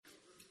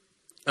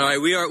All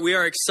right, we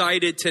are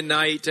excited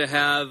tonight to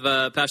have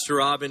Pastor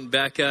Rob and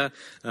Becca.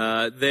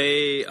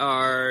 They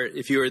are,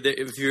 if you're at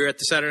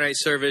the Saturday night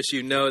service,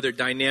 you know they're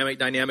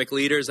dynamic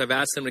leaders. I've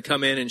asked them to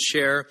come in and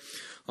share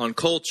on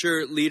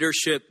culture,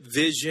 leadership,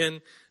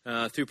 vision.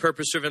 Through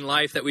Purpose Driven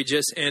Life that we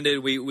just ended,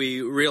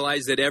 we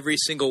realize that every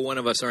single one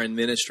of us are in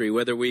ministry.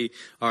 Whether we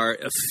are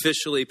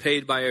officially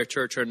paid by our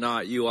church or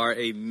not, you are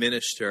a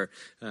minister.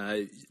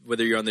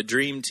 Whether you're on the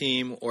dream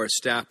team or a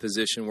staff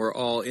position, we're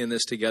all in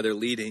this together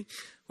leading.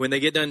 When they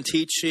get done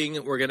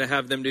teaching, we're going to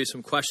have them do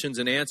some questions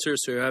and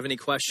answers. So if you have any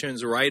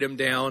questions, write them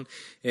down.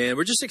 And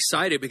we're just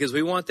excited because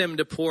we want them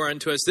to pour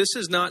into us. This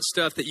is not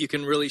stuff that you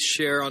can really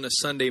share on a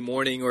Sunday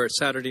morning or a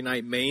Saturday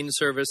night main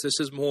service. This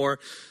is more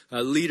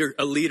a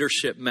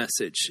leadership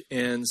message.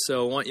 And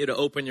so I want you to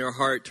open your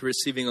heart to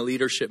receiving a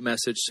leadership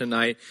message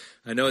tonight.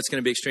 I know it's going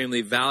to be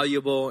extremely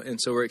valuable, and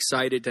so we're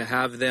excited to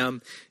have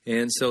them.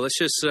 And so let's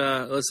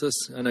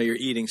I know you're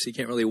eating, so you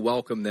can't really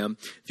welcome them.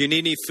 If you need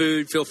any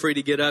food, feel free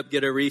to get up,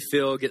 get a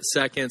refill, get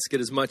seconds,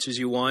 get as much as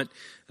you want.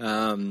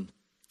 I'll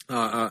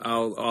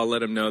let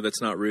them know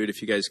that's not rude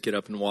if you guys get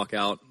up and walk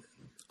out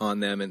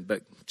on them,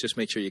 but just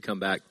make sure you come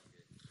back.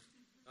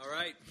 All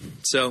right.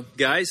 So,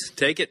 guys,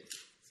 take it.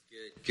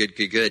 Good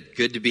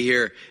to be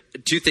here.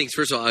 Two things.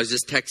 First of all, I was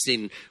just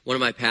texting. One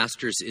of my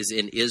pastors is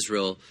in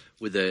Israel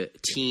with a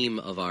team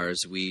of ours.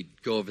 We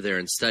go over there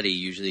and study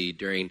usually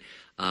during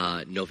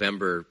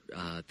November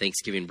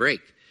Thanksgiving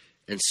break.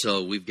 And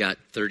so we've got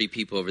 30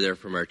 people over there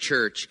from our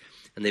church,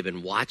 and they've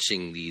been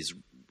watching these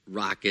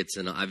rockets,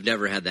 and I've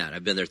never had that.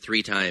 I've been there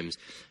 3 times,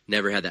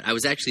 never had that. I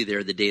was actually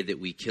there the day that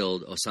we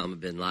killed Osama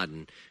bin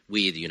Laden,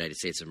 the United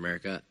States of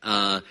America.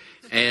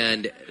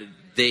 And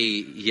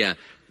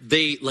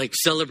they like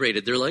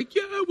celebrated. They're like,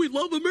 yeah, we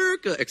love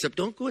America, except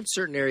don't go in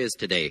certain areas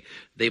today.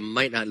 They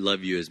might not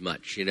love you as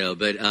much,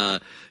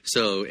 but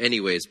so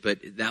anyways, but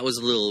that was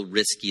a little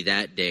risky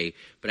that day,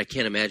 but I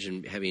can't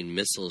imagine having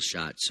missiles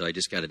shot. So I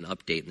just got an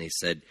update, and they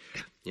said,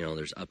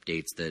 there's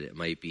updates that it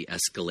might be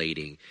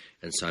escalating.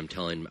 And so I'm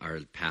telling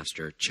our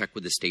pastor, check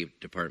with the State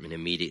Department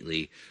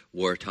immediately,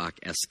 war talk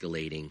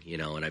escalating,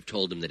 and I've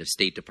told him that if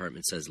State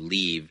Department says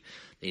leave,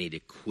 they need to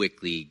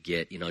quickly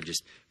get,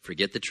 just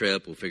forget the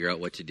trip. We'll figure out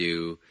what to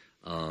do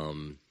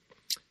and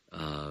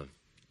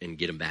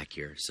get them back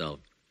here. So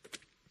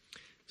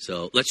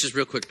let's just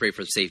real quick pray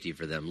for safety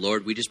for them.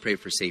 Lord, we just pray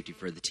for safety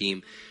for the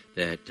team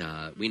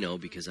that we know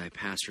because I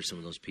pastor some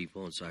of those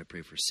people, and so I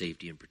pray for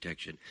safety and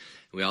protection.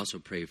 And we also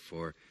pray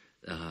for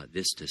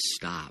this to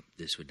stop.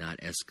 This would not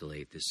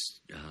escalate.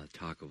 This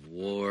talk of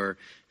war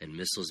and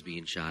missiles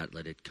being shot,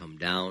 let it come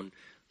down.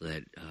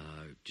 Let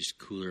just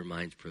cooler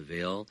minds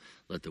prevail.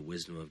 Let the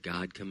wisdom of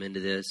God come into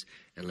this,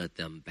 and let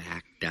them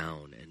back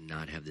down and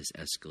not have this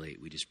escalate.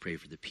 We just pray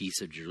for the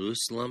peace of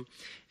Jerusalem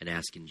and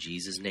ask in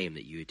Jesus' name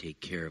that you would take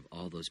care of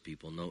all those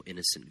people. No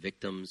innocent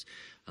victims,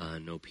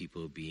 no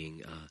people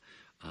being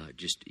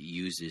just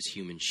used as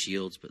human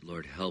shields. But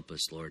Lord, help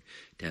us, Lord,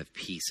 to have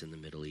peace in the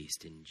Middle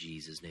East. In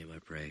Jesus' name I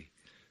pray.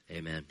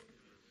 Amen.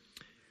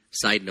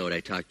 Side note, I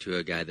talked to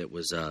a guy that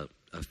was a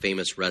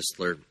famous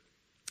wrestler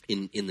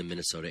in the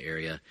Minnesota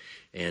area,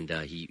 and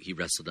he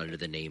wrestled under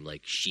the name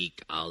like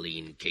Sheik Ali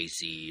and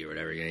Casey or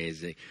whatever. He's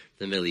the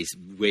Middle East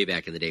way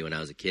back in the day when I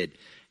was a kid,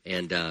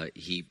 and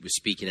he was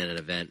speaking at an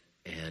event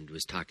and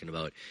was talking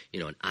about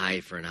an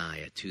eye for an eye,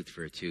 a tooth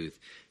for a tooth.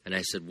 And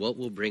I said, what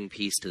will bring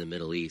peace to the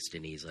Middle East?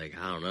 And he's like,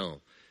 I don't know.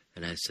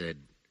 And I said,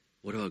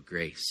 what about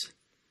grace?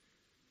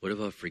 What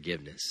about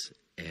forgiveness?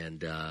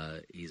 And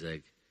he's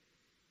like,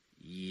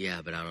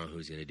 yeah, but I don't know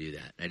who's going to do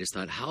that. And I just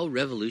thought, how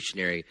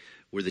revolutionary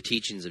were the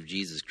teachings of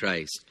Jesus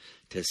Christ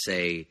to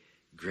say,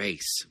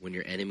 grace, when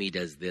your enemy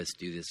does this,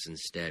 do this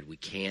instead. We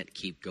can't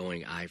keep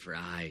going eye for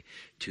eye,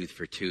 tooth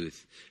for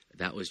tooth.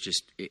 That was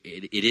just,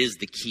 it is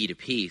the key to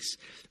peace,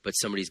 but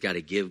somebody's got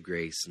to give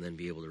grace and then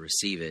be able to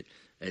receive it.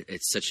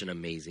 It's such an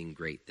amazing,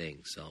 great thing.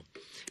 So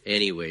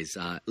anyways,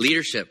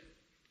 leadership.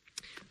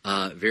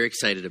 Very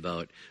excited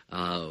about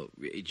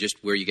just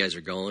where you guys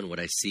are going,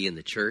 what I see in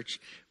the church,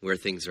 where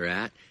things are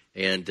at.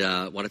 And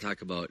want to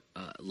talk about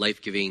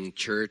life-giving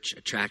church,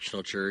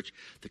 attractional church,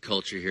 the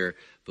culture here.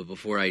 But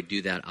before I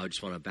do that, I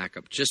just want to back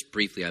up just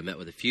briefly. I met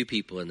with a few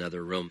people in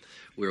another room.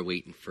 We were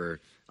waiting for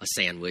a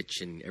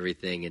sandwich and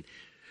everything. And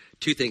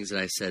 2 things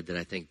that I said that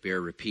I think bear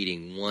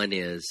repeating. One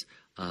is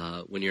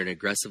when you're an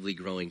aggressively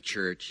growing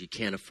church, you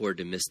can't afford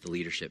to miss the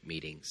leadership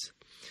meetings.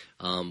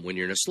 When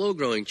you're in a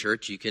slow-growing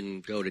church, you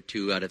can go to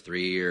 2 out of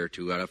 3 or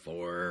 2 out of 4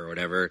 or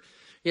whatever,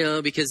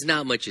 because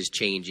not much is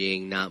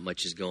changing, not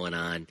much is going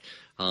on.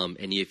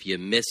 And if you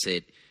miss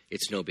it,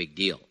 it's no big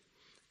deal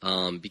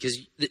because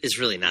it's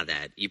really not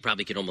that. You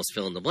probably could almost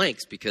fill in the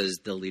blanks because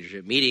the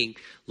leadership meeting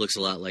looks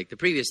a lot like the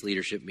previous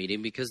leadership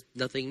meeting because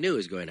nothing new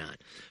is going on.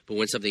 But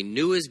when something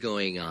new is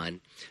going on,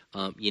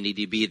 you need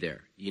to be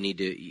there. You need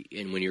to,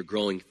 and when you're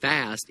growing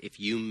fast, if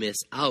you miss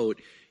out,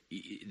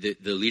 the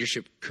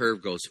leadership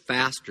curve goes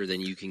faster than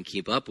you can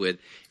keep up with.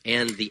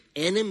 And the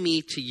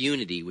enemy to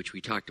unity, which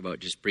we talked about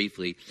just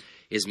briefly,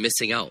 is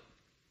missing out.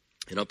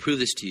 And I'll prove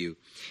this to you.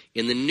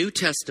 In the New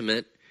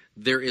Testament,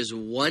 there is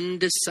one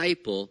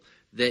disciple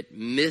that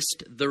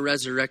missed the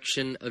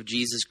resurrection of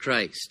Jesus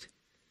Christ.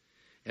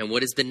 And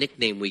what is the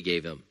nickname we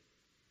gave him?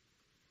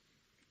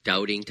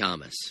 Doubting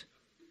Thomas.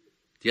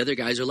 The other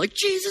guys are like,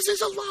 Jesus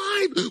is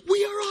alive.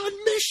 We are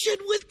on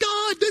mission with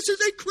God. This is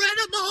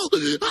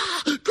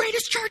incredible.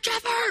 Greatest church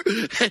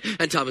ever.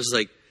 And Thomas is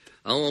like,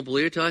 I won't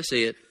believe it till I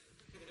see it.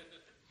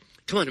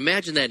 Come on,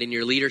 imagine that in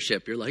your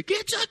leadership. You're like,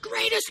 it's the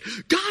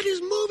greatest. God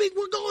is moving.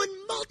 We're going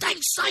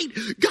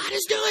multi-site. God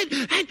is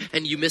doing.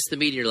 And you miss the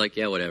meeting. You're like,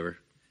 yeah, whatever.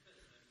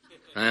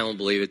 I won't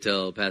believe it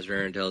till Pastor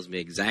Aaron tells me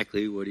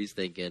exactly what he's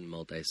thinking,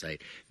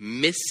 multi-site.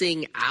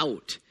 Missing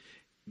out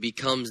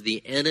becomes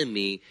the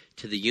enemy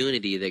to the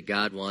unity that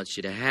God wants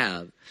you to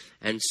have.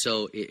 And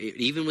so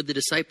even with the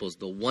disciples,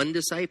 the one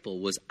disciple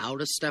was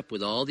out of step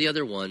with all the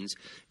other ones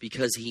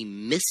because he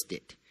missed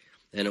it.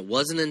 And it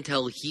wasn't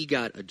until he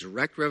got a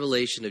direct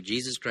revelation of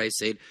Jesus Christ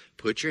saying,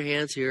 put your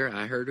hands here,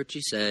 I heard what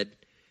you said,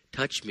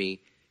 touch me,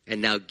 and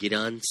now get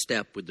on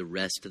step with the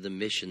rest of the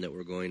mission that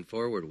we're going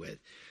forward with.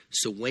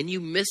 So when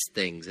you miss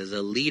things as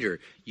a leader,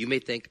 you may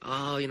think,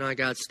 oh, I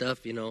got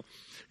stuff,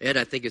 Ed,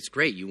 I think it's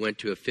great. You went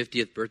to a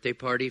 50th birthday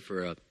party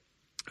for a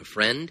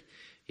friend.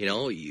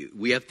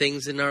 We have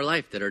things in our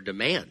life that are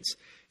demands.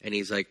 And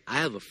he's like, I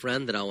have a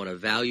friend that I want to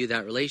value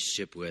that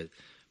relationship with,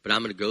 but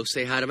I'm going to go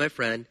say hi to my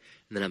friend,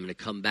 and then I'm going to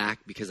come back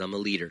because I'm a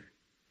leader.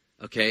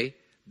 Okay?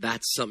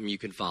 That's something you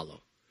can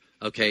follow.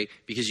 Okay?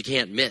 Because you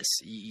can't miss.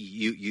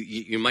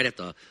 You might have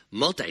to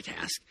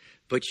multitask,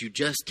 but you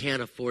just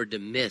can't afford to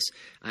miss.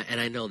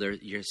 And I know you're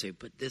going to say,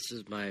 but this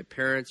is my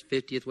parents'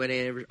 50th wedding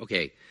anniversary.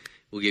 Okay,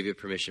 we'll give you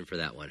permission for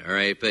that one. All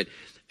right? But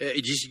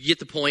just you get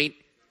the point.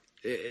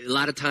 A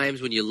lot of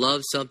times when you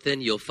love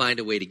something, you'll find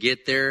a way to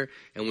get there.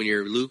 And when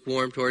you're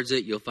lukewarm towards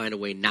it, you'll find a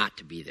way not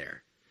to be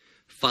there.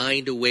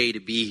 Find a way to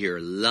be here.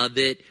 Love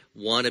it.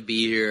 Want to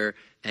be here.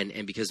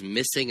 And because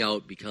missing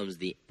out becomes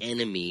the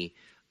enemy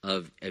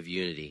of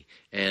unity.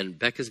 And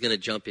Becca's going to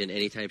jump in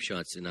anytime she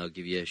wants, and I'll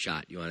give you a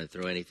shot. You want to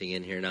throw anything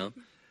in here now?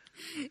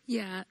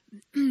 Yeah.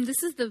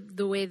 This is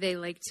the way they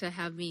like to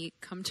have me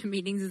come to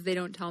meetings is they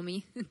don't tell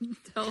me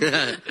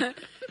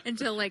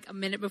until like a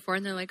minute before,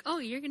 and they're like, oh,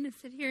 you're going to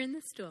sit here in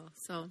this stool.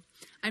 So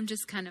I'm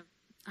just kind of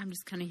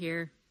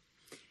here,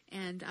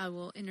 and I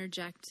will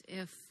interject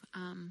if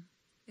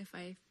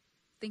I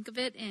think of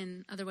it,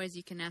 and otherwise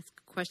you can ask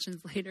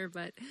questions later,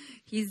 but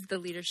he's the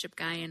leadership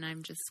guy, and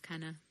I'm just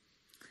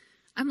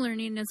I'm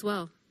learning as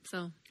well.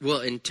 So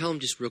well, and tell him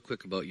just real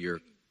quick about your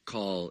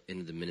call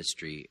into the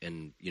ministry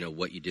and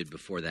what you did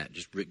before that.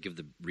 Just give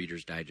the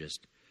Reader's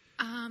Digest.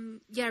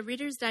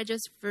 Reader's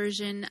Digest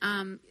version.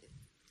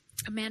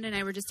 Amanda and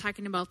I were just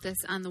talking about this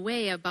on the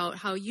way about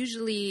how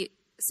usually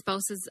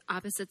spouses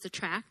opposites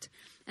attract,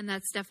 and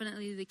that's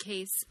definitely the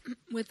case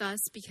with us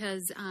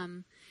because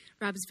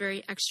Rob's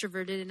very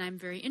extroverted and I'm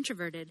very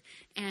introverted.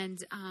 And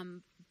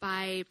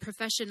by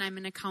profession, I'm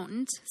an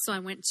accountant. So I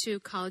went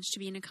to college to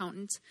be an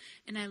accountant,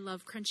 and I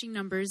love crunching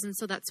numbers. And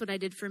so that's what I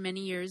did for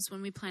many years.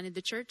 When we planted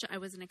the church, I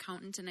was an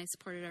accountant and I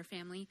supported our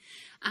family.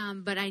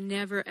 But I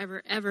never,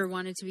 ever, ever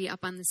wanted to be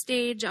up on the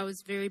stage. I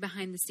was very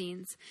behind the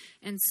scenes.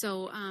 And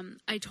so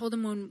I told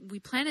him when we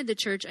planted the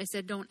church, I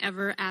said, don't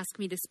ever ask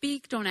me to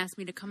speak. Don't ask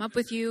me to come up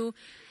with you.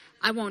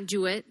 I won't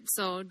do it.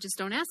 So just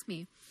don't ask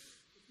me.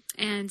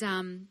 And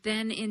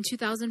then in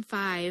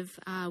 2005,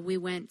 we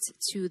went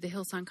to the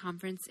Hillsong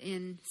Conference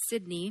in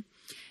Sydney,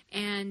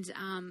 and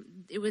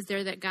it was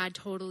there that God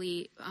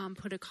totally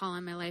put a call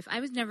on my life. I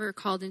was never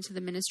called into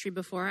the ministry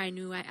before. I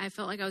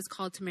felt like I was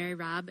called to marry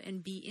Rob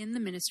and be in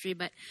the ministry,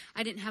 but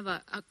I didn't have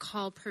a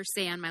call per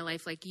se on my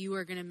life, like you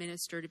are going to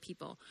minister to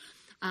people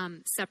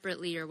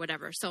separately or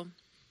whatever. So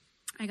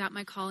I got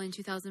my call in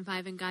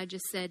 2005, and God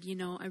just said,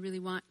 I really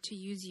want to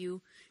use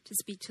you to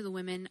speak to the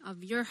women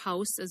of your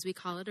house, as we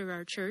call it, or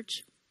our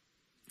church.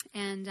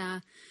 And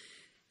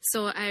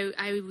so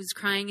I was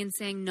crying and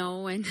saying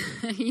no and,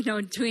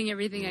 doing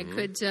everything I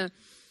could to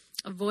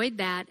avoid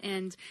that.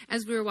 And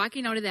as we were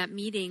walking out of that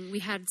meeting, we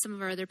had some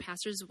of our other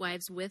pastors'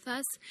 wives with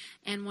us,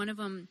 and one of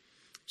them,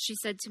 she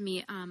said to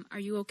me, are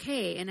you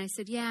okay? And I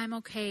said, yeah, I'm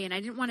okay. And I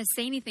didn't want to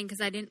say anything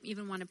because I didn't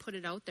even want to put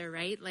it out there,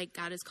 right? Like,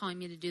 God is calling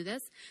me to do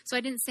this. So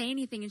I didn't say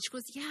anything. And she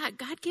goes, yeah,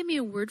 God gave me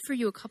a word for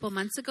you a couple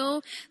months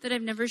ago that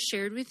I've never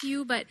shared with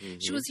you. But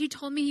she goes, he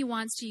told me he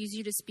wants to use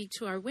you to speak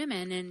to our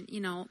women and,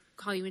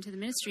 call you into the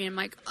ministry. And I'm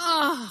like,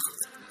 oh,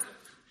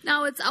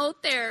 now it's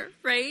out there,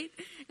 right?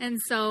 And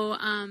so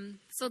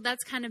so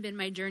that's kind of been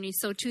my journey.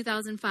 So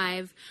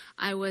 2005,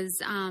 I was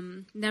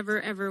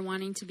never, ever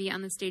wanting to be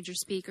on the stage or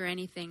speak or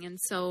anything. And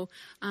so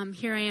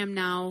here I am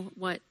now,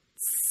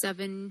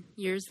 7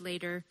 years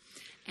later.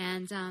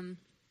 And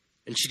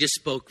she just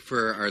spoke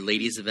for our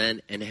ladies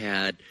event and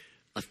had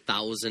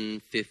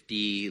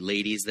 1,050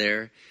 ladies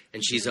there.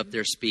 And she's up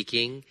there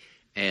speaking.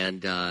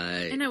 And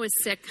I was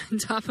sick on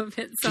top of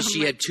it. So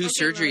she had two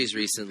surgeries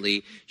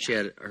recently. She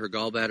had her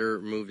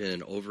gallbladder removed and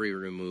an ovary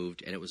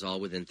removed, and it was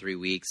all within 3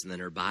 weeks. And then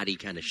her body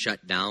kind of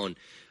shut down.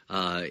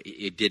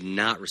 It did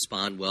not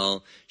respond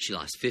well. She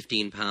lost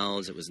 15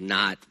 pounds. It was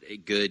not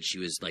good. She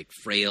was like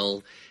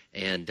frail.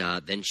 And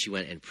then she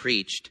went and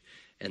preached.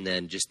 And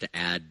then just to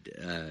add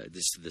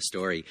this to the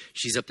story,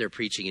 she's up there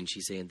preaching and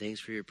she's saying,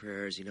 thanks for your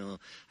prayers. You know,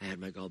 I had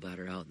my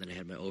gallbladder out and then I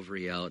had my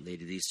ovary out and they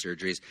did these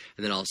surgeries.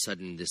 And then all of a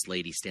sudden this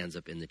lady stands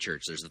up in the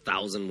church. There's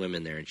 1,000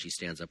 women there and she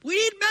stands up, we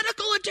need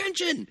medical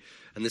attention.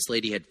 And this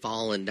lady had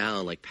fallen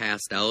down, like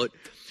passed out.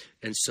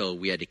 And so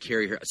we had to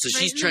carry her. So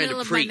Right she's in the trying middle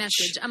to of preach. my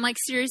message. I'm like,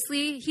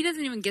 seriously? He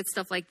doesn't even get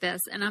stuff like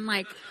this. And I'm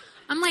like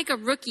a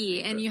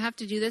rookie, and you have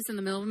to do this in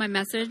the middle of my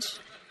message?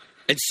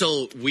 And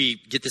so we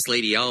get this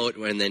lady out,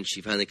 and then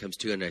she finally comes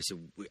to, and I said,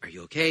 are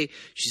you okay?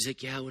 She's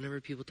like, yeah, whenever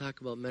people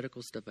talk about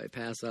medical stuff, I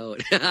pass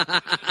out.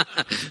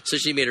 So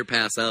she made her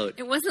pass out.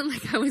 It wasn't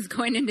like I was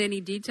going into any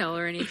detail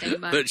or anything.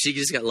 But she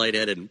just got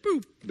lightheaded and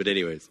boop. But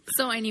anyways.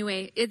 So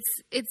anyway,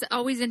 it's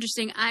always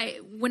interesting.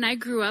 When I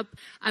grew up,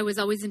 I was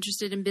always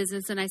interested in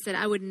business, and I said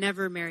I would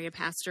never marry a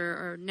pastor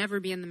or never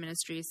be in the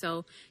ministry.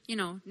 So,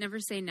 never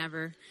say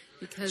never,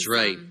 because That's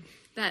right.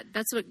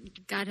 That's what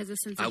God has a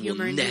sense of I will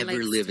humor. And He never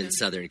likes live to- in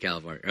Southern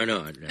California. Oh,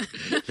 no, I'm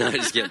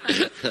just kidding.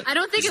 I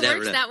don't think It's it never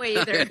works done. that way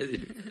either.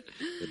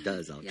 It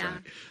does. I'll Yeah. try.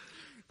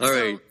 All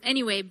right. So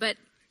anyway, but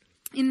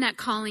in that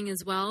calling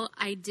as well,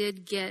 I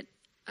did get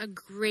a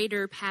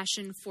greater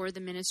passion for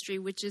the ministry,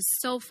 which is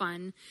so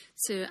fun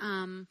to.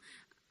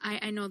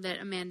 I know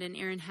that Amanda and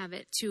Aaron have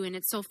it too, and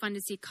it's so fun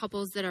to see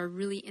couples that are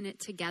really in it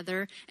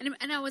together.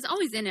 And I was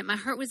always in it. My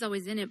heart was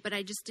always in it, but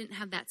I just didn't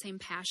have that same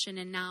passion.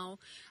 And now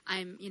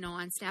I'm,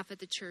 on staff at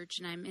the church,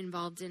 and I'm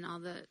involved in all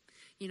the,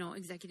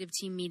 executive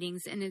team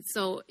meetings. And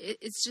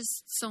it's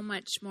just so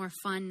much more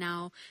fun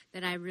now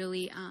that I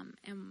really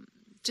am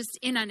just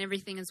in on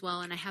everything as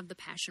well, and I have the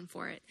passion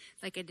for it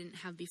like I didn't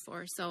have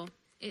before. So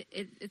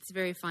it's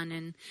very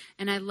fun,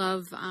 and I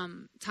love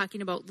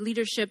talking about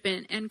leadership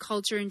and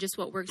culture and just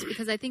what works,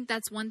 because I think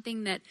that's one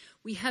thing that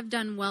we have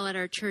done well at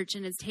our church,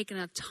 and it's taken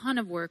a ton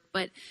of work,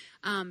 but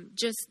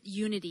just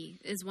unity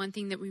is one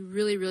thing that we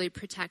really, really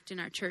protect in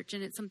our church,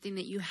 and it's something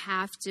that you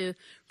have to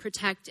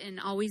protect and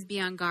always be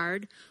on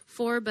guard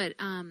for, but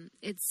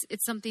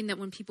it's something that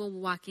when people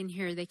walk in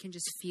here, they can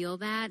just feel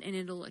that, and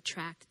it'll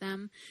attract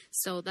them.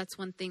 So that's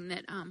one thing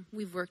that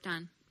we've worked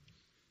on.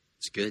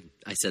 It's good.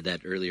 I said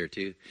that earlier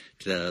too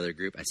to that other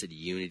group. I said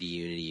unity,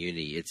 unity,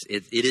 unity.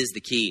 It is the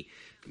key.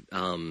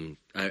 I'm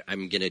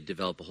going to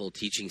develop a whole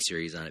teaching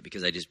series on it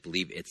because I just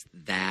believe it's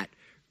that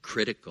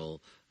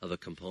critical of a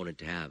component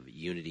to have,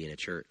 unity in a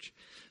church.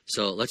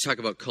 So let's talk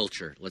about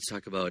culture. Let's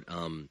talk about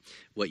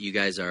what you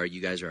guys are.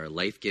 You guys are a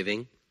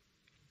life-giving,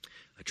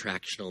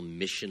 attractional,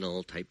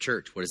 missional type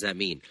church. What does that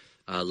mean?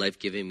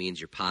 Life-giving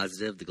means you're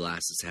positive. The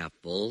glass is half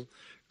full.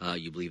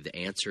 You believe the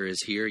answer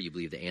is here. You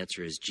believe the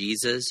answer is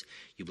Jesus.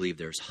 You believe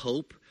there's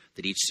hope,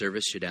 that each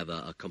service should have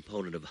a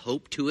component of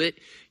hope to it.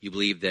 You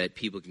believe that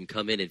people can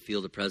come in and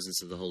feel the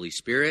presence of the Holy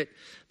Spirit.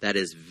 That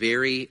is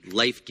very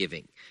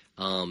life-giving.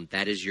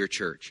 That is your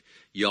church.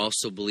 You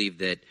also believe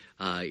that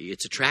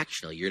it's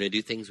attractional. You're going to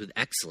do things with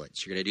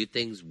excellence. You're going to do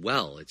things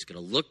well. It's going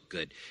to look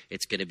good.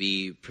 It's going to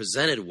be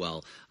presented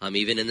well,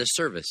 even in the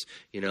service.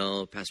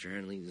 Pastor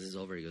Aaron leans this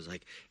over. He goes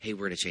like, hey,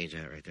 we're going to change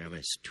that right there. I'm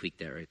going to tweak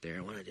that right there.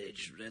 I want to do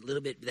just a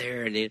little bit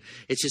there. And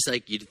it's just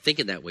like you're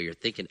thinking that way. You're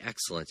thinking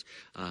excellence,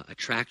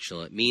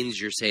 attractional. It means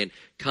you're saying,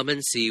 come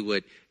and see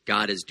what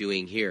God is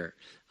doing here.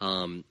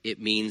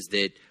 It means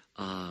that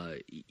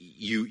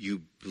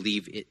you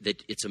believe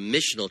that it's a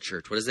missional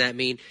church. What does that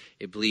mean?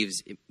 It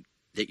believes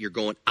that you're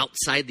going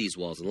outside these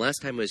walls. And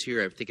last time I was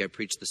here, I think I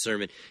preached the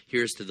sermon,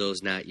 Here's to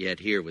Those Not Yet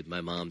Here, with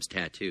my mom's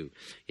tattoo.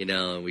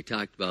 And we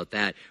talked about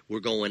that. We're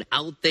going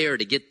out there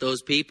to get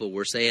those people.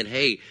 We're saying,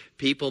 hey,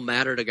 people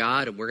matter to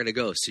God, and we're going to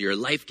go. So you're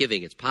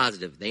life-giving. It's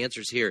positive. The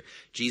answer's here.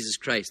 Jesus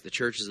Christ. The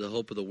church is the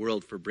hope of the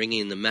world for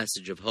bringing the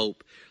message of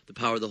hope. The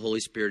power of the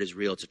Holy Spirit is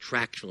real. It's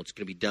attractional. It's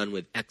going to be done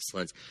with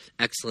excellence.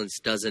 Excellence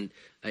doesn't,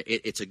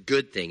 it's a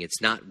good thing.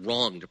 It's not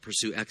wrong to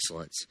pursue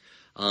excellence.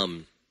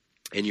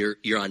 And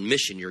you're on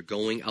mission. You're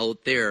going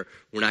out there.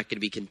 We're not going to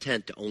be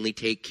content to only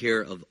take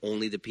care of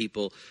only the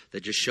people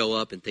that just show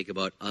up and think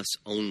about us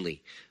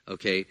only.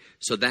 Okay?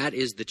 So that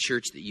is the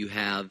church that you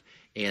have.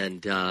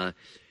 And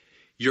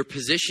you're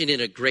positioned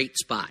in a great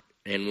spot.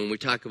 And when we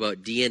talk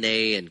about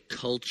DNA and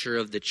culture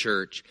of the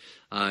church,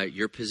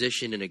 you're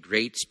positioned in a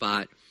great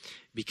spot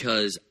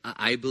because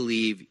I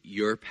believe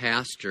your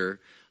pastor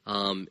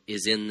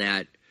is in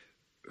that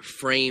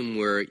frame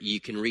where you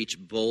can reach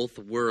both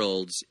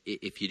worlds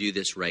if you do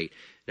this right.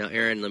 Now,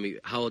 Aaron,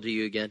 how old are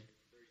you again?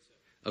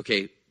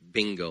 37. Okay,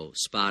 bingo,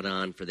 spot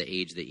on for the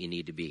age that you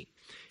need to be.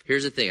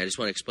 Here's the thing, I just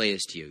want to explain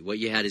this to you. What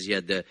you had is you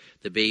had the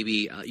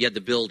baby, you had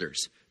the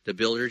builders, the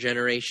builder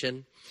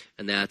generation,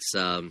 and that's,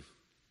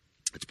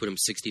 let's put them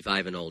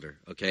 65 and older,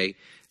 okay?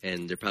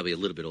 And they're probably a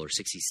little bit older,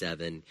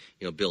 67,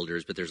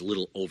 builders, but there's a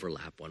little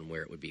overlap on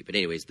where it would be. But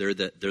anyways, they're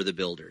the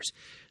builders.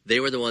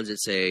 They were the ones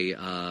that say,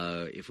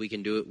 if we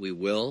can do it, we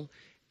will.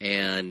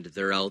 And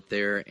they're out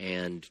there,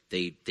 and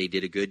they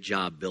did a good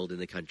job building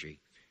the country.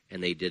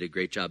 And they did a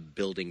great job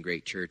building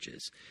great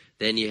churches.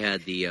 Then you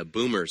had the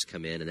boomers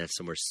come in, and that's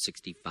somewhere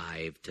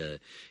 65 to,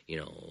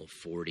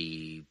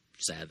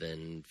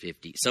 47,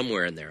 50,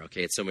 somewhere in there,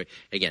 okay? It's somewhere,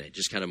 again, it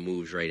just kind of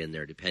moves right in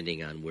there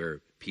depending on where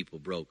people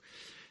broke.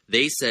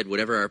 They said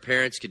whatever our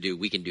parents could do,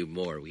 we can do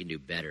more. We can do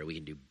better. We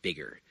can do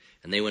bigger.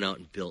 And they went out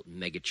and built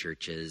mega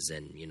churches,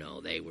 and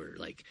they were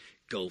like,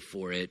 go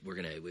for it. We're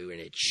gonna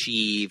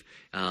achieve.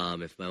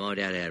 If my mom and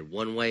dad had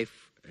one wife,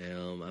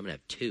 I'm gonna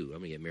have two. I'm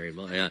gonna get married.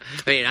 I'm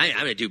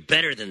gonna do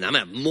better than them.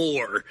 I'm gonna have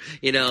more.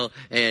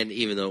 And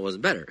even though it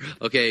wasn't better,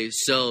 okay.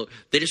 So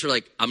they just were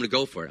like, I'm gonna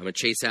go for it. I'm gonna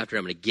chase after it.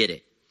 I'm gonna get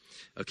it.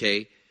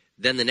 Okay.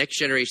 Then the next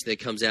generation that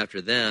comes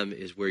after them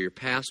is where your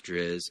pastor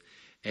is,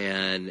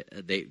 and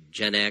they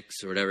Gen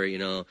X or whatever,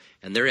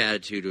 and their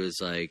attitude was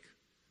like,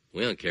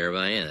 we don't care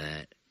about any of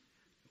that.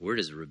 We're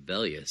just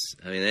rebellious.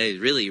 It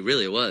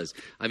really was.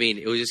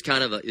 It was just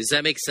kind of does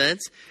that make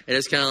sense? And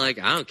it's kind of like,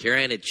 I don't care,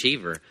 I'm an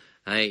achiever.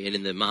 And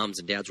then the moms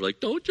and dads were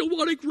like, don't you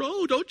want to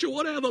grow? Don't you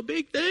want to have a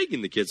big thing?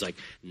 And the kid's like,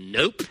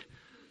 nope,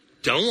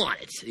 don't want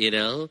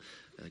it.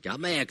 I got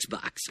my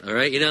Xbox, all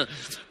right,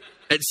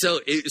 And so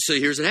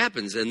here's what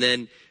happens. And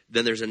then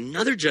there's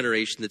another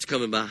generation that's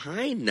coming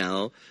behind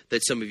now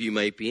that some of you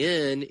might be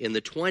in the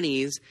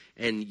 20s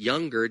and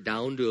younger,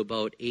 down to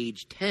about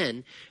age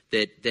 10,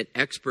 that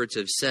experts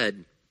have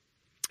said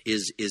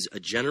is a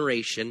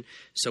generation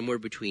somewhere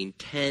between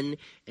 10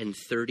 and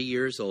 30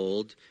 years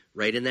old,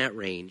 right in that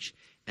range.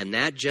 And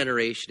that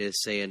generation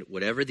is saying,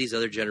 whatever these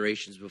other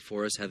generations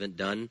before us haven't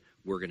done,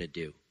 we're going to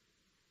do.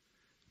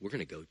 We're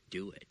going to go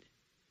do it.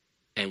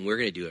 And we're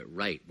going to do it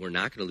right. We're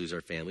not going to lose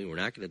our family. We're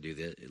not going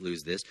to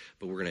lose this,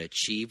 but we're going to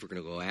achieve. We're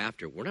going to go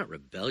after. We're not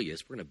rebellious.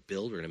 We're going to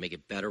build. We're going to make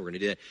it better. We're going to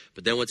do that.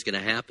 But then what's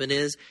going to happen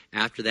is,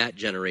 after that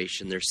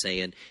generation, they're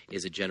saying,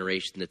 is a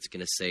generation that's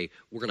going to say,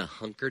 we're going to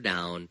hunker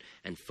down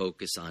and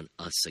focus on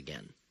us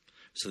again.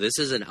 So this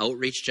is an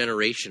outreach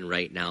generation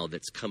right now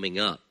that's coming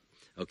up,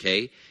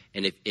 okay?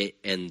 And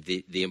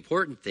the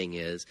important thing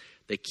is,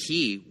 the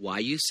key why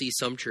you see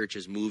some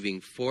churches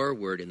moving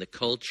forward in the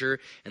culture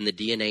and the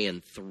DNA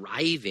and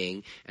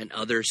thriving and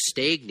others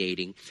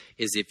stagnating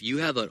is if you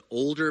have an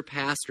older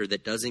pastor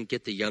that doesn't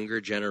get the younger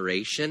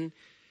generation,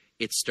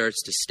 it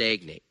starts to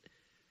stagnate.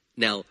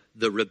 Now,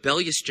 the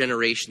rebellious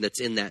generation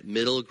that's in that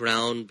middle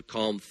ground,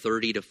 call them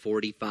 30 to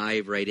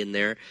 45 right in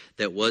there,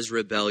 that was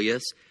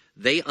rebellious,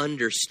 they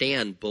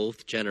understand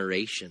both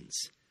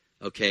generations.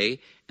 Okay,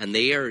 and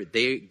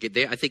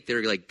I think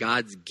they're like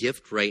God's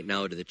gift right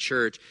now to the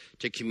church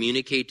to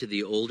communicate to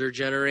the older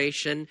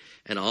generation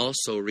and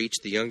also reach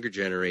the younger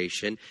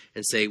generation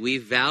and say, we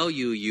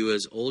value you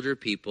as older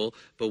people,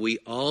 but we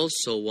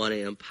also want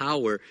to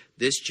empower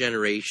this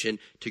generation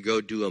to go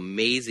do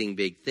amazing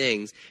big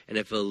things. And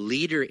if a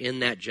leader in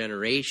that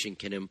generation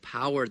can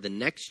empower the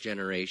next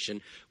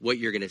generation, what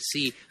you're going to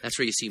see, that's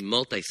where you see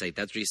multi-site.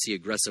 That's where you see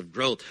aggressive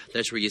growth.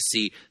 That's where you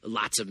see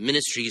lots of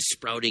ministries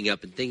sprouting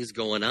up and things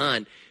going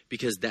on,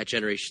 because that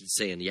generation is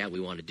saying, yeah, we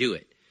want to do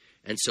it.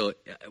 And so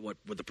what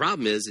the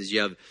problem is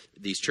you have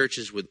these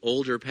churches with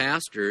older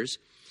pastors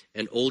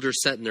and older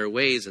set in their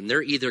ways, and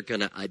they're either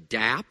going to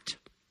adapt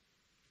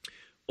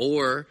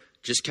or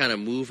just kind of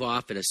move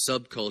off in a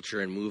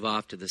subculture and move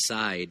off to the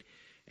side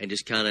and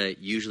just kind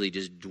of usually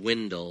just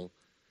dwindle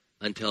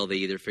until they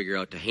either figure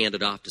out to hand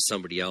it off to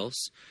somebody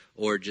else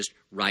or just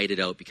ride it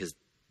out, because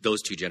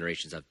those two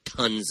generations have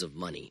tons of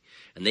money,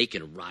 and they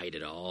can ride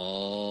it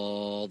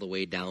all the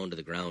way down to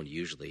the ground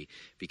usually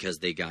because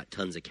they got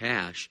tons of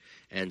cash,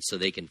 and so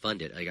they can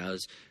fund it. Like I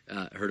was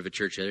heard of a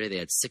church the other day. They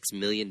had $6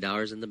 million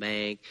in the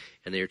bank,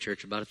 and they were a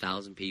church of about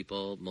 1,000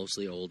 people,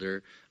 mostly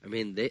older.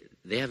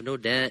 They have no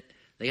debt.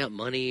 They got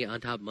money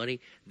on top of money.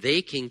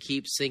 They can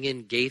keep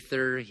singing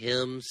Gaither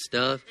hymns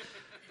stuff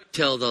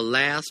till the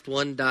last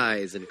one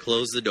dies and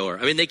close the door.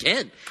 They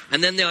can.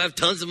 And then they'll have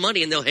tons of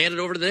money and they'll hand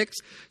it over to the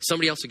next.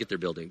 Somebody else will get their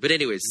building. But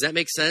anyways, does that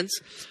make sense?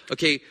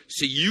 Okay,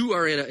 so you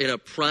are in a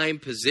prime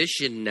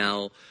position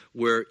now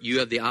where you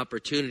have the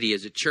opportunity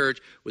as a church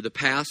with a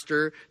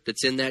pastor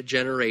that's in that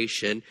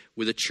generation,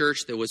 with a church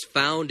that was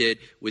founded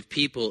with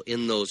people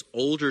in those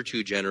older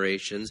two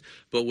generations,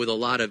 but with a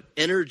lot of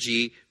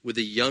energy with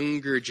a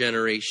younger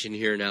generation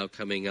here now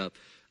coming up,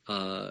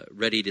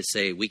 ready to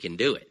say, we can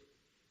do it.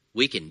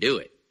 We can do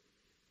it.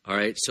 All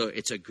right, so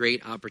it's a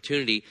great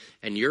opportunity,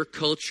 and your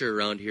culture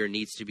around here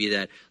needs to be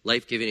that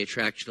life-giving,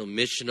 attractional,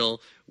 missional.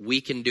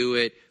 We can do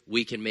it.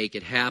 We can make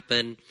it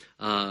happen.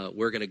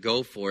 We're going to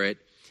go for it.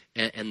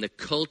 And the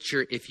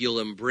culture, if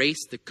you'll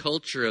embrace the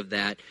culture of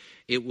that,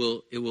 it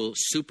will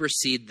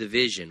supersede the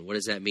vision. What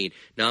does that mean?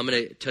 Now, I'm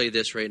going to tell you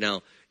this right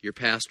now. Your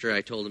pastor,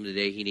 I told him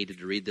today he needed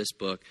to read this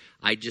book.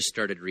 I just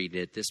started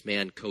reading it. This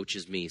man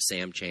coaches me,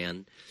 Sam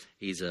Chan.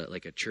 He's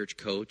like a church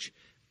coach.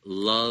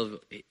 Love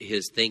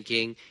his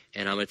thinking,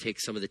 and I'm going to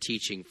take some of the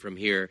teaching from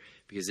here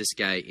because this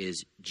guy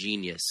is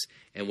genius.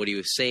 And what he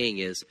was saying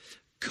is,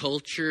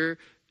 culture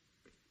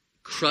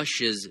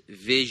crushes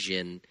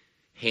vision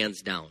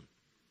hands down.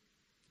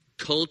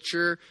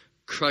 Culture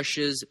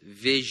crushes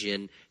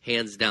vision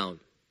hands down.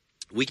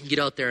 We can get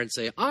out there and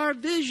say, our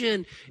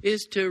vision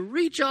is to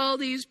reach all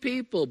these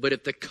people. But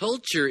if the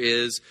culture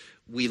is,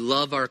 we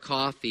love our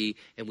coffee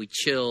and we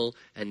chill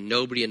and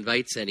nobody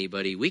invites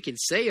anybody, we can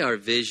say our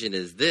vision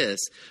is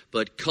this,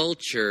 but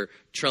culture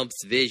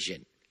trumps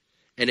vision.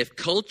 And if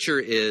culture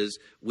is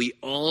we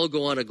all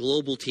go on a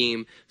global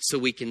team so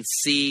we can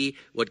see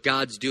what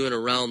God's doing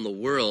around the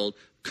world,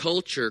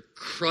 culture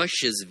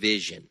crushes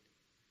vision.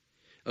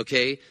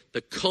 Okay?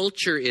 The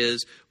culture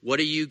is, what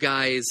are you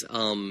guys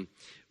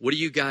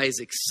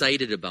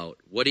excited about?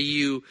 What are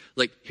you,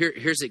 like,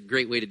 here's a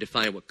great way to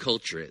define what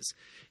culture is.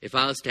 If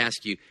I was to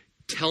ask you,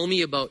 tell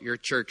me about your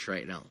church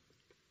right now.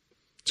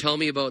 Tell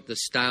me about the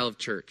style of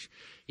church.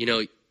 You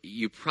know,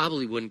 you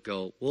probably wouldn't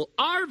go, well,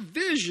 our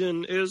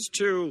vision is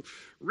to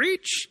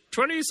reach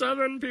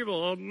 27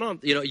 people a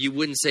month. You know, you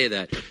wouldn't say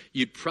that.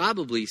 You'd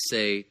probably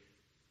say,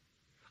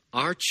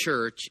 our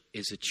church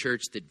is a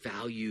church that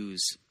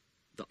values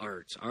the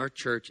arts. Our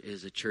church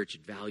is a church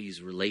that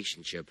values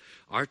relationship.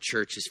 Our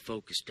church is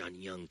focused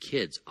on young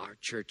kids. Our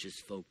church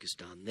is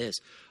focused on this.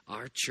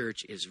 Our church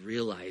is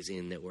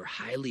realizing that we're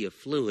highly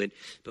affluent,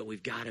 but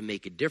we've got to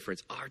make a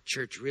difference. Our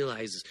church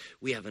realizes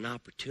we have an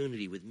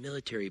opportunity with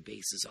military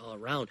bases all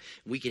around.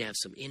 We can have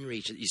some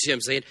in-reach. You see what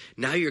I'm saying?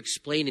 Now you're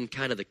explaining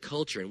kind of the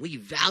culture, and we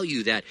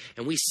value that,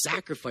 and we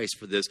sacrifice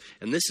for this,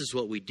 and this is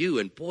what we do.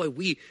 And boy,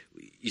 you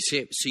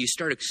see, so you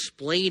start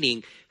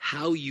explaining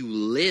how you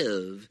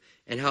live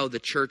and how the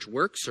church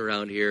works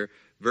around here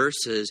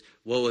versus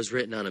what was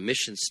written on a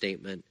mission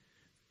statement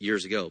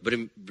years ago. But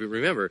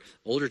remember,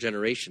 older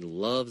generation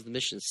loves the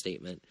mission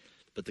statement,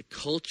 but the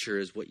culture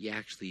is what you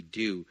actually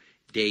do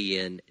day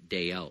in,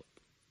 day out.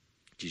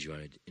 Did you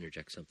want to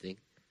interject something?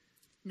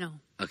 No.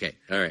 Okay,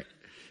 all right.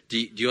 Do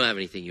you have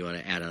anything you want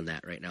to add on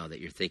that right now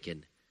that you're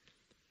thinking?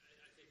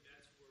 I think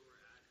that's where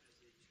we're at as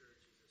a church,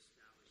 is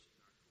establishing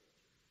our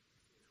culture.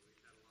 You know,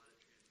 we've had a lot of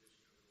transition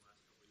over the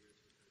last couple of years.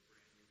 We've had a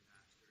brand new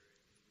pastor,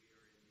 and we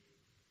are in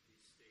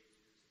these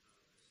stages of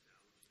establishing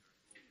our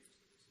culture.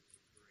 So this is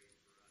great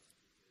for us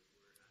because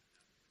we're at that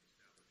point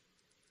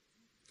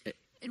establishing culture.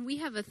 And we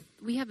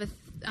have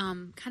a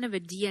kind of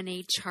a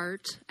DNA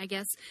chart, I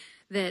guess,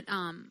 that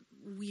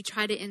we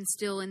try to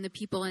instill in the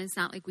people, and it's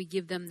not like we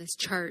give them this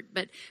chart,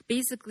 but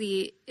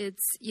basically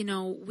it's, you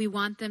know, we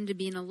want them to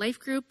be in a life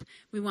group,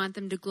 we want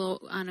them to go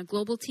on a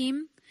global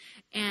team,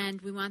 and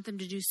we want them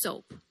to do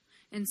SOAP.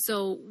 And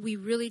so we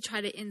really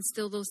try to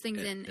instill those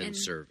things and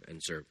serve.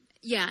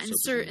 Yeah, and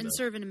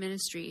serve in a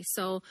ministry.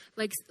 So,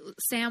 like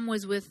Sam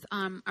was with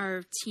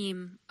our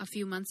team a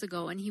few months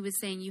ago, and he was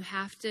saying you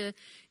have to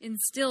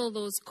instill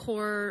those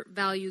core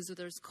values or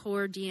those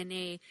core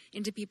DNA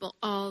into people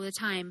all the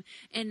time.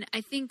 And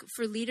I think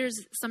for leaders,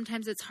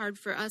 sometimes it's hard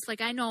for us.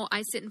 Like I know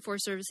I sit in 4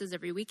 services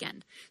every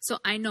weekend, so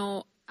I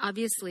know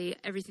obviously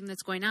everything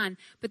that's going on.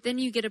 But then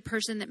you get a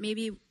person that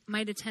maybe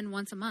might attend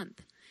once a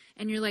month,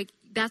 and you're like,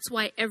 that's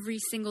why every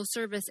single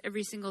service,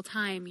 every single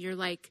time, you're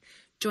like,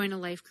 join a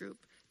life group.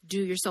 Do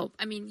your SOAP.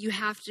 I mean, you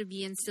have to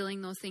be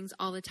instilling those things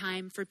all the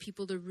time for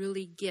people to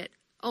really get,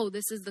 oh,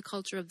 this is the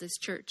culture of this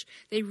church.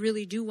 They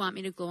really do want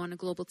me to go on a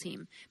global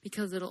team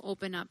because it'll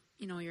open up,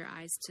 you know, your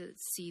eyes to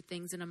see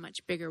things in a much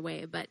bigger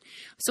way. But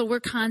so we're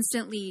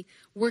constantly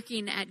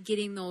working at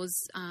getting those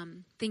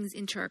things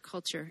into our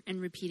culture and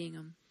repeating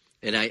them.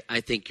 And I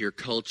think your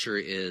culture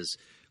is,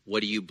 what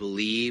do you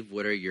believe?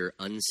 What are your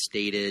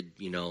unstated,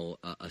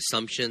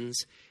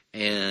 assumptions?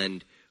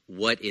 And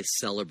what is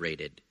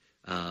celebrated?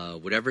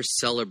 Whatever's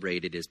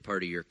celebrated is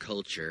part of your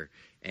culture,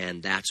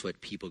 and that's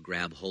what people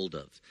grab hold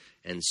of.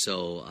 And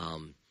so,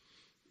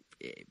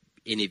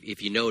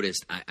 if you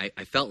noticed,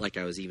 I felt like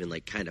I was even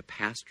like kind of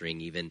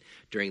pastoring even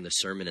during the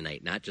sermon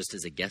tonight, not just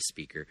as a guest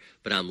speaker,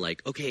 but I'm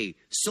like, okay,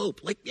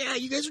 SOAP, like, yeah,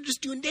 you guys are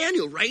just doing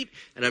Daniel, right?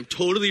 And I'm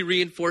totally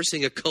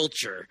reinforcing a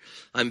culture.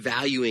 I'm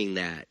valuing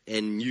that.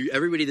 And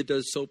everybody that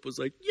does SOAP was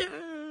like, yeah,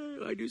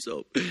 I do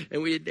SOAP.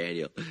 And we did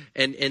Daniel.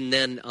 And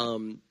then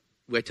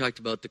we talked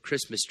about the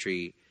Christmas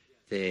tree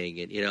thing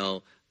and,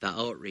 the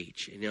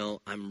outreach.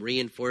 I'm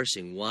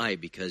reinforcing why,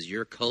 because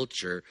your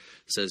culture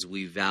says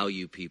we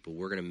value people.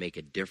 We're going to make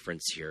a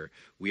difference here.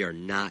 We are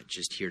not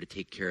just here to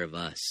take care of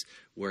us.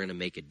 We're going to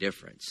make a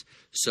difference.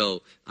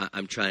 So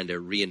I'm trying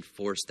to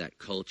reinforce that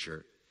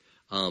culture.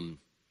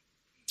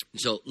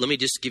 So let me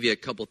just give you a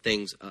couple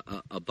things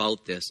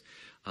about this.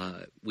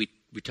 We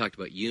talked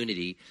about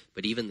unity,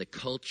 but even the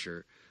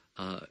culture.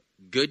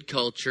 Good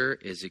culture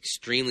is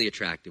extremely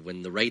attractive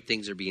when the right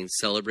things are being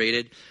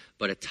celebrated,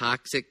 but a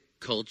toxic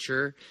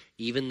culture,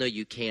 even though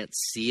you can't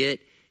see it,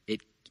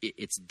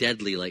 it's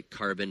deadly like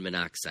carbon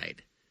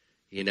monoxide.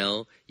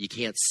 You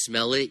can't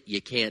smell it,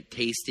 you can't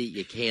taste it,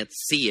 you can't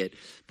see it,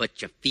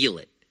 but you feel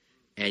it.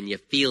 And you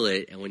feel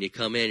it, and when you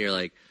come in, you're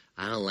like,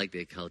 I don't like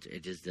that culture.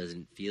 It just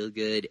doesn't feel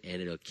good,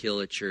 and it'll kill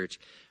a church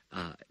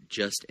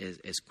just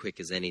as quick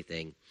as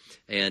anything.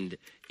 And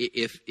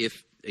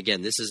if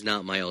again, this is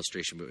not my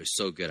illustration, but it was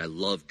so good. I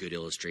love good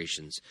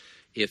illustrations.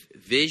 If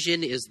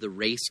vision is the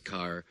race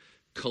car,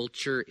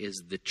 culture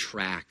is the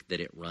track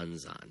that it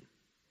runs on.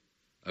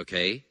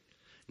 Okay?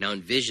 Now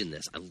envision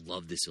this. I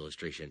love this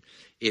illustration.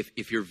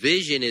 If your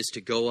vision is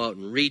to go out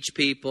and reach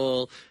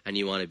people and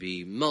you want to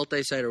be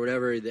multi-site or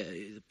whatever,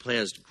 the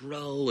plan is to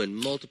grow and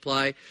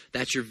multiply,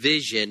 that's your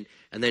vision.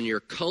 And then your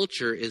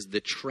culture is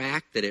the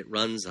track that it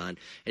runs on.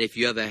 And if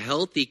you have a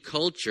healthy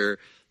culture,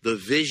 the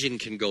vision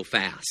can go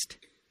fast.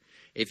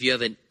 If you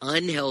have an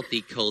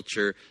unhealthy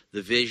culture,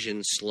 the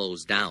vision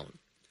slows down.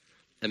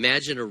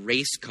 Imagine a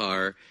race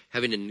car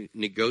having to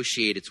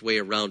negotiate its way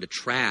around a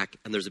track,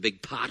 and there's a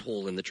big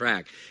pothole in the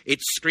track.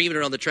 It's screaming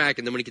around the track,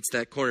 and then when it gets to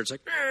that corner, it's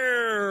like,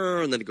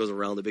 and then it goes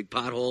around the big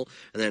pothole,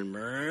 and then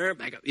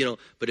back up.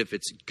 But if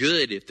it's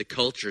good, if the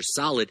culture's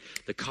solid,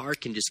 the car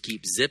can just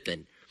keep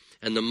zipping.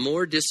 And the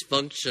more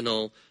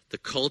dysfunctional the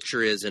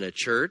culture is in a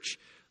church,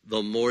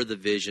 the more the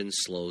vision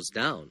slows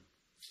down.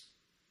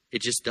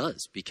 It just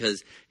does,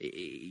 because,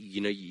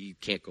 you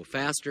can't go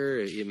faster.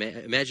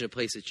 Imagine a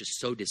place that's just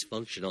so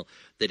dysfunctional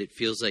that it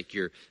feels like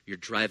you're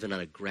driving on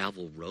a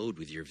gravel road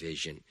with your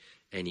vision,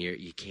 and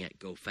you can't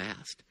go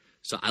fast.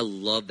 So I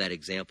love that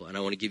example, and I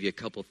want to give you a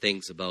couple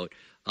things about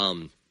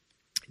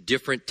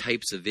different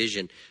types of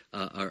vision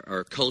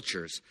or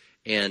cultures.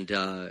 And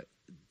the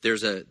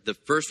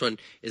first one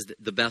is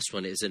the best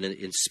one is an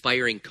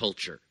inspiring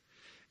culture.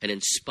 An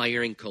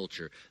inspiring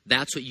culture.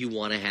 That's what you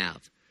want to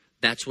have.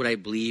 That's what I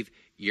believe.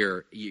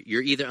 You're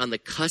either on the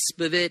cusp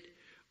of it,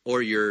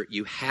 or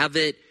you have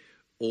it,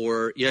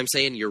 or you know what I'm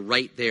saying, you're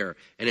right there.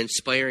 An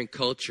inspiring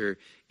culture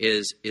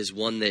is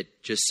one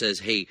that just says,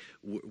 hey,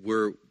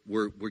 we're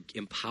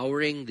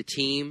empowering the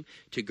team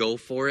to go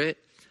for it.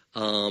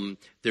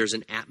 There's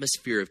an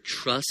atmosphere of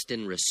trust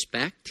and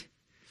respect.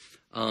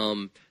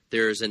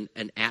 There's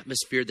an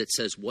atmosphere that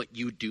says what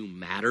you do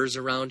matters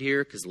around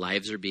here because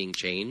lives are being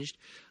changed.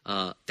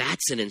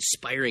 That's an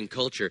inspiring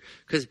culture.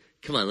 Because,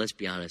 come on, let's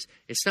be honest.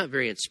 It's not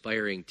very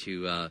inspiring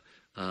to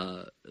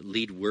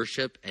lead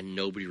worship and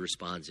nobody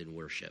responds in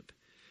worship.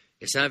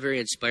 It's not very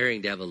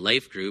inspiring to have a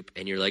life group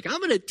and you're like, I'm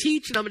going to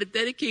teach and I'm going to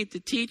dedicate to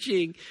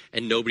teaching,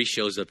 and nobody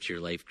shows up to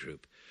your life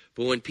group.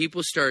 But when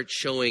people start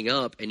showing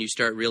up and you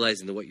start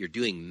realizing that what you're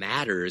doing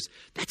matters,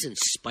 that's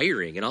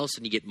inspiring. And all of a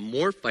sudden you get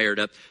more fired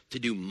up to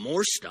do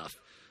more stuff.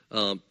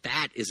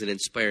 That is an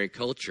inspiring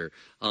culture.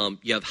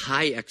 You have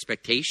high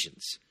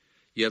expectations.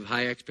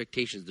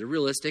 They're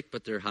realistic,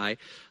 but they're high.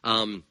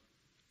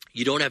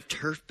 You don't have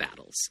turf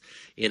battles.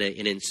 In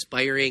an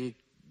inspiring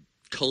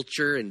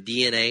culture and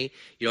DNA,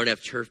 you don't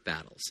have turf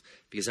battles.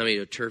 Because how many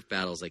know turf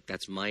battles, like,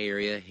 that's my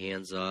area,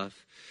 hands off.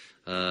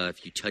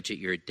 If you touch it,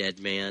 you're a dead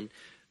man.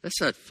 That's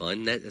not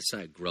fun. That's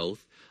not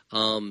growth.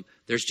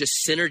 There's just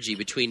synergy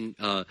between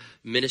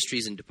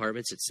ministries and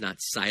departments. It's not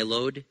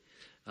siloed.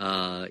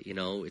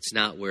 It's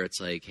not where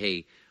it's like,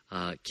 hey,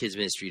 kids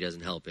ministry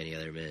doesn't help any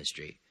other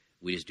ministry.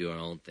 We just do our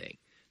own thing.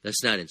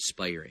 That's not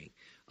inspiring.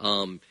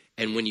 And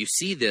when you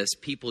see this,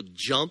 people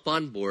jump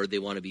on board. They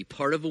want to be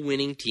part of a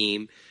winning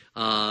team.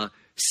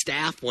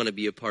 Staff want to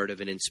be a part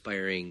of an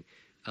inspiring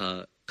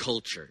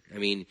culture. I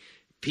mean,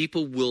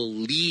 people will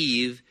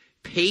leave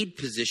paid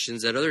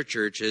positions at other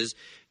churches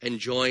and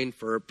join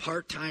for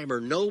part-time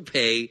or no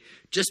pay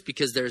just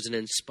because there's an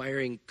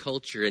inspiring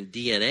culture and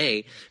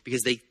DNA,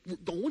 because we're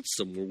going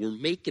somewhere. We're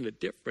making a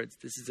difference.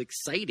 This is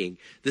exciting.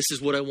 This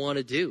is what I want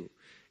to do.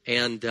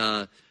 And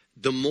the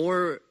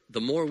more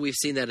we've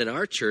seen that in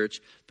our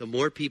church, the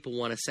more people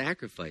want to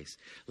sacrifice.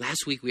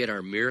 Last week we had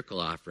our miracle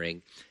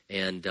offering,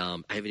 and I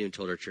haven't even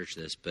told our church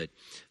this, but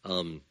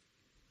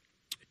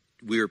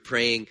we were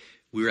praying.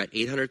 We were at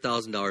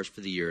 $800,000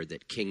 for the year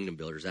that Kingdom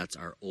Builders, that's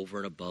our over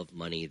and above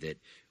money that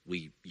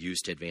we use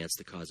to advance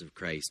the cause of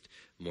Christ,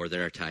 more than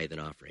our tithe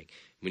and offering.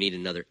 We need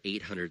another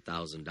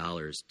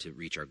 $800,000 to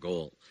reach our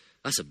goal.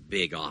 That's a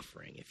big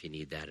offering if you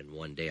need that in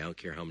one day. I don't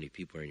care how many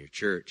people are in your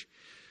church.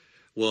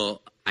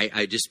 Well,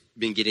 I just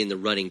been getting the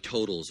running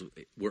totals.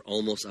 We're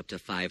almost up to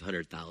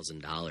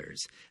 $500,000.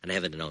 And I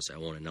haven't announced it. I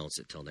won't announce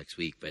it till next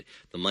week. But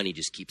the money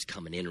just keeps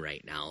coming in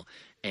right now.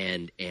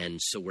 And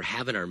so we're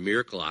having our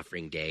miracle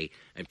offering day,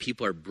 and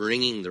people are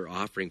bringing their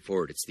offering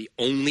forward. It's the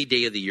only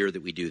day of the year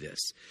that we do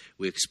this.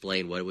 We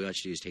explain what we want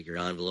you to do is take your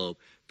envelope,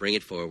 bring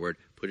it forward,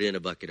 put it in a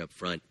bucket up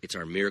front. It's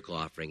our miracle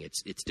offering.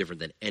 It's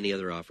different than any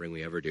other offering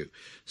we ever do.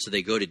 So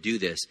they go to do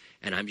this,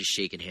 and I'm just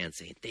shaking hands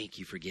saying, thank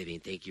you for giving,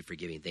 thank you for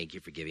giving, thank you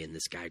for giving. And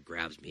this guy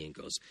grabs me and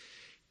goes,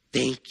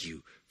 thank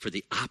you for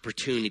the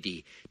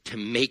opportunity to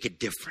make a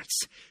difference.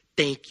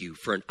 Thank you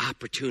for an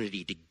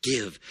opportunity to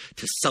give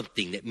to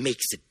something that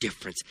makes a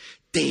difference.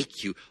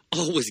 Thank you.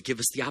 Always give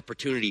us the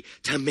opportunity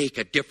to make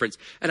a difference.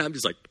 And I'm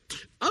just like,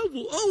 I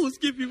will always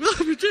give you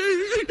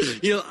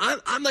opportunity.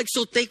 I'm like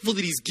so thankful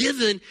that he's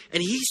given,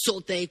 and he's so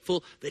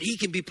thankful that he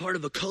can be part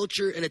of a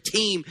culture and a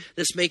team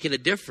that's making a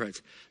difference.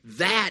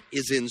 That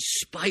is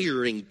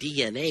inspiring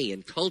DNA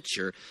and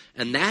culture,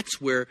 and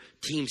that's where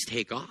teams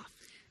take off.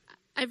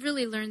 I've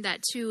really learned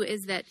that too,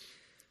 is that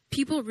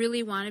people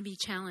really want to be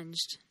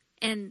challenged.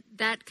 And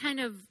that kind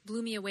of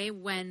blew me away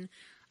when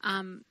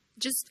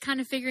just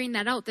kind of figuring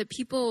that out, that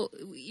people,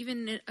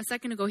 even a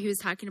second ago, he was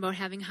talking about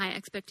having high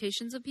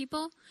expectations of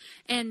people.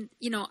 And,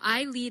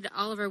 I lead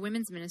all of our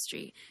women's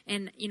ministry,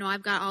 and,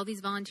 I've got all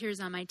these volunteers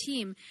on my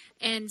team.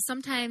 And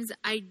sometimes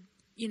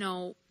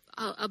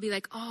I'll be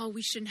like, oh,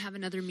 we shouldn't have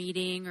another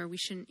meeting, or we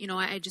shouldn't,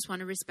 I just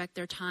want to respect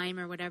their time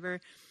or whatever.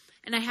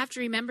 And I have to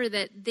remember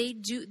that they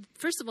do,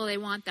 first of all, they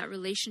want that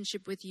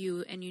relationship with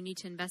you and you need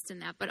to invest in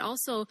that. But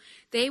also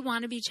they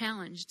want to be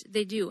challenged.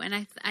 They do.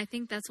 And I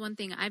think that's one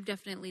thing I've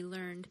definitely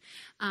learned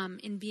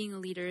in being a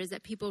leader is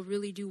that people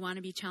really do want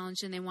to be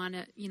challenged and they want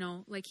to,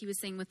 like he was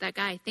saying with that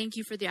guy, thank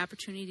you for the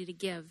opportunity to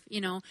give,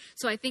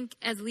 So I think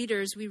as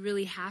leaders, we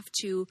really have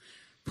to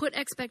put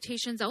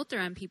expectations out there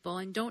on people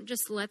and don't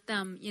just let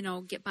them,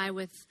 get by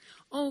with,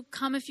 oh,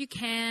 come if you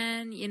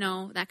can,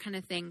 that kind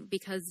of thing,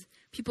 because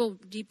people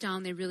deep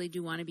down, they really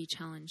do want to be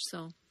challenged.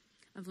 So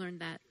I've learned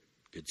that.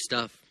 Good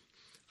stuff.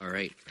 All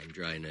right. I'm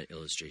drawing an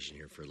illustration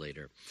here for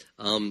later.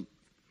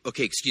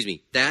 Okay, excuse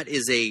me. That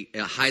is a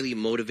highly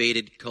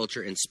motivated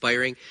culture,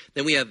 inspiring.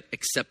 Then we have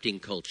accepting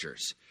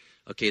cultures.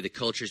 Okay, the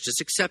culture is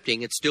just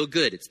accepting. It's still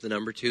good. It's the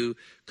number 2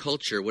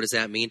 culture. What does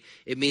that mean?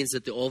 It means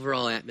that the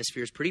overall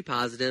atmosphere is pretty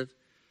positive.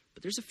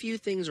 But there's a few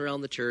things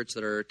around the church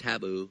that are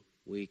taboo.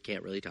 We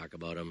can't really talk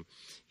about them,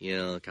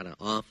 kind of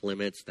off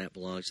limits. That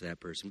belongs to that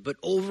person. But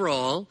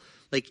overall,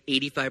 like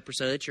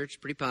 85% of the church is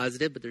pretty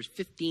positive, but there's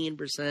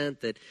 15%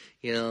 that,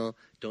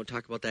 don't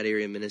talk about that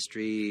area of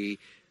ministry.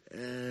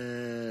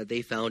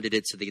 They founded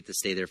it so they get to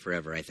stay there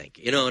forever, I think.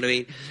 You know what I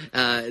mean?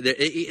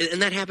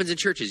 And that happens in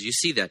churches. You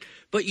see that.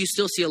 But you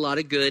still see a lot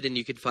of good, and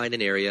you can find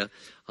an area.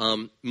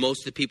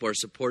 Most of the people are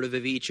supportive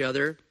of each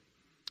other.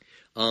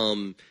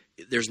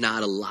 There's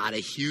not a lot of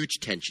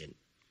huge tension.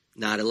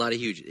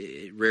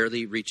 It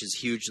rarely reaches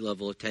huge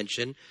level of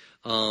tension.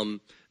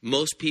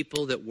 Most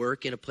people that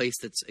work in a place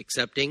that's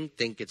accepting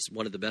think it's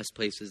one of the best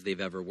places they've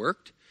ever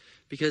worked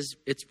because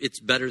it's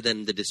better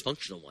than the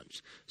dysfunctional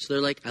ones. So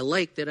they're like, I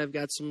like that I've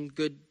got some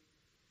good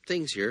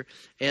things here.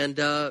 And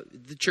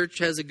the church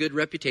has a good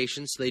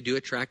reputation, so they do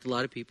attract a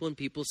lot of people. And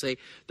people say,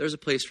 there's a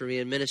place for me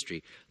in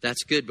ministry.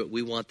 That's good, but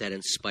we want that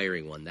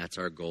inspiring one. That's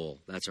our goal.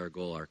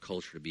 Our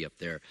culture to be up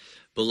there.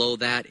 Below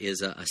that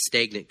is a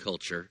stagnant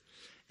culture.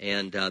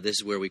 And this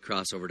is where we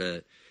cross over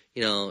to,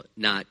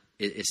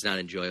 it's not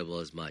enjoyable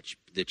as much.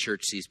 The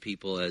church sees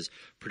people as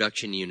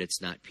production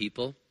units, not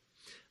people.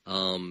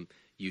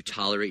 You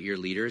tolerate your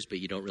leaders, but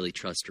you don't really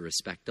trust or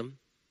respect them.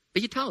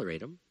 But you tolerate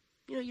them.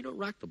 You don't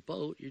rock the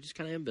boat. You're just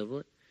kind of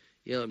ambivalent.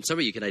 And some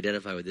of you can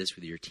identify with this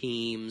with your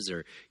teams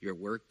or your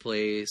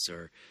workplace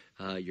or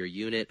your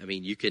unit. I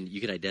mean, you can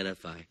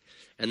identify.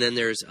 And then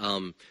there's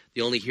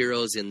the only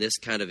heroes in this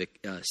kind of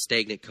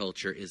stagnant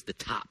culture is the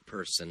top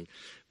person.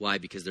 Why?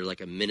 Because they're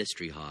like a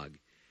ministry hog.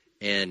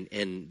 And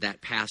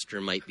that pastor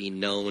might be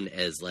known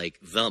as like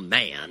the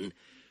man,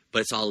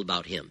 but it's all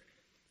about him.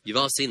 You've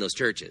all seen those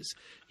churches,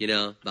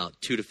 about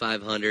 200 to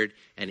 500,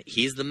 and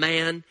he's the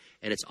man,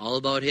 and it's all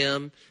about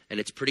him, and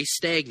it's pretty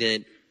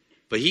stagnant,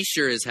 but he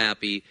sure is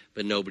happy,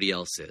 but nobody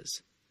else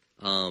is.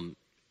 And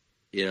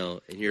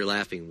you're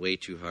laughing way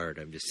too hard.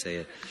 I'm just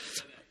saying.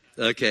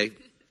 Okay.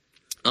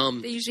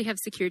 They usually have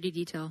security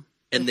detail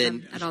and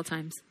then at all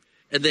times.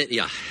 And then,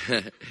 yeah.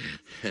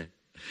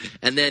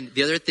 And then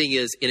the other thing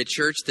is, in a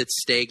church that's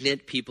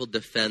stagnant, people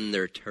defend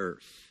their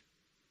turf.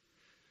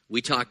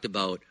 We talked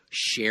about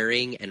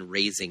sharing and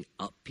raising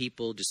up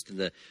people just in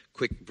the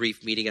quick,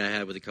 brief meeting I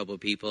had with a couple of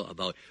people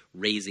about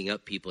raising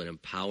up people and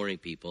empowering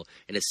people.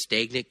 In a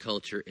stagnant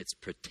culture, it's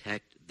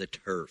protect the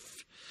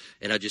turf.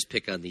 And I'll just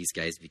pick on these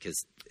guys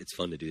because it's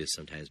fun to do this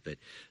sometimes. But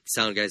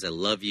sound guys, I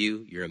love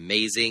you. You're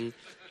amazing.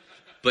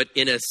 But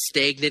in a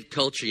stagnant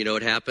culture, you know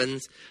what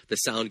happens? The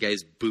sound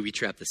guys booby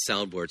trap the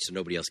soundboard so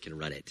nobody else can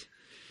run it.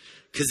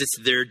 Because it's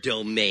their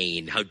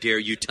domain. How dare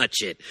you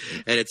touch it?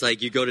 And it's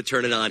like you go to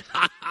turn it on.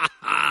 Ha, ha,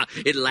 ha.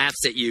 It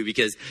laughs at you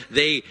because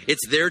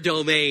it's their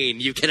domain.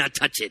 You cannot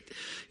touch it.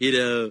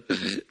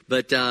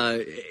 But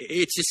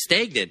it's just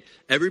stagnant.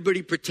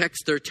 Everybody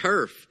protects their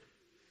turf.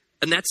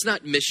 And that's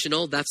not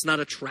missional. That's not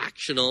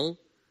attractional.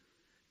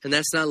 And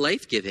that's not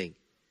life-giving.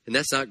 And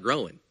that's not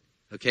growing.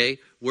 Okay?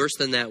 Worse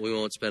than that, we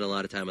won't spend a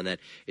lot of time on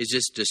that. It's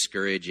just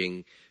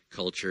discouraging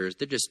cultures.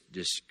 They're just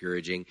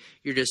discouraging.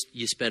 You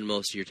spend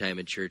most of your time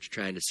in church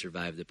trying to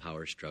survive the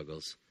power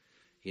struggles,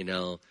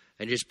 and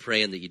just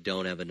praying that you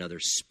don't have another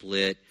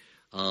split.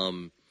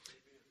 As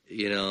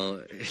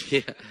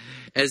the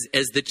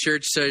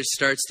church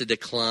starts to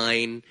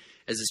decline,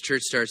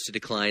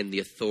 the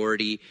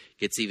authority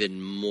gets even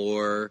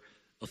more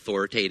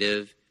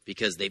authoritative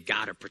because they've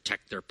got to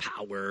protect their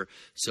power.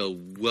 So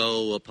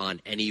woe upon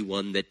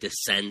anyone that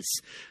dissents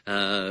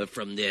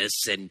from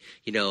this. And,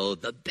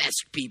 the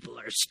best people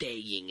are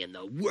staying and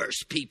the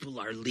worst people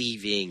are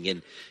leaving.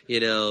 And,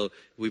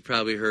 we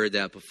probably heard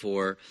that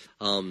before.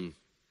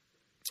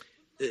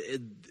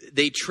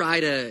 They'll try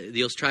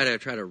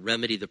to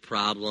remedy the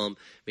problem.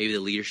 Maybe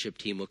the leadership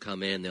team will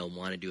come in. They'll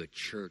want to do a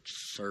church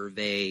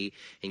survey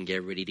and get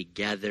everybody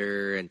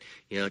together and,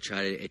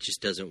 it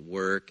just doesn't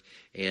work.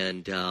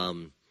 And,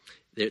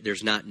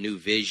 there's not new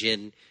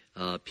vision.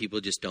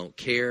 People just don't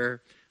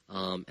care.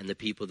 And the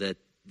people that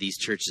these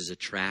churches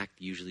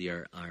attract usually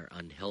are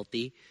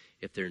unhealthy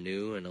if they're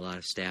new. And a lot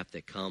of staff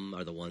that come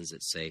are the ones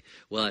that say,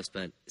 well, I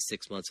spent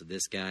 6 months with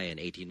this guy and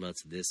 18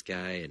 months with this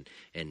guy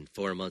and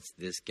 4 months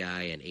with this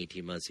guy and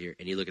 18 months here.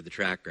 And you look at the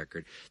track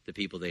record, the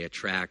people they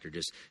attract are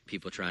just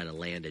people trying to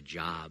land a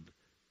job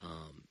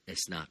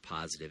It's not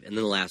positive. And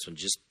then the last one,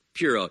 just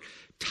pure out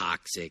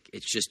toxic.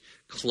 It's just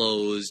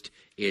closed.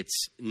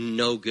 It's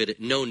no good.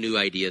 No new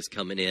ideas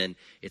coming in.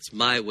 It's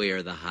my way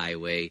or the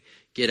highway.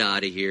 Get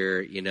out of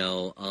here.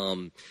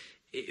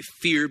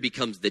 Fear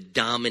becomes the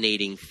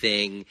dominating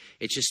thing.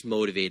 It's just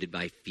motivated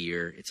by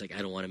fear. It's like,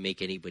 I don't want to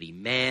make anybody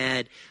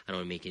mad. I don't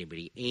want to make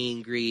anybody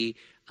angry.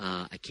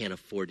 I can't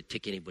afford to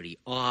tick anybody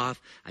off.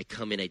 I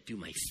come in, I do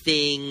my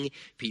thing.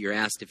 Pete, you're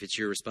asked if it's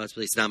your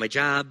responsibility. It's not my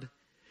job.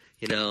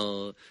 It's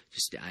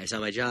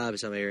not my job.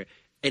 It's not my...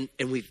 And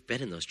we've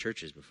been in those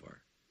churches before,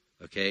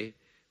 okay?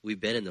 We've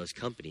been in those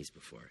companies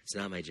before. It's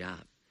not my job.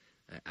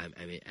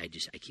 I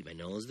keep my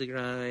nose to the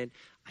grind.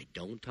 I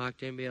don't talk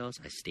to anybody else.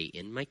 I stay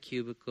in my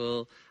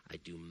cubicle. I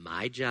do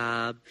my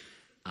job.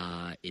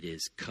 It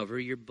is cover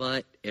your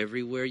butt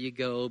everywhere you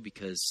go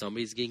because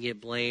somebody's going to get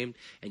blamed,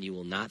 and you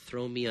will not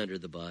throw me under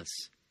the bus.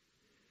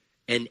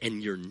 And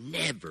you're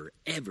never,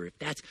 ever, if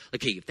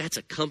that's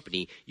a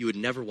company, you would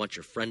never want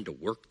your friend to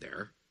work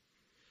there.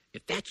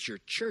 If that's your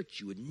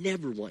church, you would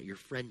never want your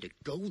friend to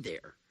go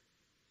there.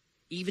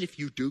 Even if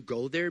you do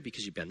go there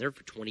because you've been there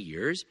for 20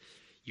 years,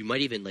 you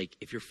might even,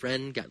 if your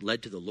friend got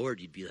led to the Lord,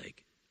 you'd be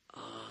like,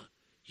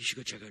 you should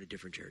go check out a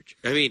different church.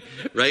 I mean,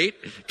 right?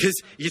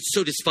 Because it's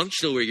so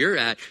dysfunctional where you're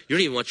at, you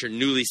don't even want your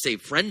newly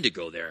saved friend to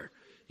go there,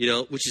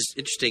 which is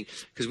interesting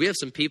because we have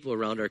some people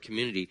around our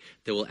community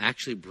that will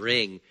actually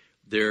bring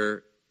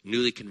their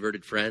newly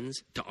converted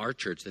friends to our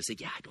church. They say,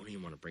 yeah, I don't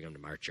even want to bring them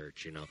to our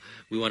church.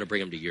 We want to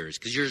bring them to yours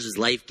because yours is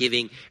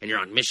life-giving and you're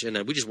on mission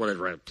and we just want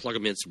to plug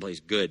them in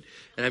someplace good.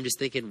 And I'm just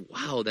thinking,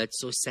 wow,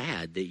 that's so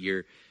sad that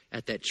you're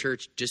at that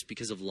church just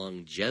because of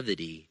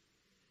longevity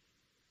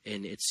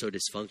and it's so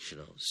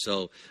dysfunctional.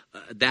 So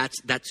that's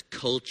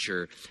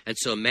culture. And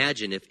so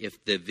imagine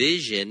if the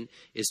vision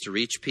is to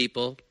reach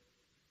people,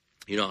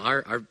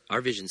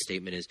 our vision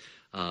statement is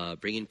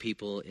bringing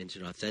people into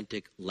an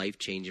authentic,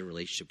 life-changing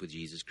relationship with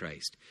Jesus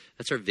Christ.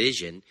 That's our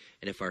vision.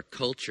 And if our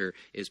culture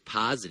is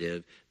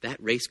positive, that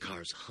race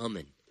car is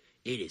humming.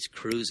 It is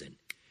cruising.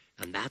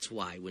 And that's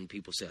why when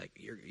people say,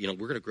 we're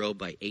going to grow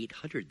by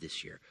 800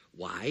 this year.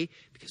 Why?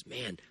 Because,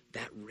 man,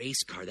 that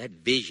race car, that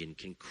vision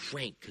can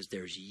crank because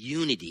there's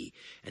unity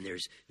and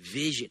there's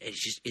vision. And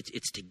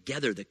it's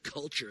together. The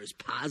culture is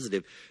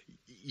positive.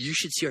 You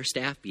should see our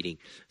staff meeting.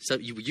 So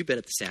you've been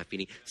at the staff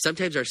meeting.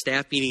 Sometimes our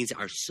staff meetings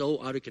are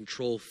so out of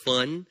control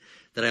fun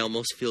that I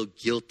almost feel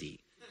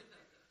guilty.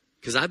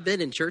 Because I've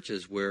been in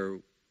churches where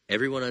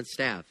everyone on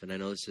staff, and I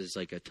know this is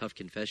like a tough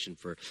confession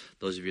for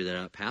those of you that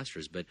are not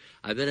pastors, but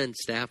I've been in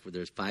staff where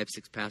there's 5,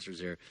 6 pastors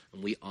there,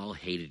 and we all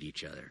hated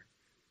each other.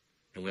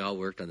 And we all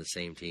worked on the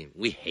same team.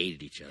 We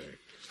hated each other.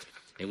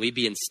 And we'd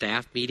be in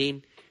staff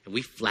meeting, and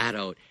we flat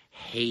out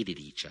hated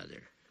each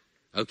other.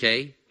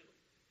 Okay?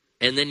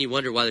 And then you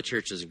wonder why the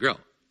church doesn't grow.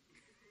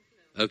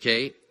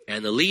 Okay?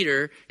 And the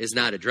leader is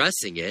not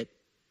addressing it.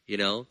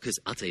 Because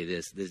I'll tell you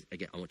this,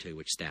 again, I won't tell you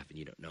which staff and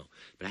you don't know.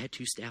 But I had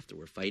 2 staff that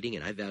were fighting,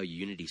 and I value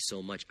unity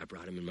so much. I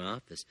brought them in my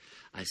office.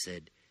 I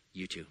said,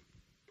 you two.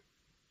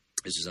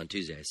 This was on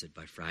Tuesday. I said,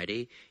 by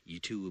Friday, you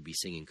two will be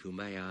singing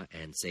Kumbaya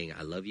and saying,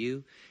 I love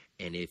you.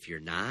 And if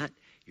you're not,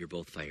 you're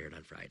both fired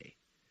on Friday.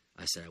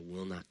 I said, I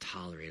will not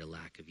tolerate a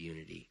lack of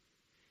unity.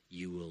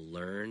 You will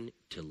learn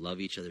to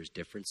love each other's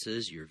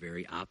differences. You're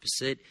very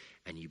opposite,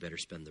 and you better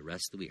spend the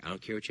rest of the week. I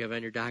don't care what you have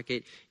on your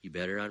docket. You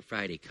better on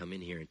Friday come in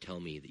here and tell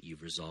me that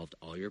you've resolved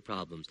all your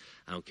problems.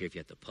 I don't care if you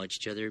have to punch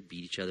each other,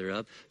 beat each other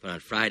up, but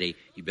on Friday,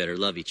 you better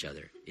love each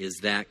other.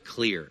 Is that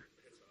clear?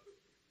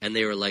 And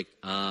they were like,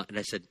 and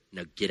I said,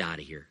 now get out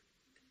of here.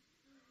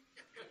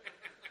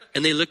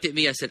 And they looked at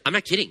me. I said, I'm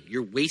not kidding.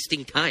 You're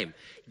wasting time.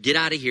 Get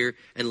out of here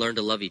and learn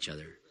to love each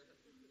other.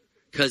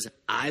 Because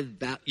you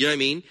know what I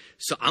mean?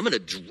 So I'm going to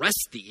address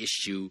the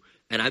issue,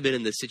 and I've been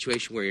in the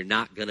situation where you're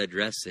not going to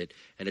address it,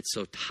 and it's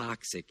so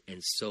toxic and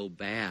so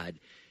bad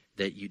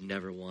that you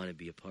never want to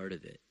be a part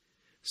of it.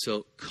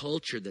 So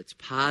culture that's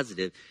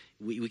positive,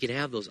 we can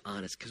have those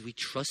honest, because we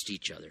trust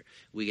each other.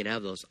 We can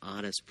have those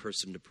honest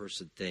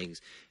person-to-person things,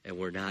 and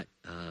we're not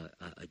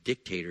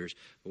dictators,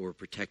 but we're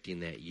protecting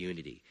that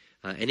unity.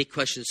 Any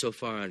questions so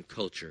far on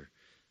culture?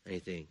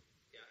 Anything?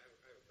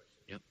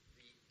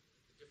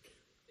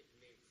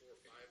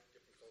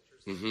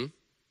 Mm-hmm. Isn't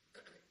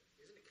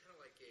it kind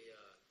of like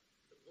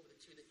what were the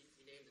 2 that you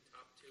named, the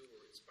top 2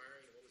 were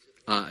inspiring, and what was it?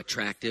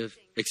 Attractive,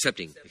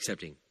 accepting. Isn't it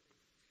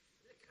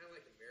kind of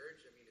like a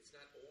marriage? I mean, it's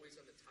not always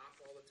on the top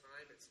all the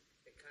time.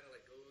 It kind of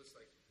like goes,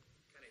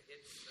 kind of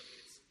hits. I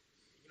mean, it's,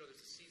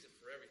 there's a season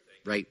for everything.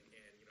 Right.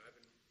 And, I've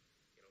been,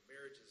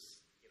 marriage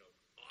is,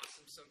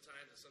 awesome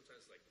sometimes, and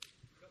sometimes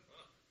come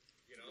on,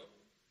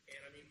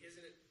 And, I mean,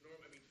 isn't it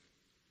normal? I mean,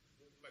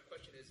 my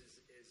question is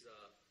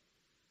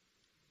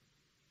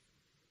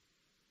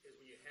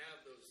when you have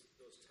those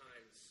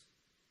times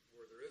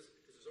where there is,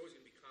 because there's always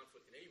going to be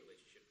conflict in any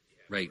relationship that you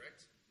have, right.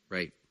 Correct?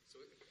 Right. So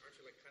aren't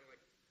you kind of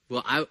like...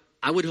 Well,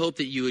 I would hope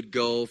that you would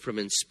go from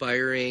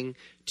inspiring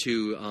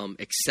to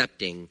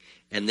accepting,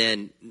 and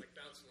then...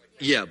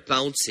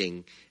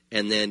 bouncing.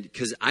 And then,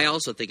 because I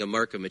also think a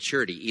mark of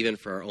maturity, even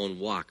for our own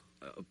walk,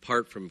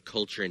 apart from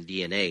culture and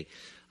DNA,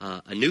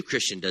 a new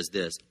Christian does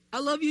this. I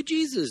love you,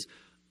 Jesus.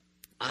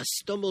 I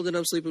stumbled and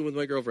I'm sleeping with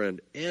my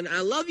girlfriend. And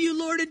I love you,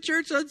 Lord, in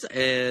church.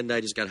 And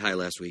I just got high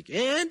last week.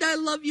 And I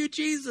love you,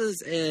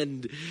 Jesus.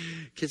 And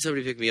can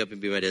somebody pick me up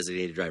and be my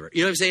designated driver?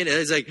 You know what I'm saying? And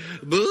it's like,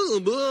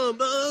 boom, boom,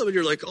 boom. And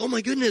you're like, oh,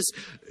 my goodness,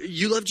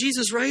 you love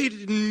Jesus, right?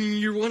 And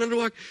you're wanting to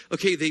walk.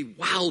 Okay, they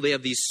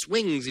have these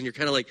swings. And you're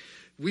kind of like,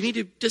 we need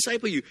to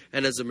disciple you.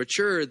 And as a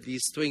mature,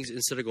 these swings,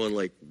 instead of going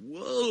like,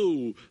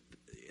 whoa,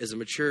 as a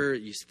mature,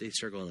 they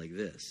start going like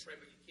this. Right,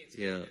 but you can't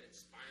say that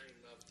inspiring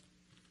love,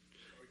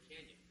 or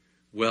can you?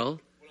 Well,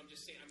 I'm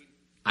just saying,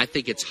 I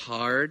think it's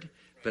hard,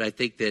 but I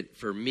think that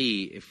for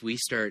me, if we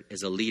start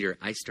as a leader,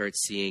 I start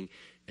seeing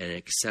and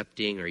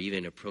accepting or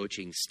even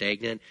approaching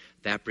stagnant,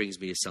 that brings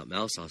me to something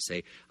else I'll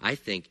say. I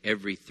think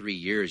every 3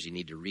 years you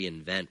need to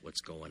reinvent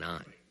what's going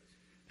on.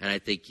 And I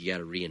think you got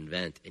to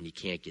reinvent, and you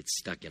can't get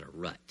stuck in a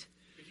rut.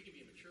 Because you can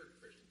be a mature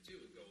Christian, too,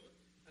 and go,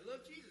 I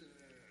love Jesus.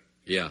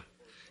 Yeah.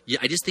 Yeah,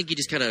 I just think you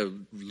just kind of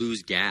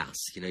lose gas.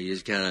 You know, you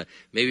just kind of,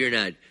 maybe you're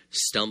not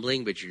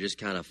stumbling, but you're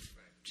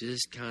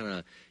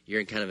you're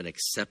in kind of an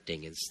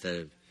accepting instead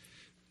of,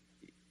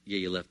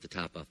 you left the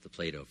top off the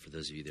Play-Doh for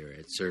those of you that are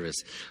at service,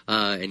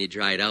 and you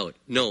dry it out.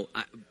 No,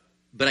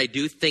 but I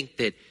do think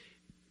that,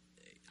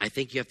 I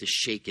think you have to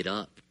shake it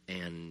up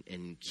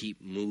and keep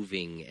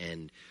moving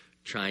and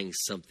trying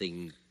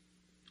something,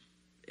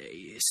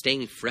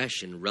 staying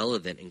fresh and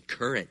relevant and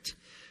current,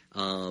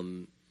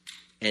 and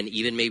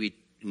even maybe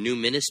new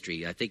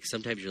ministry. I think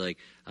sometimes you're like,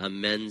 I'm a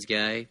men's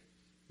guy,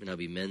 and I'll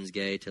be men's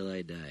guy till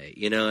I die.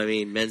 You know what I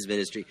mean? Men's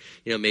ministry.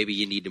 You know, maybe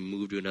you need to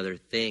move to another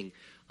thing.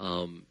 It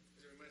reminds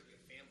me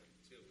of family,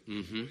 too.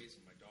 Mm-hmm.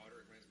 My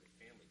daughter, it reminds me of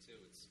family, too.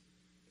 It's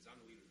I'm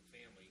the leader of the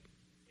family,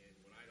 and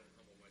when I don't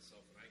humble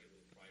myself and I get a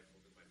little prideful,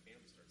 then my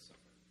family starts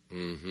suffering.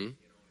 Mm-hmm.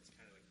 You know, and it's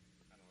kind of like,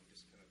 I don't know, I'm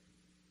just kind of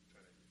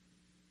trying to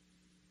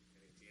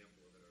an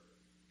example of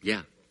it.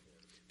 Yeah.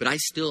 But I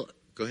still,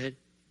 go ahead.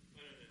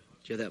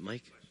 Do you have that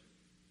mic?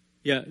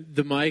 Yeah,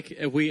 the mic,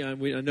 I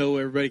know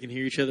everybody can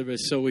hear each other, but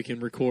it's so we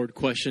can record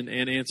question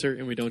and answer,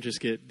 and we don't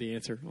just get the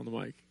answer on the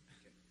mic.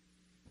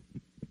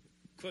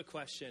 Quick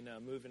question,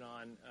 moving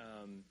on.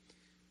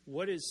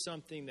 What is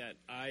something that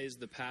I, as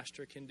the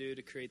pastor, can do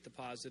to create the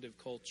positive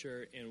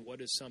culture, and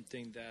what is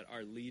something that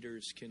our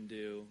leaders can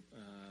do,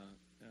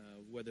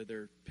 whether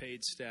they're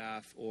paid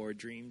staff or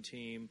dream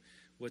team?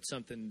 What's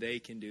something they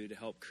can do to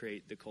help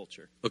create the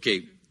culture?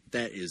 Okay,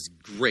 that is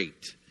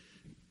great.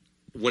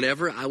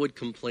 Whenever I would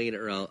complain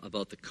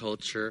about the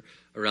culture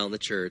around the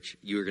church,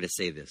 you were going to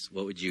say this.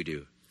 What would you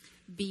do?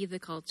 Be the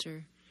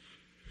culture.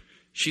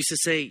 She used to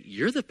say,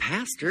 you're the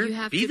pastor.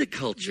 Be the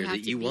culture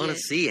that you want to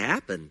see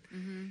happen.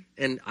 Mm-hmm.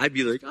 And I'd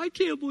be like, I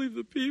can't believe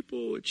the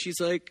people. And she's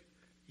like,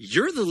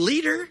 you're the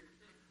leader.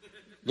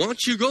 Why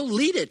don't you go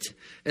lead it?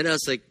 And I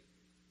was like,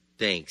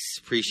 thanks.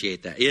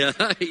 Appreciate that. Yeah.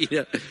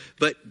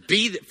 But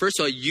first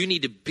of all, you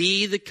need to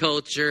be the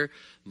culture,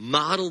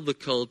 model the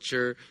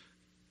culture,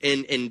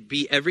 and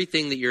be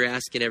everything that you're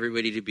asking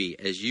everybody to be.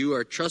 As you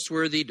are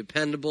trustworthy,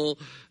 dependable,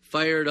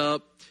 fired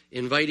up,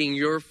 inviting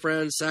your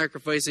friends,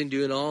 sacrificing,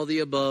 doing all the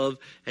above,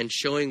 and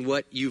showing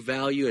what you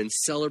value and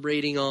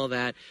celebrating all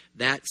that,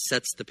 that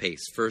sets the pace,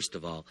 first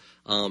of all.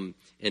 And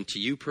to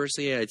you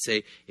personally, I'd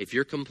say, if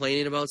you're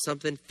complaining about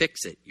something,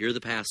 fix it. You're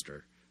the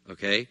pastor,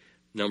 okay?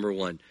 Number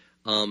one.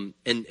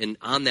 And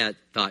on that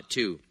thought,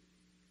 too,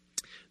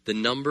 the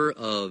number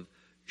of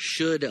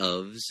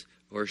should-ofs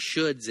or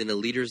shoulds in a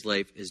leader's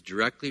life is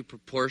directly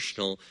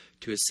proportional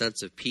to a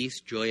sense of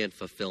peace, joy, and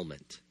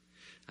fulfillment.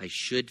 I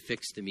should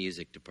fix the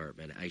music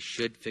department. I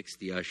should fix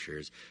the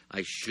ushers.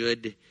 I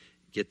should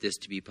get this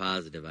to be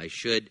positive.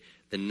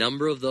 The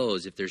number of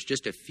those, if there's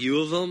just a few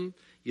of them,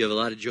 you have a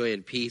lot of joy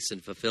and peace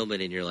and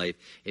fulfillment in your life.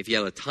 If you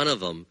have a ton of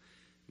them,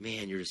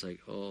 man, you're just like,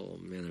 oh,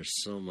 man,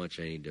 there's so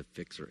much I need to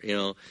fix.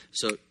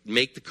 So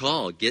make the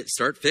call.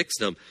 Start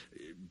fixing them.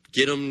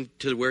 Get them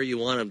to where you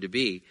want them to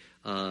be.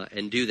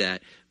 And do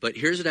that. But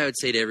here's what I would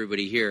say to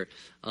everybody here.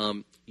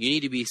 You need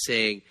to be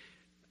saying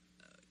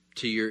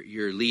to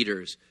your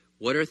leaders,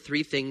 what are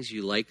 3 things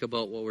you like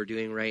about what we're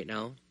doing right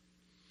now?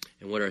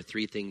 And what are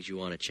 3 things you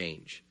want to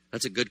change?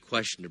 That's a good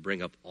question to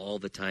bring up all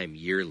the time,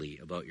 yearly,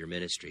 about your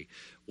ministry.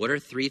 What are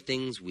 3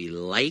 things we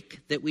like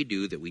that we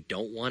do that we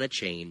don't want to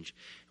change?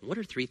 And what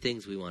are 3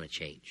 things we want to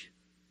change?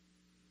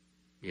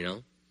 You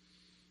know?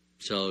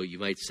 So you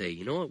might say,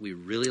 you know what we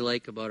really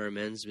like about our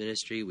men's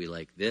ministry? We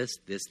like this,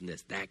 this, and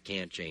this. That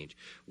can't change.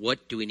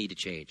 What do we need to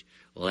change?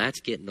 Well,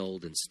 that's getting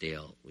old and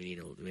stale. We need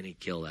to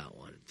kill that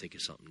one and think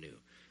of something new.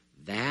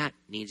 That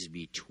needs to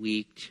be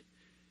tweaked,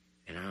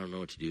 and I don't know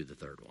what to do with the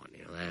third one.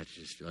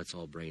 Let's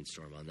all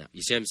brainstorm on that.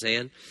 You see what I'm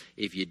saying?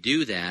 If you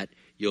do that,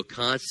 you'll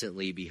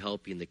constantly be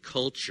helping the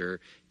culture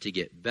to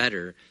get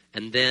better.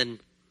 And then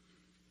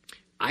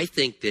I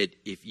think that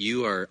if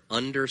you are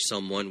under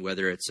someone,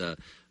 whether it's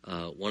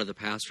one of the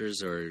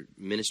pastors or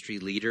ministry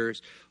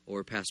leaders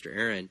or Pastor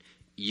Aaron,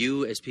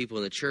 you as people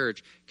in the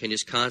church can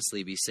just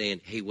constantly be saying,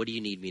 hey, what do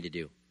you need me to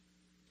do?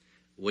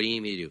 What do you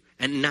need me to do?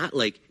 And not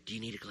like, do you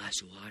need a glass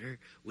of water?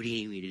 What do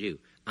you need me to do?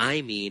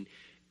 I mean,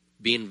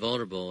 being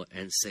vulnerable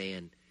and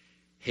saying,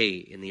 hey,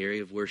 in the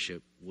area of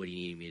worship, what do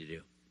you need me to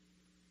do?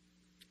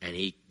 And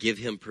he give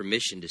him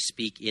permission to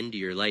speak into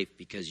your life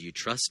because you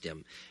trust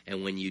him.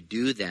 And when you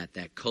do that,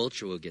 that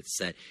culture will get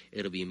set.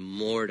 It'll be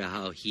more to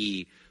how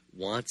he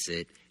wants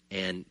it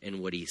and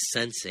what he's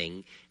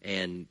sensing.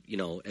 And, you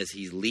know, as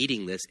he's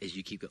leading this, as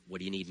you keep going, what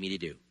do you need me to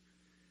do?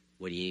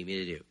 What do you need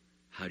me to do?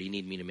 How do you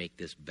need me to make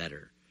this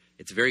better?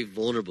 It's a very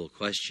vulnerable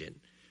question.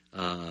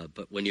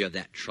 But when you have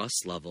that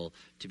trust level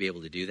to be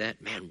able to do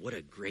that, man, what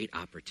a great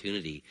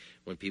opportunity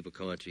when people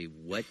come up to me,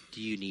 what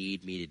do you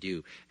need me to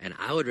do? And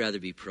I would rather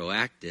be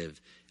proactive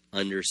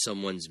under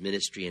someone's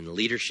ministry and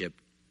leadership,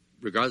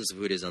 regardless of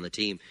who it is on the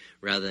team,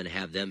 rather than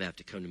have them have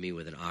to come to me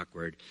with an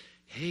awkward,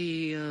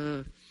 hey,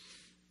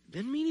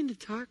 been meaning to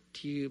talk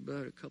to you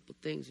about a couple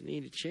things you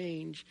need to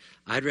change.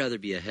 I'd rather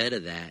be ahead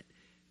of that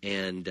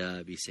and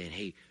be saying,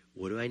 hey,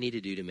 what do I need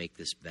to do to make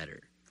this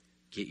better?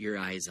 Get your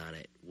eyes on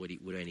it. What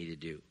do I need to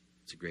do?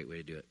 It's a great way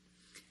to do it.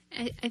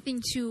 I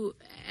think, too,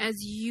 as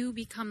you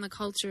become the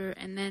culture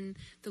and then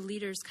the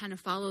leaders kind of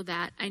follow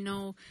that, I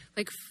know,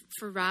 like,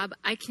 for Rob,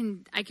 I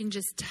can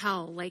just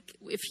tell. Like,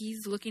 if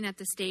he's looking at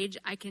the stage,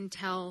 I can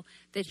tell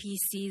that he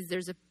sees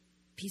there's a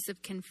piece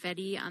of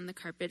confetti on the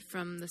carpet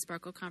from the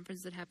Sparkle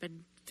Conference that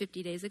happened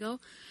 50 days ago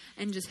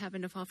and just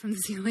happened to fall from the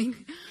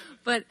ceiling.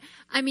 But,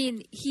 I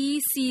mean,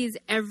 he sees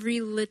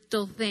every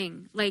little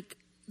thing. Like,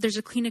 there's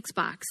a Kleenex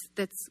box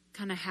that's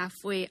kind of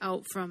halfway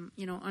out from,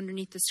 you know,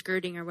 underneath the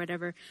skirting or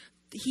whatever.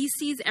 He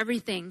sees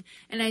everything.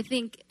 And I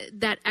think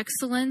that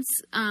excellence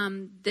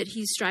that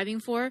he's striving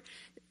for,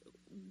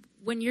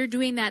 when you're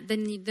doing that,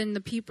 then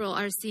the people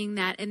are seeing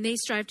that, and they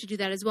strive to do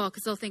that as well,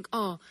 because they'll think,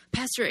 oh,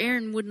 Pastor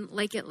Aaron wouldn't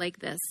like it like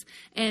this.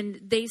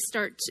 And they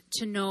start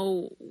to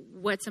know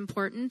what's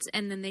important,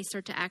 and then they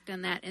start to act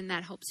on that, and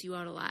that helps you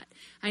out a lot.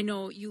 I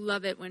know you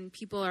love it when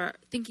people are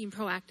thinking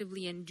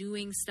proactively and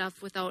doing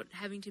stuff without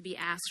having to be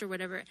asked or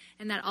whatever,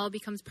 and that all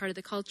becomes part of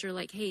the culture.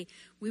 Like, hey,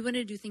 we want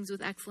to do things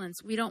with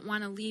excellence. We don't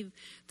want to leave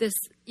this,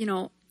 you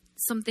know,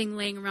 something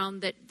laying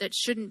around that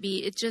shouldn't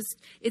be.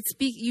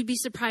 You'd be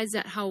surprised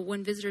at how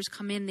when visitors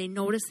come in, they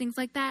notice things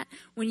like that.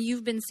 When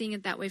you've been seeing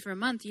it that way for a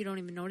month, you don't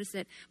even notice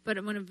it.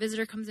 But when a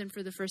visitor comes in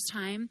for the first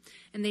time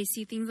and they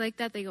see things like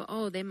that, they go,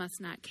 oh, they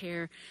must not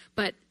care.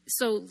 But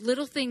so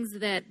little things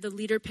that the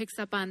leader picks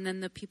up on,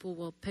 then the people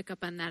will pick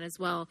up on that as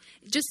well.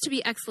 Just to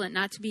be excellent,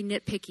 not to be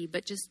nitpicky,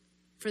 but just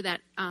for that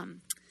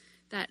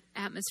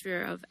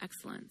atmosphere of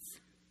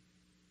excellence.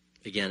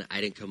 Again, I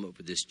didn't come up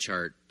with this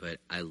chart, but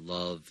I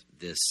love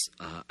this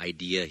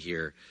idea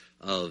here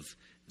of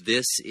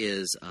this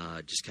is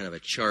just kind of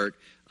a chart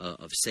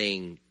of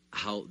saying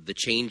how the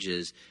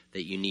changes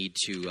that you need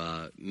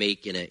to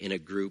make in a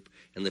group.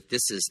 And if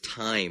this is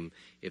time,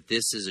 if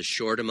this is a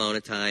short amount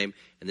of time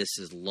and this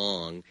is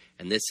long,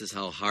 and this is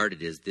how hard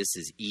it is, this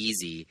is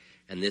easy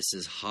and this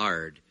is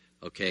hard,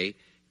 okay?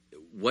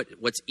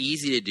 What's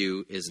easy to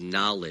do is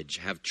knowledge,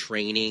 have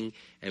training,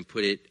 and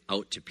put it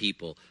out to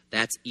people.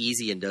 That's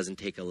easy and doesn't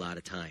take a lot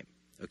of time,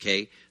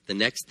 okay? The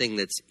next thing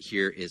that's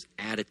here is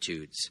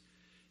attitudes.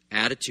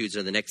 Attitudes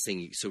are the next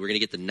thing. So we're going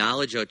to get the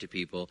knowledge out to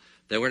people.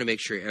 Then we're going to make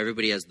sure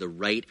everybody has the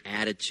right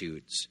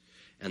attitudes.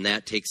 And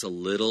that takes a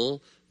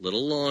little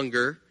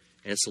longer,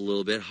 and it's a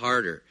little bit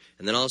harder.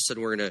 And then all of a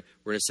sudden we're going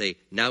to say,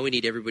 now we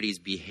need everybody's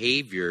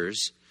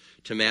behaviors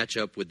to match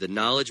up with the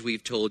knowledge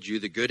we've told you,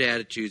 the good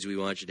attitudes we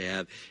want you to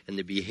have, and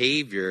the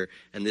behavior.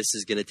 And this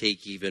is going to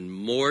take even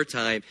more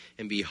time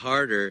and be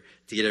harder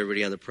to get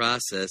everybody on the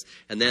process.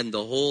 And then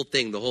the whole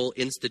thing, the whole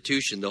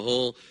institution, the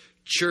whole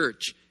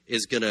church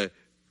is going to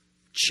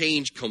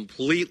change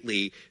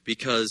completely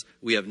because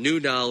we have new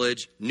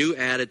knowledge, new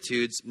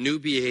attitudes, new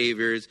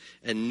behaviors,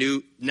 and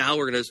now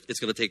it's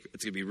going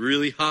to be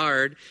really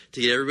hard to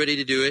get everybody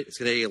to do it. It's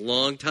going to take a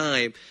long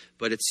time,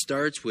 but it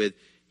starts with,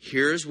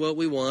 here's what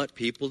we want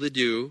people to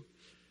do.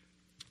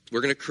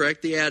 We're going to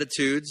correct the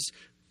attitudes.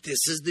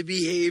 This is the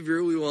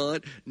behavior we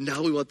want.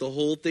 Now we want the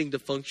whole thing to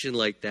function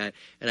like that.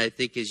 And I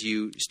think as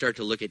you start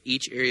to look at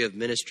each area of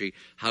ministry,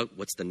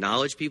 what's the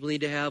knowledge people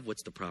need to have?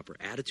 What's the proper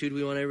attitude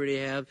we want everybody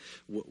to have?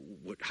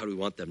 How do we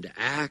want them to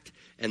act?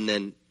 And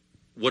then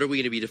what are we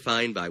going to be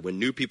defined by? When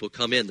new people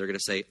come in, they're going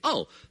to say,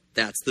 oh,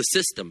 that's the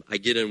system. I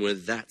get in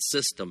with that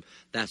system.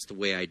 That's the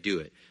way I do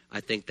it. I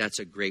think that's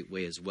a great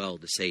way as well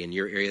to say in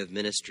your area of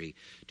ministry,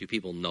 do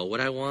people know what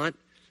I want?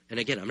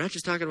 And again, I'm not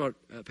just talking about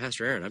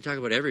Pastor Aaron. I'm talking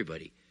about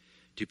everybody.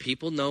 Do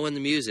people know in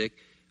the music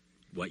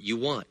what you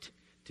want?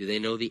 Do they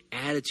know the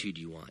attitude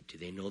you want? Do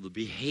they know the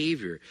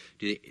behavior?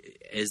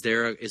 Is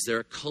there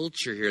a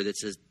culture here that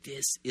says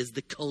this is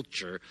the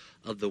culture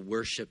of the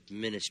worship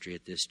ministry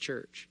at this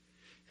church?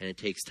 And it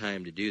takes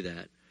time to do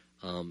that.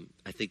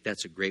 I think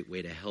that's a great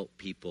way to help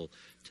people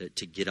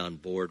to get on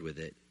board with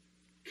it.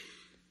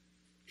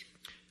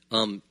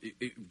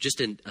 Just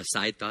a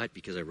side thought,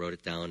 because I wrote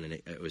it down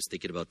and I was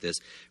thinking about this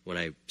when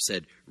I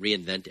said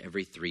reinvent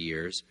every 3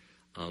 years.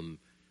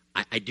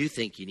 I do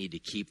think you need to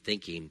keep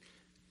thinking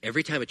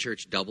every time a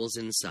church doubles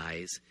in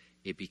size,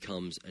 it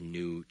becomes a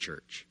new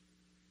church.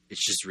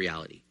 It's just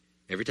reality.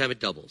 Every time it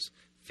doubles,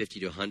 50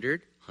 to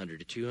 100, 100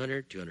 to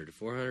 200, 200 to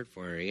 400,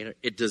 400 to 800,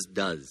 it just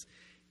does.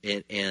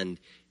 and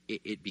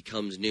it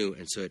becomes new,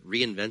 and so it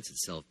reinvents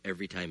itself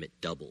every time it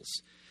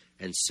doubles.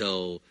 And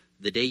so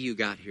the day you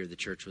got here, the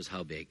church was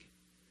how big?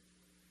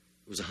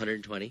 It was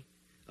 120?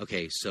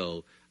 Okay,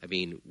 so, I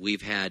mean,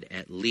 we've had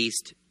at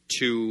least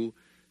 2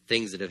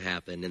 things that have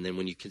happened, and then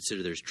when you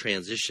consider there's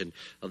transition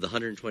of the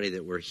 120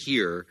 that were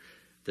here,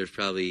 there's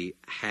probably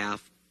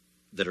half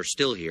that are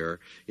still here.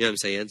 You know what I'm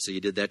saying? So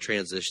you did that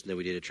transition, then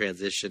we did a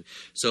transition.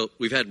 So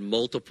we've had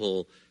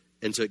multiple,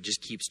 and so it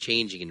just keeps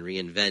changing and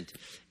reinvent.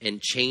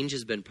 And change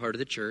has been part of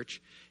the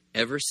church.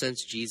 Ever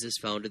since Jesus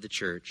founded the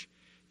church,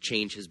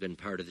 change has been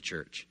part of the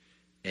church.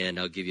 And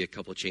I'll give you a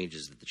couple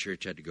changes that the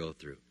church had to go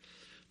through.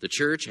 The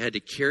church had to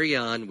carry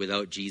on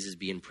without Jesus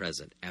being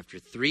present. After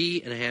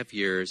 3.5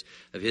 years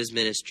of his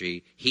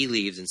ministry, he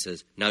leaves and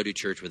says, now do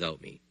church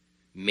without me.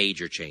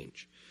 Major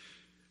change.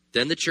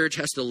 Then the church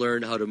has to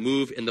learn how to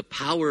move in the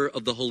power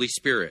of the Holy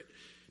Spirit.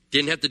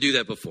 Didn't have to do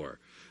that before.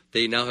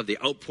 They now have the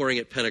outpouring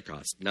at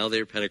Pentecost. Now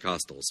they're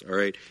Pentecostals, all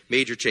right?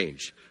 Major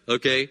change,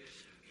 okay?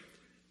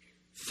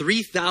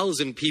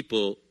 3,000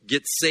 people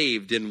get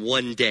saved in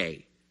one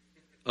day,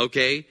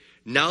 okay?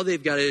 Now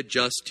they've got to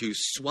adjust to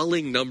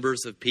swelling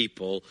numbers of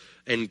people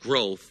and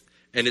growth,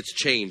 and it's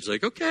changed.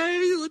 Like,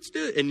 okay, let's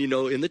do it. And, you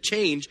know, in the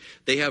change,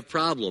 they have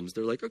problems.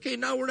 They're like, okay,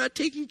 now we're not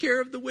taking care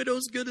of the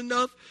widows good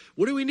enough.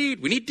 What do we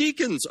need? We need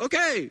deacons.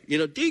 Okay, you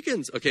know,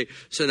 deacons. Okay,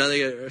 so now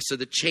so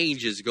the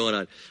change is going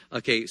on.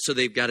 Okay, so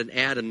they've got to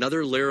add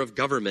another layer of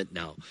government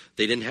now.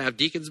 They didn't have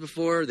deacons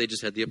before. They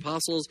just had the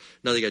apostles.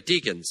 Now they got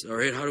deacons. All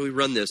right, how do we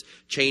run this?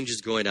 Change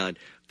is going on.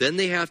 Then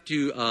they have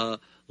to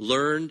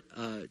learn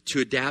to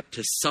adapt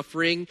to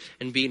suffering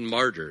and being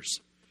martyrs.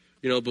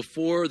 You know,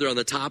 before they're on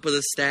the top of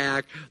the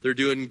stack, they're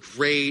doing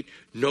great.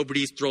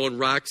 Nobody's throwing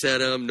rocks at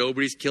them.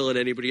 Nobody's killing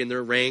anybody in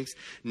their ranks.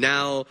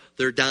 Now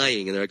they're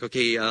dying, and they're like,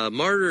 okay,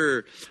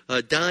 martyr,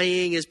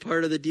 dying is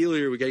part of the deal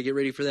here. We got to get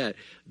ready for that.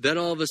 Then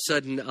all of a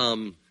sudden,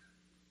 and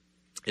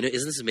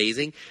isn't this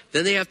amazing?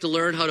 Then they have to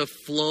learn how to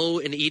flow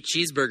and eat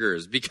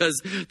cheeseburgers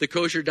because the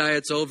kosher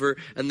diet's over,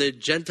 and the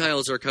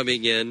Gentiles are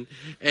coming in,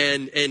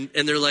 and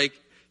they're like,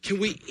 can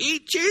we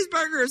eat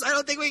cheeseburgers? I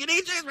don't think we can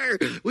eat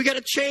cheeseburgers. We got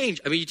to change.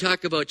 I mean, you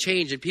talk about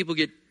change, and people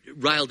get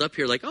riled up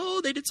here like,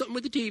 oh, they did something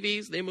with the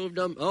TVs. They moved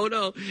them. Oh,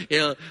 no. You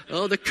know,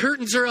 oh, the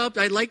curtains are up.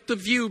 I like the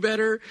view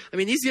better. I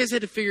mean, these guys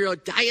had to figure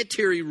out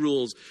dietary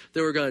rules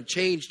that were going to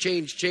change.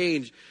 What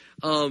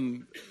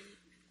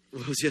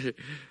was the other?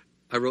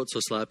 I wrote so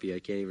sloppy. I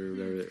can't even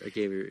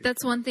remember.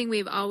 That's one thing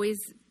we've always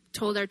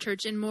told our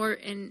church, and more,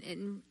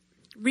 and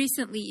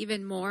recently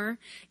even more,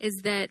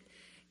 is that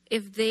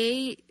if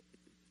they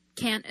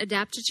can't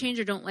adapt to change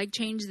or don't like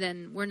change,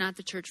 then we're not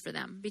the church for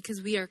them,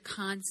 because we are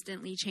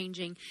constantly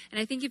changing.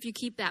 And I think if you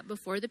keep that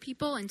before the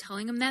people and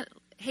telling them that,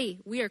 hey,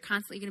 we are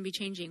constantly going to be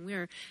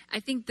changing. I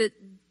think that,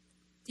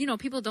 you know,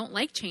 people don't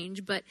like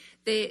change, but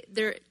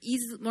they're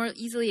more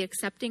easily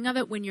accepting of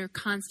it when you're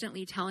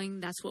constantly telling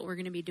that's what we're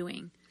going to be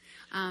doing.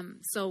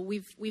 So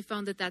we've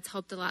found that that's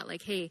helped a lot.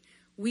 Like, hey,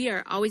 we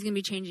are always going to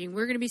be changing.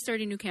 We're going to be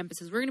starting new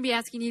campuses. We're going to be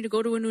asking you to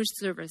go to a new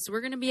service.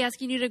 We're going to be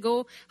asking you to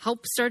go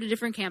help start a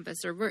different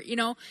campus, or we're, you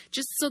know,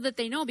 just so that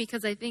they know,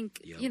 because I think,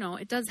 you know,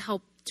 it does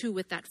help too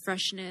with that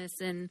freshness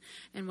and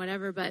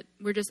whatever. But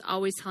we're just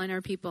always telling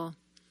our people,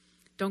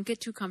 don't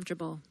get too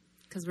comfortable,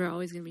 because we're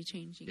always going to be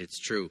changing. It's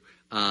true.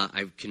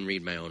 I can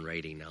read my own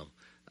writing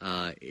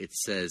now. It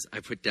says, I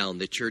put down,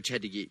 the church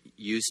had to get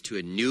used to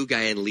a new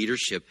guy in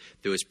leadership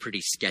that was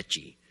pretty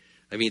sketchy.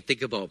 I mean,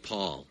 think about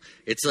Paul.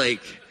 It's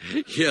like,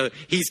 you know,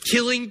 he's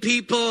killing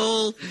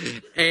people,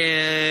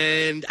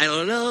 and I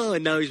don't know,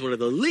 and now he's one of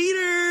the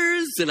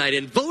leaders, and I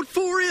didn't vote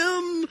for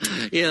him.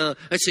 You know,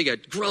 so you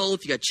got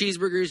growth, you got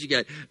cheeseburgers, you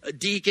got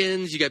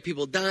deacons, you got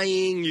people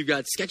dying, you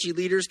got sketchy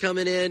leaders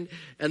coming in,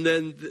 and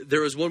then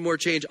there was one more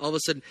change. All of a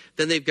sudden,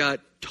 then they've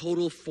got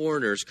total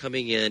foreigners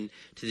coming in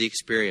to the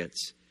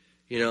experience.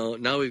 You know,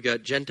 now we've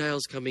got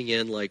Gentiles coming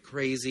in like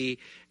crazy,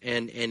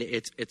 and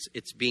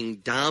it's being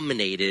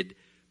dominated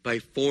by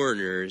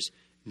foreigners,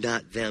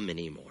 not them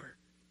anymore.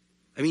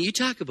 I mean, you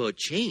talk about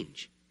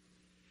change.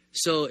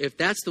 So if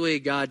that's the way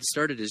God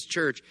started his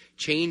church,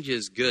 change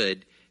is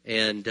good,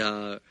 and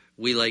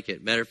we like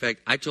it. Matter of fact,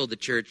 I told the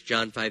church,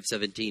 John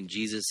 5:17,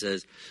 Jesus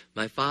says,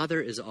 my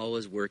Father is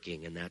always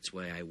working, and that's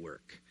why I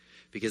work.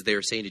 Because they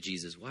were saying to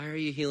Jesus, why are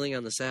you healing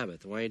on the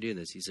Sabbath? Why are you doing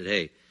this? He said,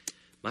 hey,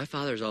 my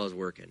Father's always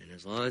working, and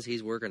as long as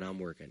he's working, I'm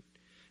working.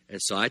 And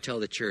so I tell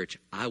the church,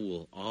 I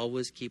will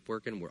always keep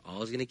working. We're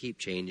always going to keep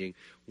changing.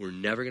 We're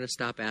never going to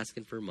stop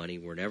asking for money.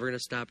 We're never going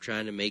to stop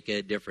trying to make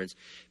a difference,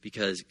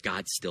 because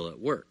God's still at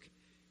work.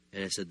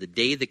 And I said, the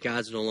day that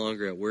God's no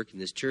longer at work in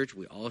this church,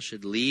 we all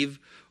should leave,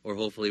 or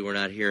hopefully we're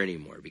not here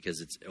anymore, because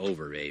it's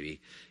over,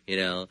 baby. You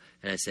know?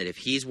 And I said, if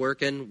he's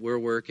working,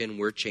 we're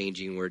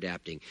changing, we're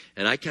adapting.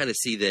 And I kind of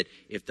see that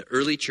if the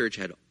early church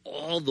had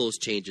all those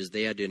changes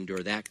they had to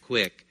endure that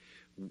quick,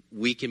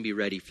 we can be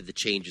ready for the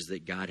changes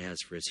that God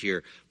has for us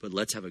here. But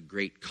let's have a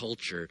great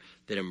culture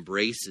that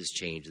embraces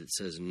change, that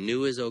says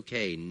new is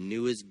okay,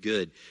 new is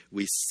good.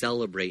 We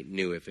celebrate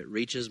new. If it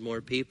reaches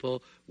more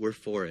people, we're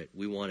for it.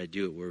 We want to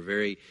do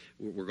it.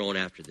 We're going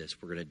after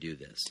this. We're going to do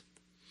this.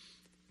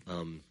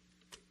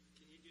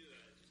 Can you do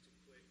just a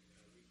quick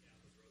recap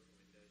of broken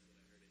windows that I heard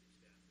at your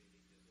staff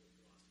meeting, the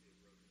whole philosophy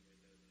of broken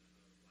windows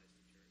and how it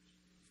applies to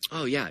church?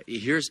 Oh yeah,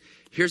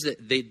 here's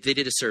they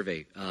did a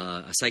survey.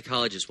 A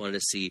psychologist wanted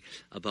to see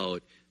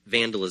about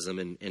vandalism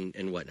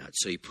and whatnot.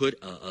 So he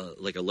put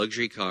like a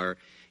luxury car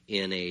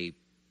in a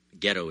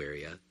ghetto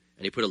area,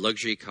 and he put a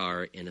luxury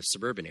car in a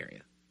suburban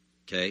area.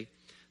 Okay,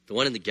 the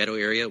one in the ghetto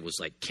area was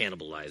like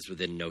cannibalized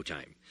within no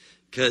time,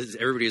 because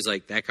everybody was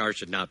like, that car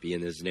should not be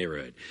in this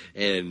neighborhood,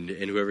 and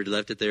whoever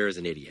left it there is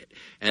an idiot.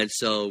 And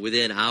so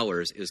within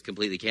hours, it was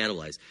completely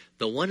cannibalized.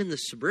 The one in the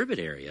suburban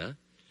area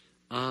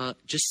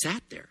just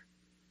sat there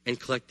and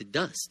collected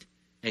dust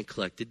and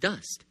collected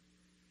dust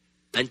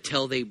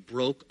until they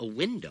broke a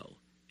window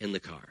in the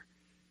car.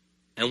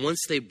 And once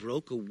they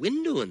broke a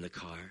window in the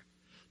car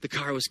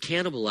was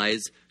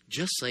cannibalized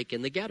just like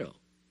in the ghetto.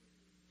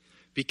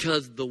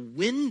 Because the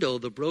window,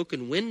 the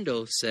broken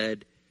window,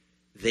 said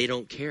they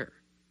don't care.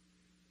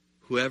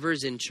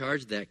 Whoever's in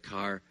charge of that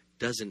car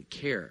doesn't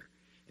care.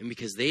 And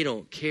because they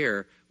don't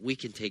care, we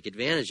can take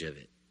advantage of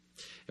it.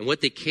 And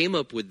what they came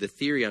up with, the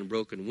theory on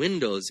broken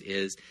windows,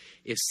 is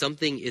if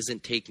something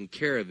isn't taken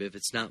care of, if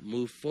it's not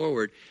moved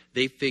forward,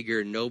 they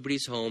figure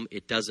nobody's home,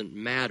 it doesn't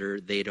matter,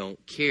 they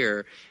don't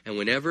care. And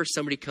whenever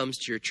somebody comes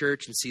to your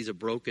church and sees a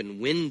broken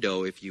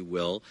window, if you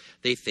will,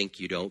 they think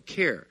you don't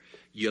care.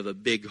 You have a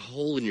big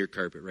hole in your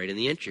carpet right in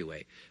the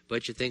entryway.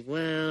 But you think,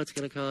 well, it's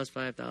going to cost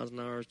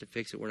 $5,000 to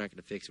fix it. We're not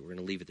going to fix it. We're going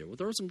to leave it there. We'll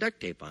throw some duct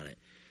tape on it.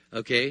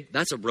 Okay?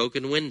 That's a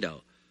broken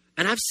window.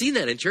 And I've seen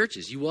that in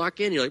churches. You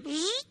walk in, you're like,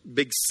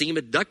 big seam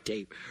of duct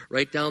tape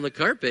right down the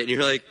carpet. And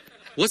you're like,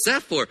 what's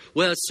that for?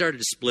 Well, it started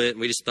to split,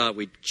 and we just thought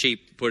we'd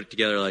cheap put it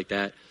together like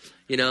that.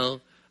 You know,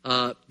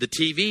 the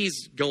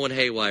TV's going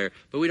haywire,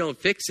 but we don't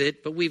fix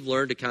it. But we've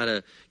learned to kind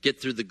of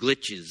get through the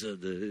glitches of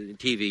the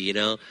TV, you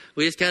know.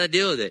 We just kind of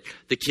deal with it.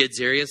 The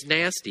kids' area is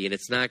nasty, and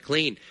it's not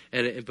clean.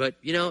 But,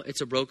 you know, it's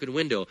a broken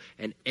window.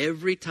 And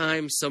every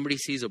time somebody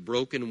sees a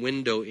broken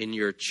window in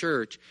your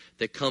church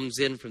that comes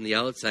in from the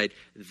outside,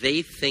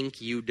 they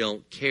think you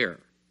don't care.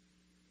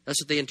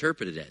 That's what they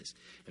interpret it as.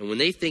 And when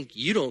they think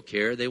you don't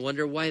care, they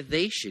wonder why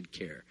they should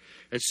care.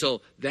 And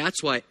so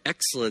that's why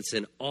excellence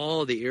in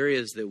all the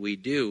areas that we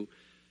do,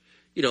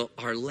 you know,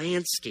 our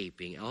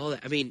landscaping, all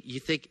that. I mean, you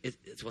think,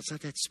 it's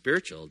not that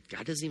spiritual.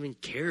 God doesn't even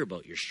care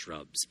about your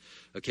shrubs,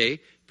 okay?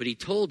 But he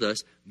told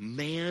us,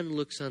 man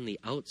looks on the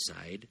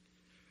outside,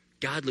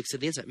 God looks at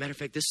the inside. Matter of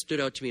fact, this stood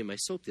out to me in my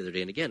soap the other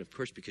day. And again, of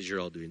course, because you're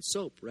all doing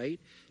soap, right?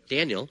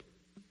 Daniel,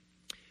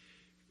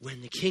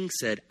 when the king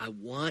said, I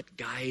want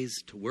guys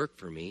to work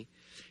for me,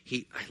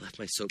 I left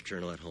my soap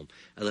journal at home.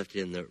 I left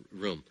it in the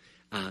room.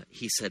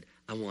 He said,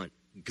 I want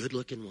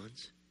good-looking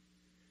ones.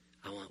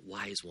 I want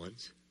wise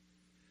ones.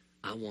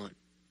 I want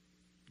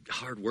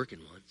hard-working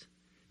ones.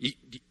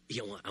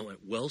 I want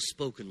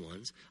well-spoken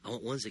ones. I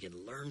want ones that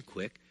can learn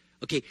quick.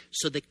 Okay,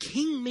 so the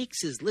king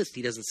makes his list.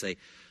 He doesn't say,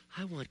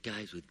 I want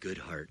guys with good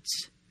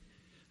hearts.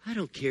 I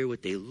don't care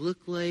what they look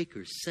like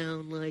or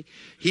sound like.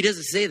 He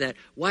doesn't say that.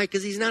 Why?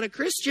 Because he's not a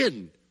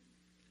Christian.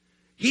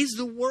 He's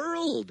the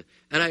world.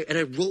 And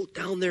I wrote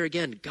down there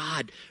again,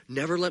 God,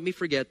 never let me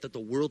forget that the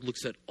world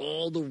looks at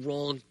all the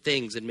wrong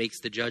things and makes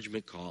the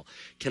judgment call.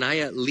 Can I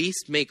at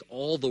least make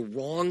all the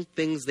wrong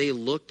things they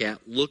look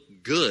at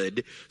look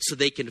good so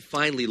they can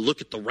finally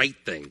look at the right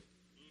thing?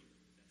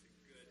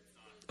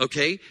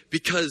 Okay?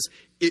 Because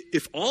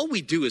if all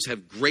we do is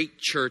have great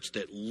church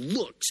that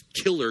looks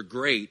killer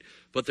great,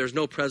 but there's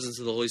no presence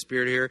of the Holy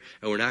Spirit here,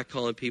 and we're not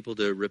calling people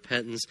to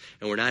repentance,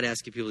 and we're not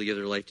asking people to give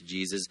their life to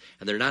Jesus,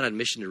 and they're not on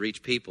mission to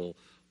reach people,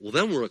 well,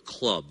 then we're a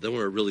club. Then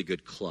we're a really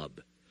good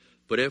club.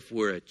 But if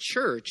we're a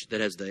church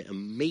that has the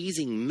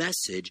amazing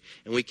message,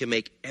 and we can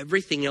make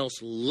everything else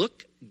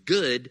look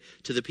good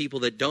to the people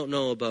that don't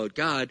know about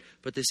God,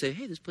 but they say,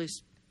 hey, this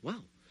place,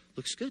 wow,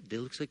 looks good. It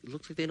looks like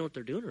they know what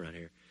they're doing around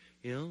here.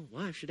 You know,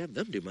 well, I should have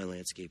them do my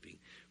landscaping.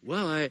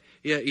 Well,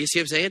 you see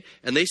what I'm saying?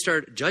 And they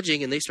start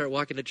judging, and they start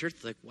walking to church.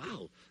 They're like,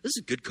 wow, this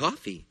is good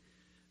coffee.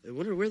 I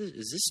wonder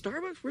is this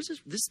Starbucks? Where's this?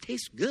 This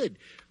tastes good.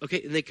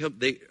 Okay,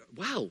 and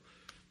wow,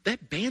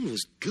 that band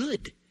was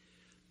good.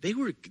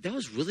 That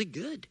was really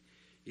good.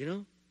 You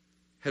know,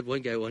 had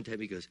one guy one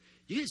time, he goes,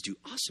 you guys do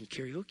awesome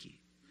karaoke.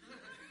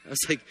 I was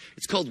like,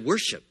 it's called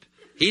worship.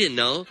 He didn't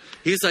know.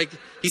 He was like,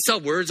 he saw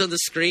words on the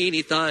screen.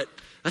 He thought,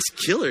 that's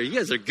killer. You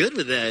guys are good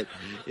with that.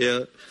 You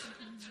know?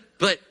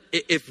 But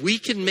if we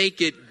can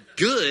make it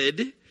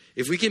good,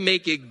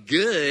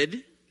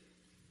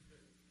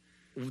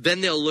 then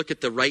they'll look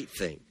at the right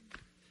thing.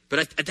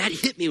 But that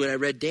hit me when I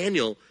read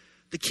Daniel.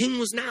 The king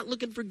was not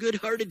looking for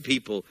good-hearted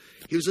people.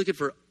 He was looking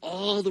for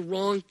all the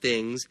wrong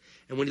things.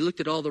 And when he looked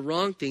at all the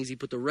wrong things, he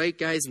put the right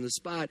guys in the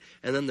spot,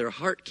 and then their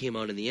heart came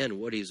out in the end.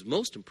 What he was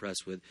most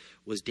impressed with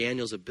was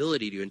Daniel's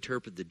ability to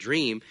interpret the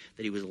dream,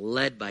 that he was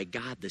led by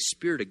God. The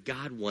Spirit of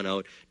God won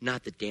out,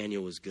 not that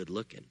Daniel was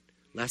good-looking.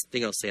 Last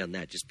thing I'll say on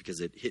that, just because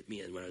it hit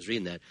me when I was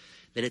reading that.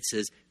 Then it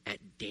says, at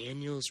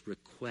Daniel's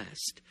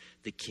request,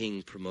 the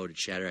king promoted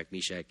Shadrach,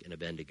 Meshach, and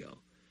Abednego.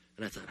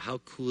 And I thought, how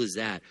cool is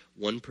that?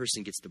 One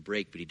person gets the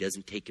break, but he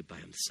doesn't take it by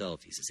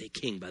himself. He says, hey,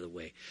 King, by the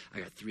way,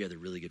 I got 3 other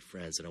really good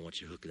friends, and I want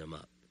you to hook them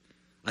up.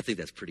 I think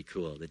that's pretty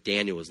cool that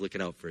Daniel was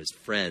looking out for his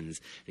friends,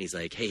 and he's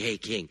like, hey,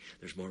 King,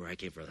 there's more where I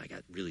came from. I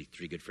got really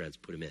 3 good friends.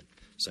 Put them in.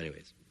 So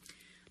anyways.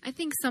 I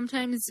think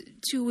sometimes,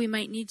 too, we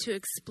might need to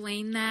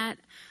explain that.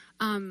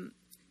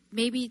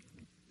 Maybe,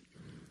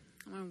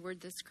 I want to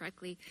word this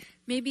correctly,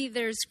 maybe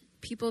there's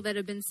people that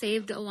have been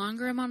saved a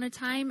longer amount of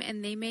time,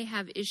 and they may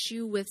have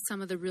issue with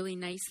some of the really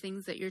nice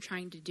things that you're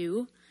trying to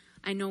do.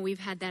 I know we've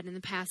had that in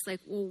the past, like,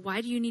 well, why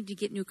do you need to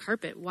get new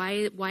carpet?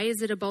 Why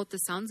is it about the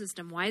sound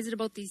system? Why is it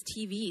about these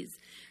TVs?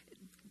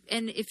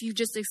 And if you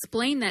just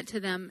explain that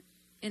to them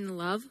in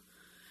love,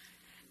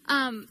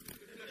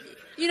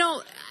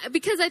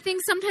 because I think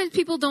sometimes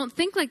people don't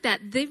think like that.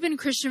 They've been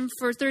Christian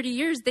for 30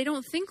 years. They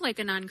don't think like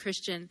a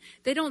non-Christian.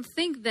 They don't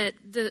think that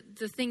the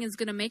thing is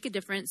going to make a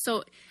difference.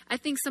 So I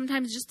think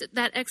sometimes just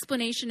that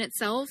explanation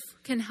itself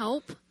can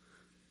help.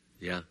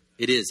 Yeah,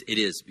 it is.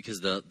 Because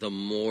the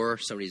more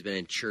somebody's been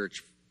in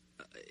church,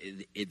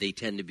 they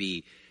tend to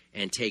be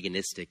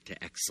antagonistic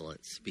to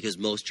excellence because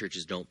most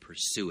churches don't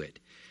pursue it.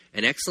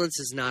 And excellence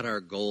is not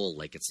our goal.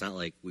 Like, it's not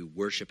like we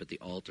worship at the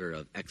altar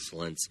of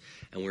excellence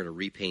and we're going to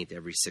repaint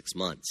every 6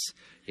 months.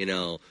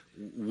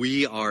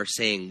 We are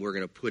saying we're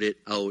going to put it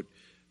out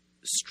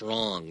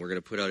strong. We're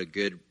going to put out a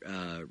good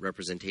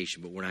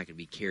representation, but we're not going to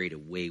be carried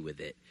away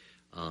with it.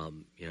 But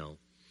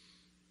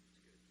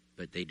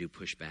they do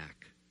push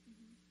back.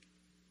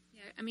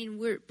 Yeah, I mean,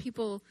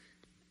 people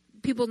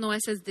know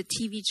us as the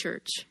TV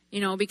church,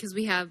 because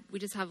we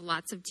just have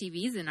lots of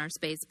TVs in our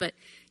space. But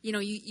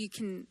you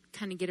can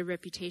kind of get a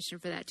reputation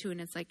for that too,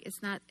 and it's like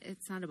it's not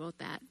about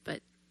that.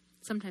 But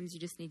sometimes you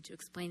just need to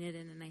explain it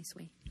in a nice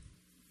way.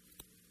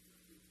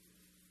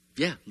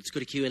 Yeah, let's go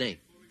to Q&A.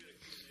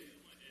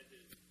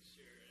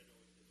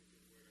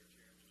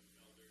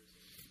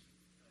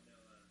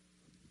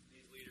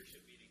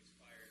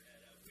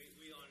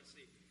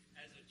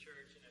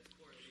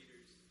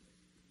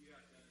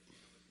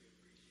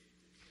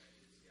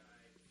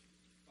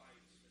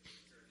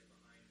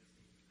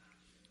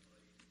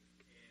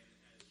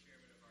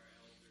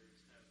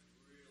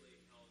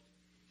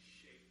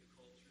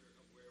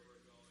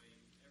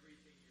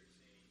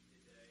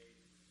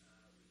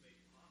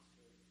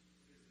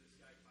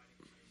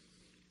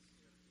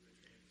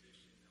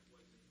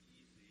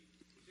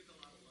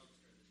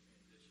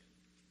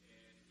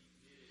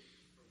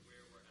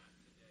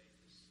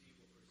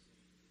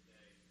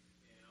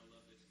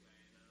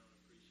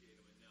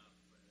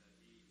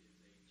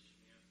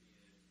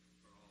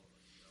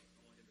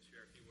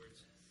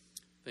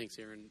 Thanks,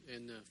 Aaron.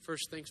 And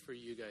first, thanks for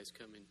you guys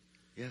coming.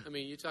 Yeah. I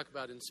mean, you talk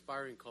about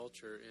inspiring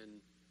culture,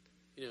 and,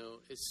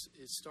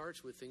 it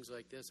starts with things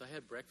like this. I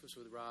had breakfast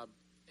with Rob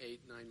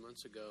 8-9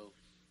 months ago,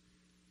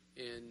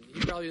 and he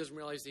probably doesn't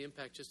realize the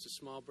impact, just a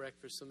small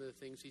breakfast, some of the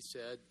things he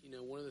said.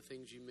 One of the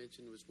things you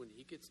mentioned was when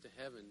he gets to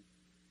heaven,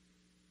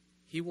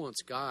 he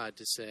wants God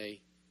to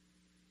say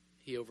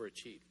he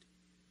overachieved.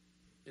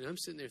 And I'm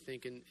sitting there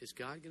thinking, is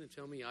God going to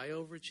tell me I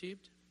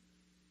overachieved?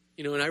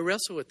 And I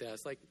wrestle with that.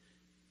 It's like,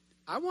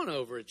 I want to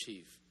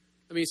overachieve.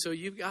 I mean, so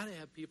you've got to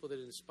have people that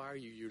inspire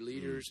you, your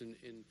leaders, and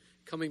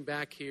coming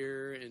back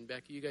here, and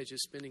Becky, you guys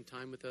just spending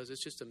time with us.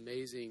 It's just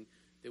amazing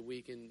that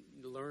we can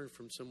learn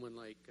from someone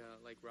like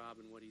Rob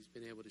and what he's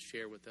been able to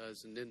share with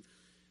us. And then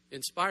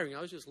inspiring,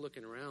 I was just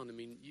looking around. I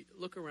mean,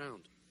 look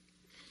around.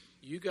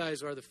 You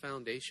guys are the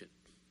foundation.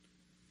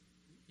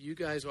 You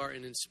guys are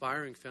an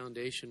inspiring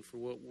foundation for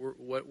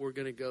what we're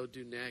going to go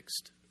do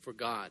next for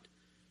God.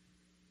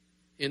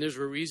 And there's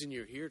a reason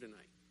you're here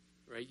tonight,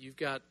 right? You've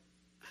got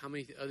how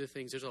many other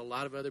things? There's a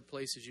lot of other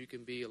places you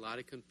can be, a lot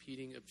of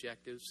competing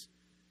objectives.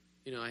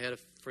 I had a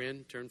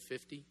friend turn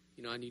 50.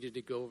 I needed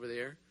to go over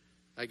there.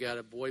 I got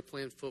a boy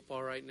playing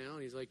football right now,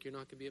 and he's like, you're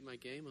not going to be at my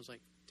game? I was like,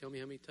 tell me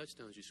how many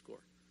touchdowns you score.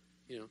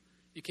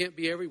 You can't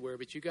be everywhere,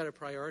 but you got to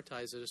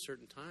prioritize at a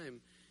certain time.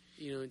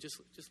 And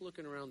just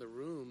looking around the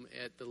room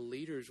at the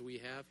leaders we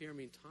have here. I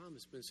mean, Tom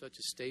has been such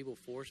a stable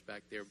force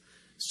back there,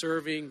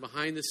 serving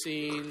behind the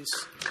scenes.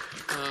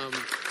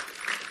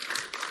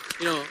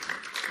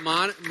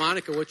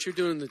 Monica, what you're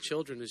doing in the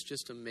children is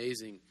just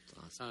amazing.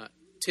 Awesome.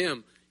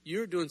 Tim,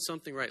 you're doing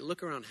something right.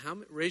 Look around.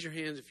 Raise your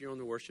hands if you're on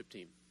the worship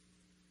team.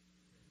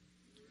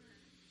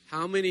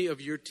 How many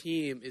of your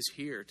team is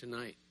here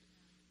tonight?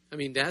 I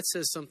mean, that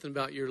says something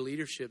about your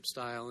leadership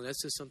style, and that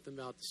says something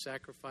about the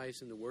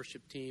sacrifice and the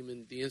worship team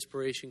and the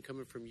inspiration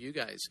coming from you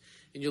guys.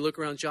 And you look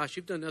around, Josh,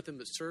 you've done nothing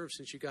but serve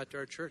since you got to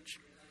our church.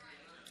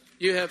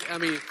 You have, I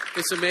mean,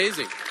 it's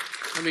amazing.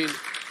 I mean,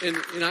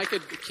 and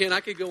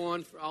I could go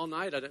on for all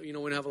night. We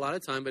don't have a lot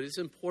of time, but it's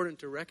important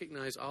to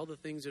recognize all the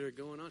things that are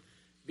going on.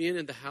 Being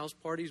at the house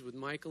parties with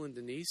Michael and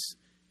Denise,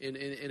 and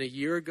a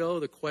year ago,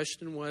 the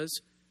question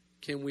was,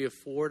 can we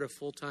afford a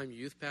full-time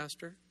youth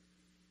pastor?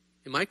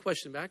 And my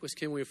question back was,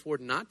 can we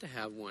afford not to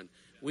have one?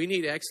 We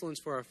need excellence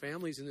for our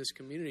families in this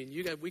community.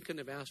 And we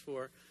couldn't have asked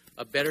for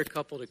a better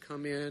couple to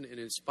come in and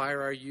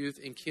inspire our youth.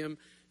 And Kim,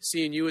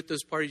 seeing you at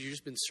those parties, you've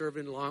just been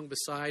serving along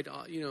beside,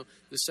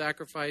 the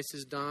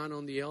sacrifices, Don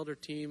on the elder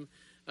team.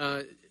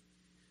 What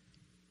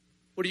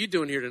are you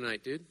doing here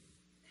tonight, dude?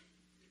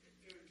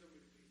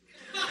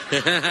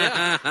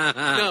 Yeah.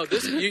 No,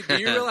 do you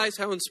realize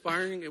how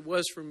inspiring it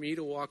was for me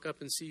to walk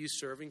up and see you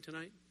serving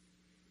tonight?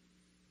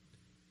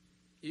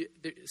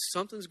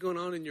 Something's going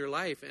on in your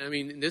life. I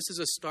mean, this is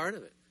a start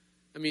of it.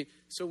 I mean,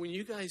 so when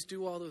you guys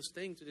do all those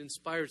things, it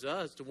inspires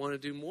us to want to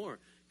do more.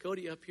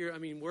 Cody, up here, I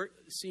mean, we're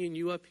seeing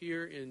you up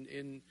here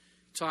and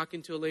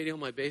talking to a lady on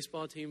my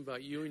baseball team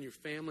about you and your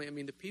family. I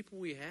mean, the people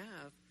we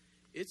have,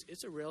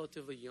 it's a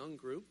relatively young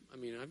group. I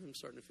mean, I'm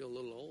starting to feel a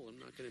little old. I'm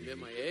not going to admit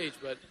my age,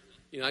 but,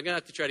 I'm going to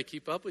have to try to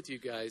keep up with you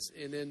guys.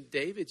 And then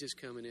David just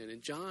coming in.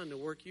 And John, the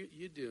work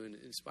you do and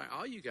inspire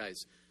all you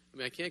guys. I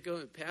mean, I can't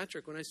go.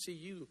 Patrick, when I see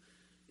you,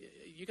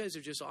 you guys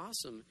are just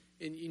awesome.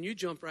 And you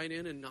jump right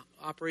in, and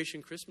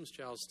Operation Christmas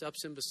Child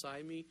steps in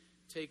beside me,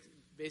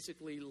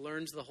 basically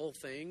learns the whole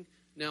thing.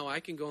 Now I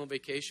can go on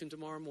vacation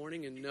tomorrow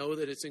morning and know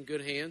that it's in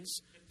good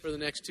hands for the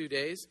next 2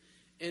 days.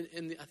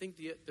 And I think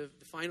the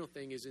final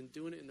thing is in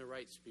doing it in the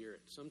right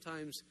spirit.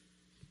 Sometimes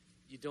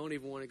you don't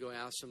even want to go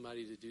ask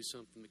somebody to do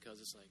something because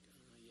it's like,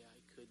 oh, yeah,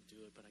 I could do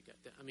it, but I got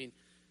that. I mean,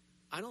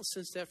 I don't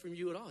sense that from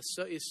you at all.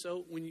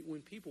 So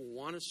when people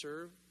want to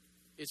serve,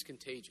 it's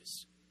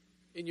contagious.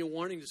 And you're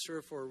wanting to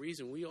serve for a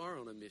reason. We are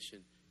on a mission.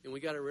 And we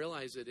got to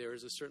realize that there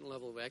is a certain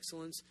level of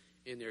excellence,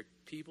 and there are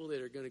people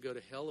that are going to go to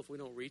hell if we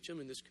don't reach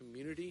them in this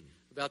community.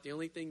 About the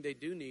only thing they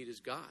do need is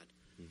God.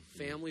 Mm-hmm.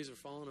 Families are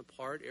falling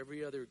apart.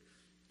 Every other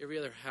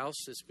house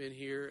that's been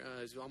here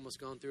has almost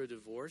gone through a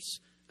divorce.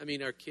 I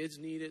mean, our kids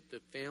need it. The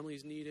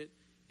families need it.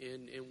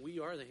 And we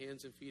are the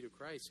hands and feet of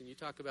Christ. And you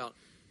talk about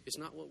it's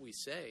not what we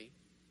say,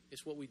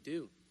 it's what we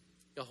do.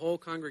 The whole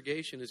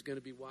congregation is going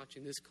to be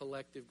watching this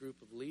collective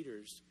group of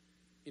leaders.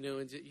 And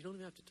you don't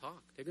even have to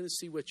talk. They're going to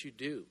see what you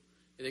do,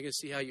 and they're going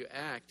to see how you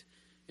act.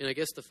 And I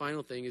guess the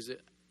final thing is that,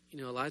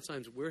 a lot of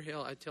times we're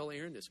held, I tell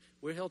Aaron this,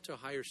 we're held to a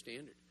higher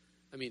standard.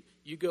 I mean,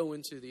 you go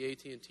into the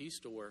AT&T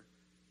store,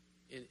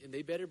 and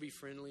they better be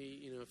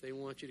friendly, if they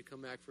want you to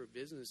come back for a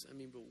business. I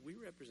mean, but we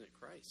represent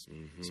Christ.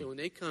 Mm-hmm. So when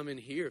they come in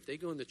here, if they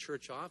go in the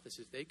church office,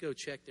 if they go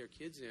check their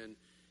kids in,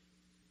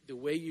 the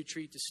way you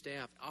treat the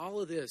staff,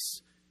 all of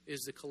this is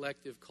the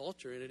collective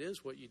culture, and it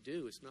is what you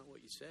do. It's not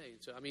what you say.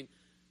 And so, I mean,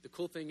 the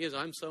cool thing is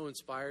I'm so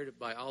inspired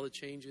by all the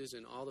changes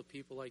and all the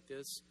people like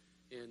this,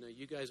 and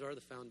you guys are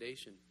the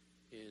foundation.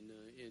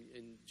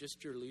 And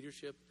just your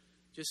leadership,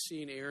 just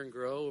seeing Aaron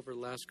grow over the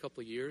last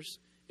couple of years.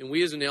 And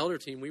we as an elder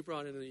team, we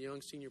brought in a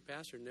young senior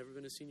pastor, never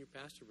been a senior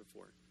pastor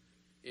before.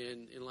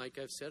 And like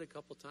I've said a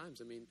couple of times,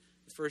 I mean,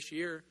 the first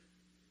year,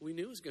 we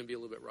knew it was going to be a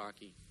little bit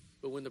rocky.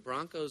 But when the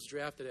Broncos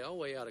drafted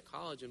Elway out of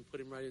college and put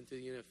him right into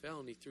the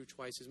NFL, and he threw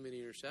twice as many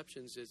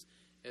interceptions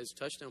as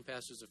touchdown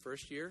passes the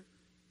first year,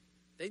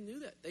 they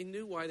knew that. They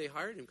knew why they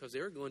hired him, because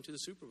they were going to the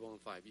Super Bowl in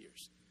 5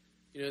 years.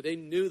 They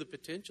knew the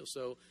potential.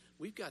 So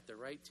we've got the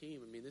right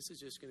team. I mean, this is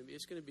just going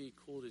to be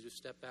cool to just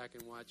step back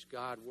and watch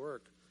God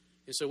work.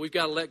 And so we've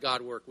got to let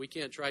God work. We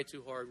can't try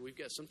too hard.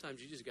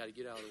 Sometimes you just got to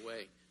get out of the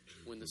way.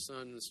 When the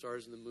sun and the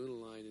stars and the moon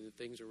align and the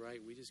things are right,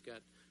 we just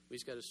got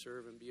to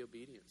serve and be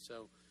obedient.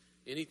 So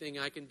anything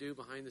I can do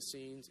behind the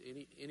scenes,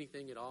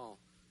 anything at all,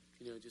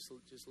 just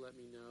let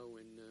me know.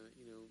 And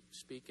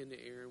speak into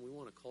Aaron. We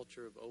want a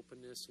culture of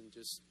openness and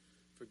just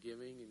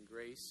forgiving and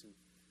grace, and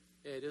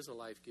it is a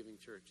life-giving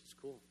church. It's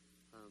cool.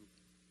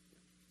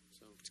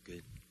 So it's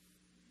good.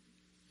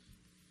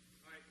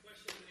 All right,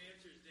 questions and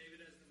answers. David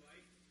has the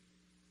mic.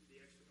 The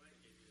extra mic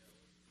gave you that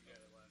one. You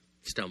got it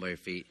last. Just down by your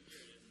feet.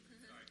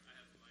 Sorry, I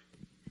have the mic.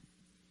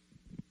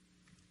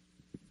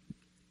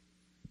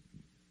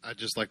 I'd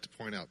just like to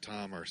point out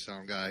Tom, our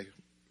sound guy.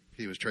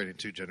 He was trading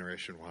 2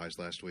 Generation Ys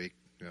last week.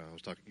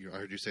 I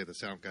heard you say the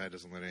sound guy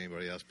doesn't let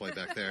anybody else play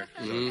back there.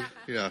 So,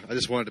 I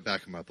just wanted to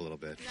back him up a little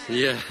bit.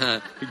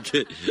 Yeah,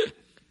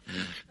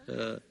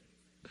 good.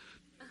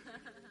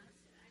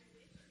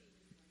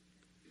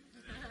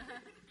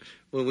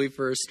 When we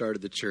first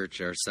started the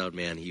church, our sound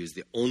man, he was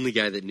the only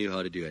guy that knew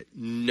how to do it.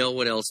 No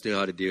one else knew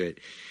how to do it.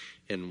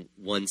 And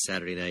one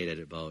Saturday night at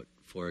about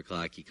 4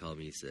 o'clock, he called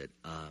me. He said,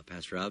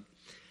 Pastor Rob,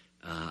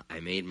 I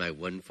made my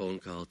one phone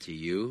call to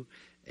you,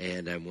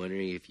 and I'm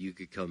wondering if you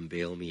could come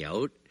bail me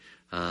out.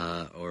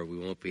 Or we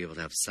won't be able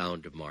to have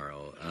sound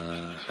tomorrow.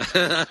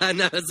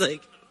 And I was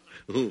like,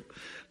 ooh,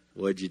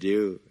 what'd you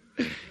do?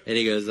 And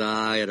he goes,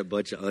 I had a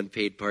bunch of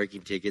unpaid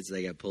parking tickets. And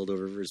I got pulled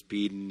over for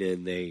speeding,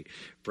 and they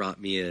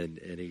brought me in.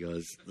 And he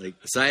goes,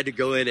 so I had to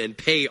go in and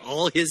pay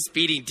all his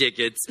speeding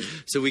tickets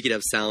so we could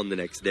have sound the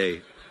next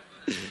day.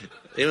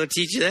 They don't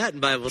teach you that in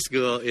Bible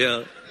school,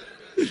 Yeah.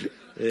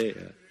 Yeah.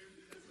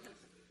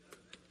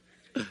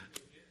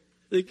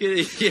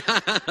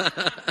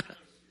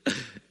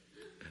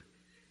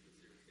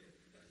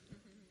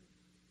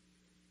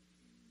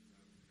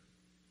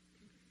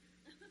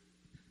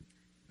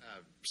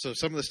 So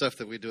some of the stuff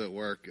that we do at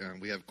work,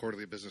 we have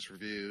quarterly business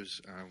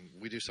reviews.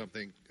 We do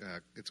something,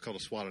 it's called a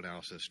SWOT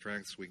analysis: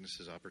 strengths,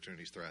 weaknesses,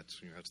 opportunities, threats.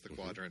 That's the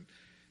quadrant.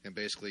 And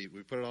basically,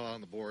 we put it all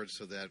on the board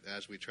so that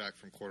as we track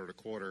from quarter to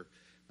quarter,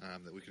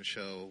 that we can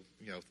show,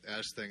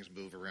 as things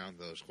move around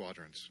those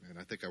quadrants. And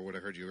I think what I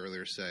heard you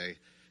earlier say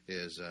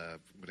is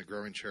when a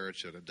growing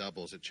church and it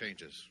doubles, it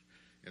changes.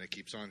 And it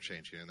keeps on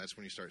changing. And that's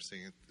when you start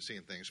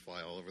seeing things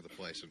fly all over the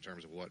place in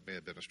terms of what may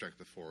have been a strength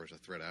before as a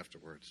threat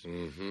afterwards.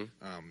 Mm-hmm.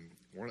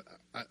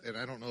 And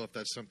I don't know if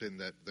that's something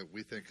that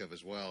we think of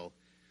as well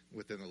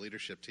within the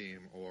leadership team,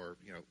 or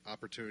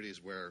opportunities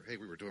where, hey,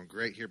 we were doing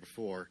great here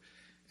before,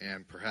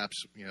 and perhaps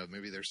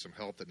maybe there's some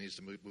help that needs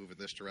to move in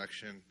this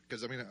direction.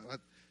 Because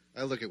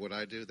I look at what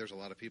I do. There's a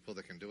lot of people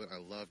that can do it. I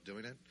love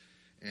doing it,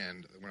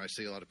 and when I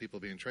see a lot of people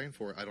being trained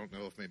for it, I don't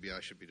know if maybe I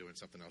should be doing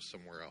something else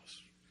somewhere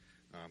else.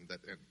 I'm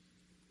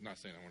not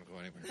saying I want to go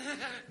anywhere,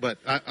 but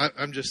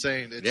I'm just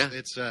saying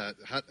it's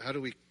how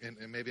do we, and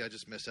maybe I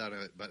just miss out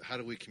on it, but how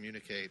do we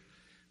communicate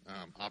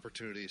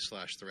opportunities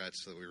 /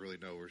 threats so that we really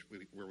know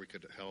where we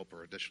could help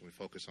or additionally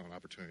focus on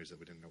opportunities that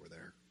we didn't know were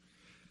there?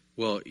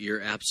 Well,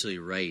 you're absolutely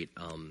right.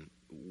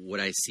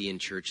 What I see in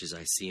churches,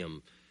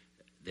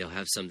 they'll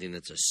have something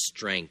that's a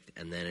strength,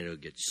 and then it'll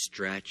get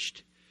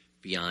stretched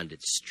beyond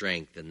its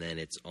strength, and then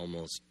it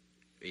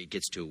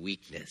gets to a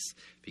weakness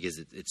because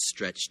it's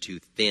stretched too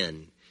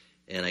thin.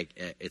 And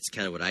it's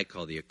kind of what I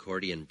call the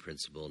accordion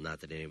principle. Not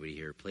that anybody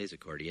here plays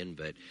accordion,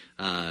 but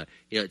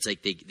it's like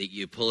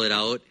you pull it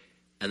out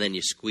and then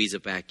you squeeze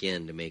it back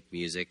in to make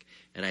music.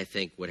 And I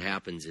think what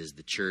happens is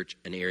the church,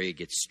 an area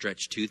gets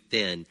stretched too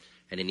thin,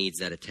 and it needs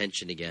that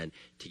attention again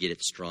to get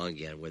it strong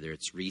again, whether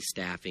it's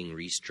restaffing,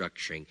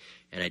 restructuring.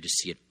 And I just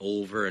see it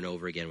over and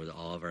over again with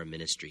all of our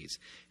ministries.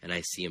 And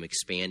I see them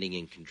expanding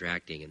and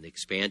contracting. And the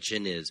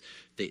expansion is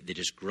they're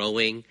just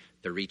growing,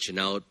 they're reaching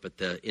out, but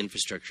the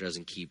infrastructure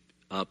doesn't keep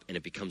up, and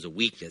it becomes a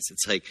weakness.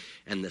 It's like,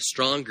 and the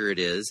stronger it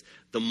is,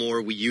 the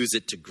more we use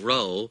it to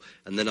grow,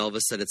 and then all of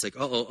a sudden it's like,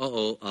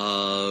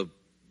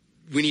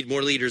 we need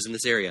more leaders in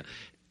this area,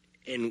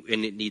 and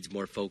it needs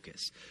more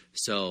focus.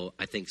 So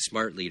I think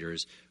smart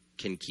leaders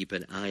can keep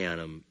an eye on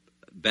them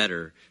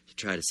better to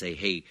try to say,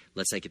 hey,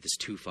 let's not get this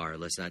too far.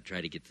 Let's not try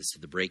to get this to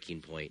the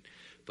breaking point.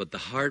 But the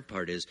hard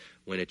part is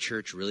when a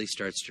church really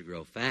starts to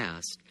grow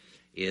fast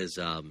is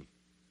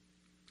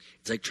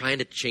it's like trying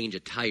to change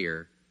a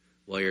tire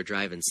while you're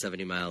driving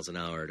 70 miles an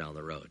hour down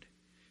the road.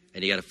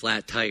 And you got a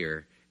flat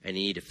tire, and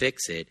you need to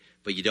fix it,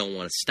 but you don't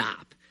want to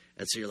stop.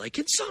 And so you're like,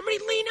 can somebody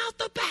lean out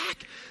the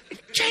back and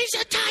change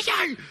the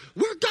tire?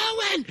 We're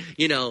going.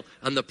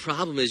 And the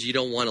problem is you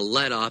don't want to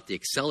let off the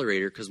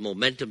accelerator because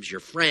momentum's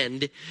your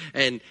friend.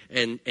 And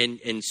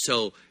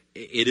so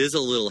it is a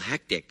little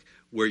hectic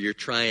where you're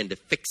trying to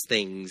fix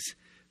things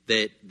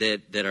that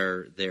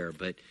are there.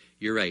 But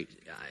you're right.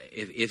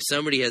 If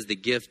somebody has the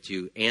gift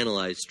to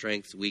analyze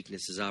strengths,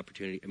 weaknesses,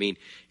 opportunity,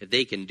 if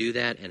they can do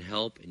that and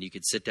help, and you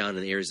could sit down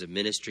in the areas of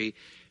ministry,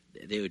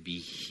 they would be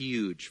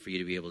huge for you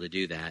to be able to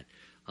do that.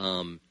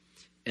 And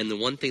the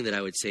one thing that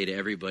I would say to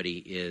everybody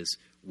is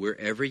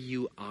wherever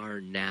you are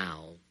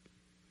now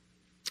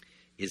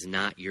is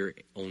not your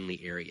only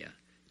area.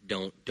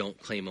 Don't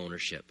claim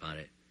ownership on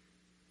it.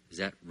 Is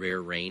that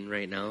rare rain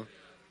right now?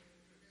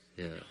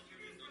 Yeah.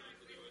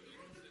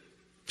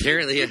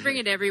 Apparently, we bring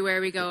it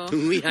everywhere we go.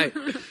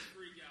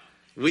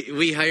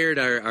 we hired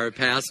our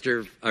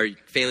pastor, our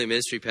family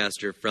ministry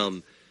pastor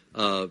from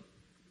up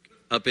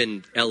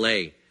in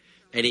L.A.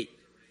 and he.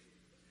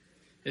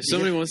 If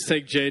somebody wants to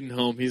take Jaden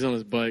home, he's on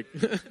his bike.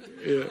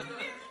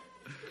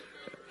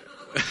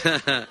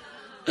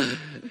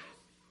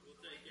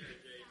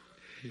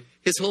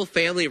 His whole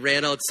family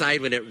ran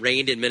outside when it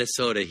rained in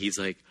Minnesota. He's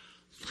like,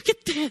 look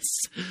at this.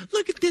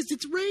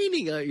 It's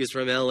raining. He was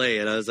from L.A.,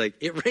 and I was like,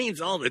 it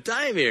rains all the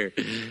time here.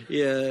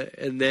 Yeah,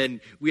 and then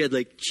we had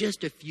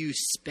just a few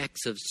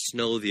specks of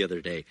snow the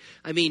other day.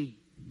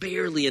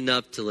 Barely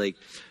enough to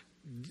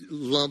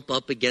lump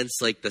up against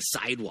the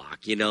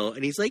sidewalk,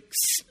 and he's like,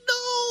 snow.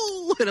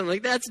 And I'm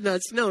like, that's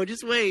not snow.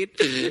 Just wait.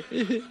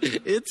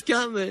 It's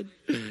coming.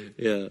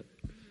 Yeah.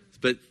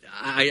 But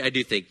I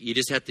do think you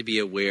just have to be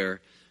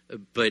aware.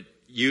 But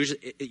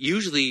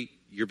usually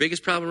your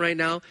biggest problem right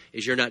now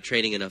is you're not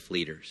training enough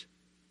leaders.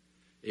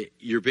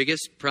 Your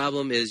biggest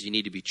problem is you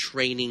need to be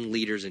training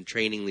leaders and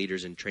training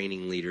leaders and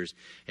training leaders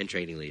and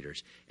training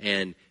leaders.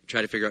 And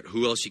try to figure out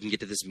who else you can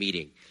get to this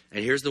meeting.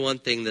 And here's the one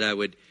thing that I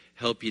would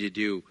help you to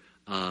do.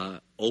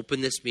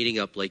 Open this meeting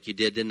up like you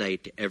did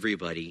tonight to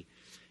everybody.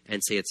 And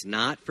say it's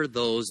not for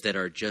those that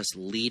are just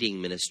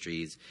leading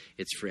ministries.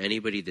 It's for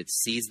anybody that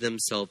sees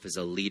themselves as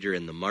a leader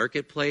in the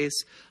marketplace,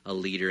 a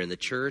leader in the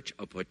church,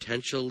 a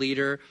potential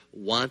leader,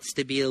 wants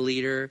to be a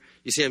leader.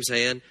 You see what I'm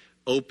saying?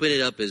 Open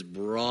it up as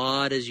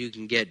broad as you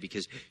can get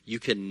because you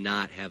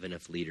cannot have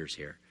enough leaders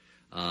here.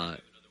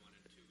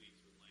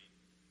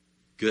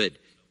 Good.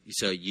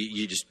 So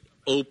you just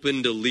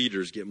open to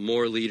leaders, get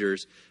more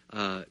leaders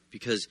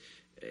because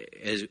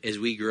as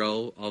we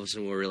grow, all of a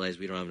sudden we'll realize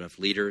we don't have enough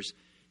leaders.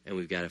 And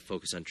we've got to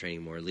focus on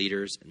training more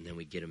leaders, and then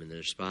we get them in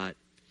their spot.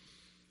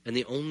 And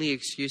the only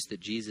excuse that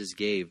Jesus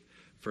gave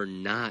for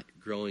not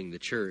growing the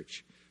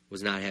church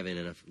was not having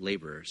enough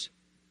laborers.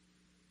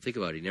 Think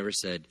about it. He never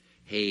said,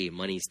 hey,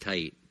 money's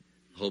tight.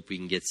 Hope we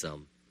can get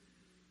some.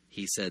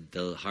 He said,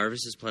 the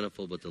harvest is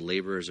plentiful, but the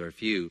laborers are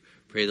few.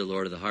 Pray the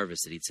Lord of the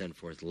harvest that he'd send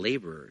forth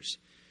laborers.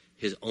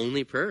 His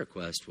only prayer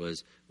request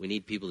was, we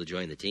need people to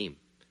join the team.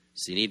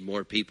 So you need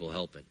more people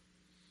helping.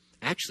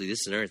 Actually, this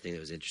is another thing that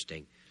was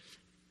interesting.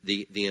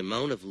 The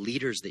amount of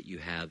leaders that you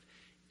have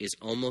is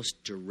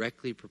almost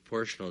directly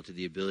proportional to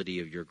the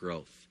ability of your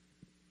growth.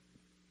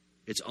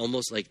 It's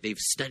almost like they've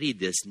studied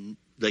this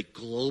like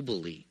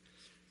globally.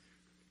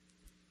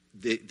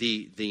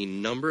 The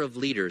number of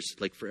leaders,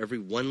 like for every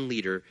one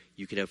leader,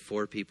 you can have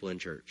 4 people in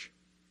church.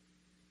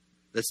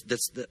 That's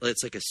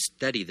like a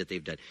study that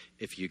they've done.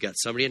 If you got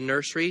somebody in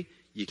nursery,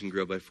 you can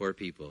grow by 4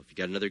 people. If you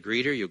got another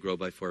greeter, you'll grow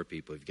by 4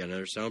 people. If you got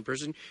another sound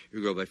person,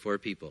 you'll grow by 4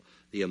 people.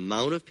 The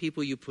amount of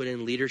people you put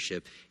in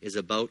leadership is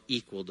about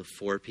equal to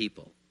 4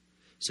 people.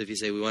 So if you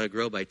say we want to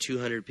grow by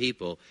 200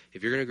 people,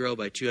 if you're going to grow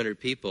by 200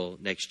 people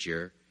next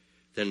year,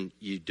 then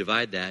you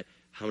divide that.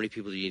 How many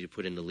people do you need to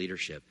put into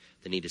leadership?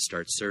 They need to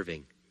start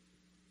serving.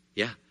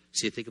 Yeah.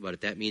 So you think about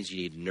it. That means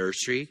you need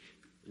nursery.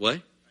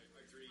 What?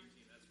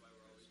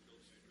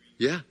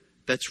 Yeah.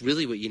 That's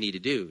really what you need to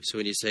do. So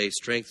when you say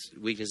strengths,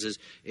 weaknesses,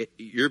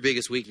 your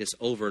biggest weakness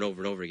over and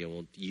over and over again,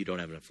 well, you don't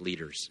have enough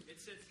leaders. And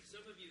since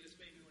some of you, this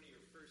may be one of your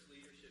first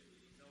leadership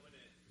meetings, I want to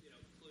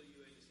clue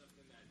you into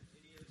something that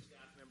any of the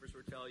staff members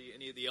will tell you,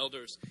 any of the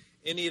elders,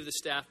 any of the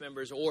staff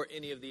members or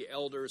any of the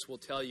elders will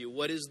tell you.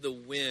 What is the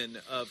win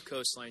of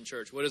Coastline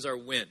Church? What is our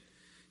win?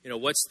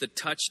 What's the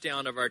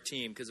touchdown of our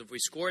team? Because if we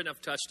score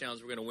enough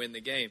touchdowns, we're going to win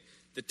the game.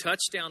 The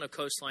touchdown of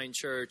Coastline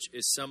Church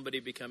is somebody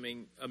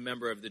becoming a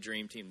member of the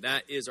Dream Team.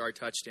 That is our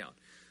touchdown.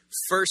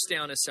 First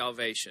down is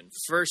salvation.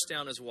 First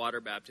down is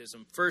water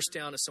baptism. First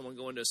down is someone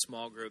going to a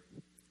small group.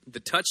 The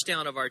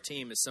touchdown of our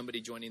team is somebody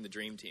joining the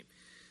Dream Team.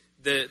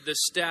 The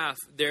staff,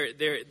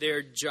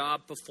 their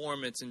job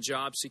performance and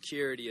job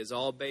security is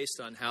all based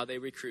on how they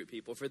recruit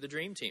people for the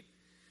Dream Team.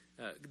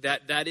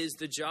 That is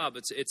the job.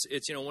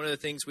 It's one of the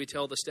things we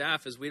tell the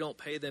staff is we don't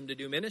pay them to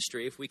do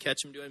ministry. If we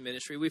catch them doing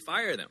ministry, we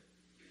fire them.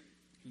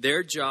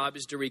 Their job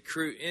is to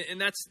recruit, and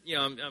that's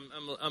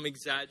I'm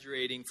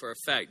exaggerating for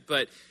effect,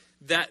 but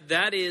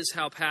that is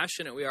how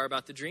passionate we are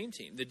about the Dream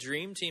Team. The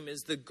Dream Team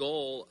is the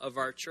goal of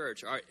our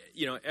church.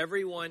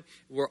 Everyone,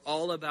 we're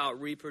all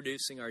about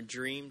reproducing our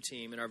Dream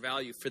Team and our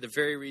value for the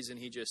very reason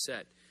he just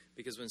said.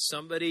 Because when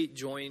somebody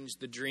joins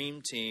the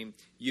Dream Team,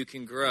 you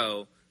can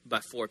grow by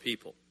 4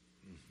 people.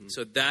 Mm-hmm.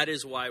 So that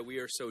is why we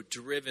are so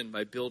driven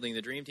by building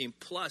the Dream Team.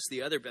 Plus,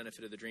 the other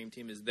benefit of the Dream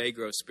Team is they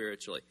grow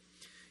spiritually.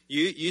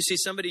 You see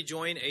somebody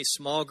join a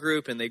small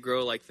group and they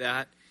grow like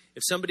that.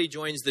 If somebody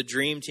joins the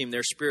Dream Team,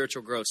 their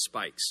spiritual growth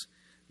spikes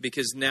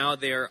because now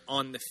they're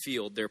on the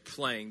field, they're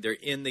playing, they're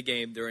in the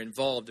game, they're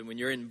involved. And when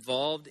you're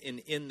involved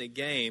in the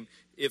game,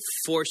 it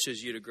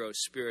forces you to grow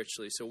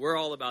spiritually. So we're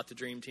all about the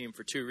Dream Team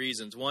for 2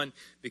 reasons. 1,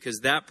 because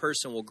that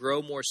person will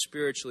grow more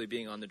spiritually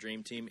being on the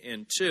Dream Team.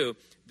 And 2,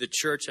 the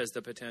church has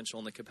the potential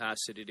and the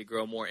capacity to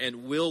grow more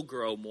and will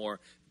grow more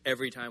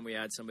every time we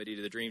add somebody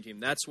to the Dream Team.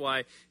 That's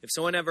why if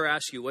someone ever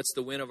asks you what's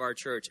the win of our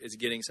church, it's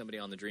getting somebody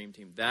on the Dream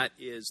Team. That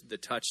is the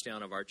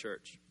touchdown of our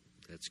church.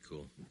 That's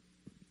cool.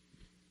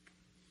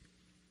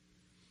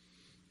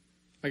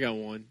 I got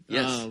one.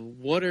 Yes.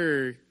 What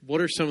are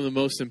some of the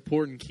most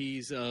important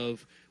keys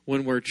of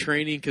when we're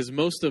training? Because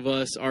most of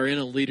us are in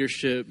a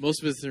leadership,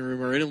 most of us in the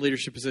room are in a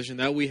leadership position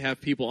that we have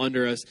people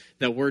under us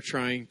that we're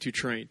trying to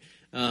train.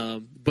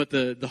 But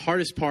the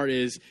hardest part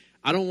is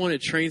I don't want to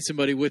train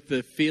somebody with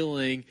the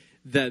feeling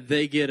that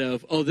they get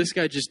of, oh, this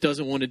guy just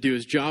doesn't want to do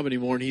his job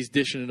anymore and he's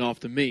dishing it off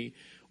to me.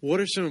 What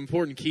are some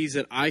important keys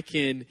that I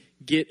can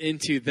get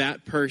into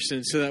that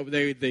person so that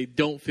they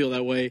don't feel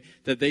that way,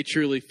 that they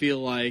truly feel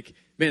like,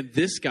 man,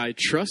 this guy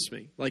trusts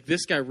me. Like,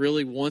 this guy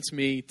really wants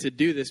me to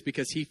do this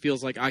because he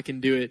feels like I can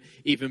do it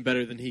even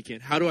better than he can.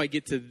 How do I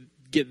get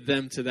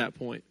them to that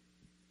point?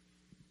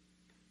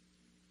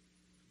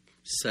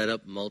 Set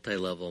up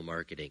multi-level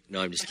marketing.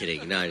 No, I'm just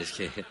kidding. No, I'm just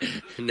kidding.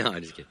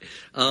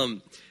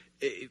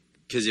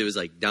 Because it was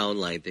like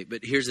downline thing.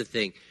 But here's the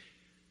thing.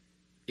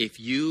 If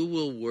you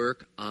will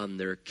work on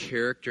their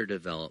character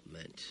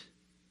development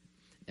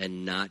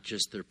and not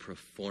just their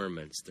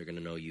performance, they're going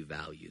to know you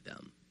value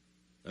them.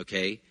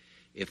 Okay?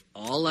 If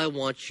all I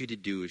want you to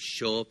do is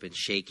show up and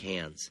shake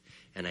hands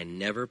and I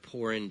never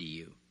pour into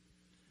you,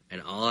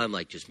 and all I'm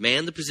like, just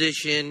man the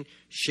position,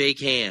 shake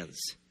hands.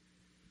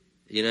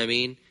 You know what I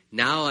mean?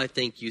 Now I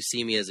think you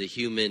see me as a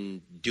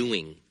human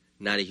doing,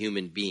 not a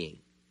human being.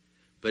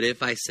 But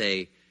if I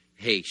say,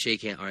 hey,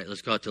 shake hands. All right,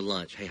 let's go out to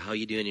lunch. Hey, how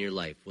you doing in your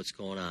life? What's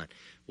going on?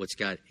 What's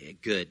got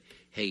good?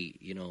 Hey,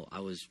 I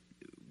was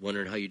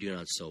wondering how you're doing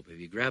on soap. Have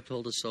you grabbed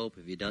hold of soap?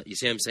 Have you done? You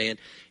see what I'm saying?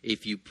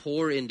 If you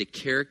pour into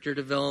character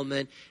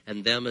development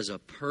and them as a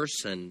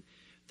person,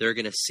 they're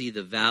going to see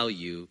the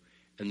value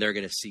and they're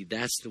going to see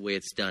that's the way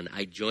it's done.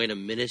 I join a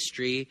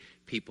ministry.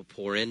 People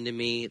pour into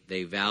me.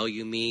 They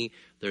value me.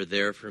 They're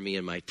there for me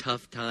in my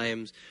tough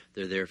times.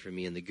 They're there for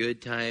me in the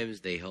good times.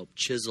 They help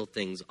chisel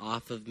things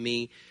off of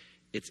me.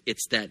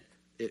 It's that.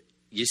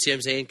 You see what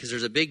I'm saying? Because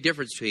there's a big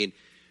difference between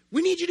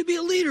we need you to be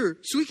a leader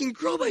so we can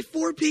grow by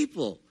 4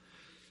 people.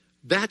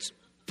 That's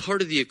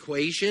part of the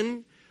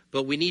equation,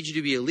 But we need you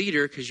to be a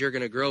leader because you're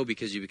going to grow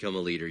because you become a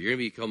leader. You're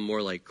going to become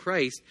more like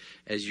Christ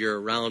as you're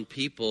around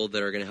people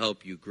that are going to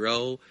help you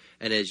grow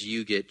and as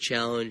you get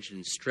challenged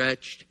and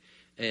stretched.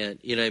 And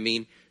you know what I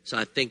mean? So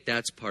I think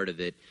that's part of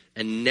it.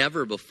 And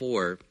never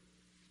before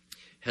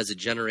has a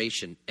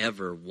generation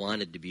ever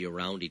wanted to be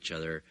around each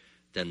other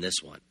than this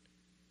one.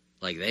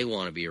 Like, they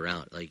want to be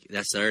around. Like,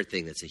 that's another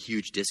thing that's a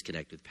huge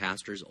disconnect with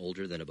pastors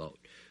older than about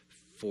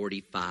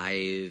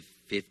 45,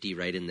 50,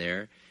 right in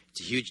there.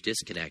 It's a huge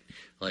disconnect.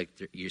 Like,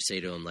 you say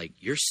to them, like,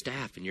 your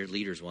staff and your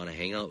leaders want to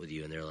hang out with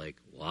you. And they're like,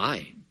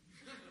 why?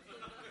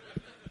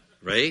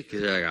 Right?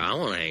 Because they're like, I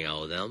want to hang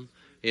out with them,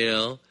 you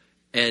know?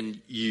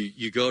 And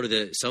you go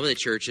to some of the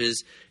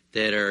churches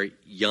that are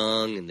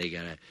young, and they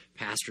got a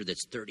pastor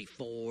that's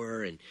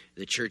 34, and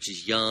the church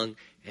is young,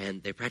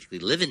 and they're practically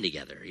living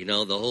together. You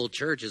know, the whole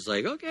church is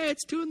like, okay,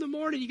 it's 2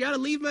 a.m. You got to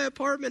leave my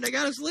apartment. I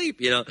got to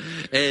sleep, you know.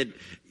 And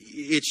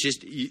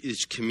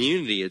it's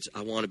community. It's,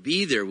 I want to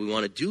be there. We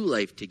want to do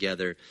life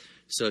together.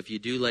 So if you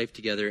do life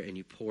together and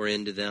you pour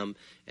into them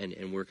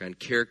and work on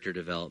character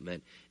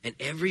development, and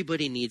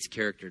everybody needs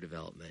character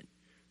development,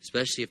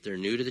 especially if they're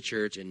new to the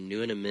church and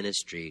new in a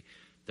ministry,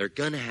 they're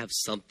going to have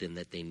something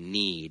that they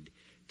need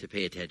to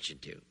pay attention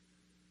to,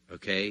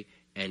 okay?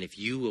 And if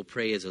you will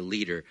pray as a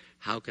leader,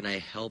 how can I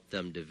help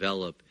them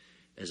develop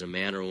as a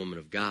man or woman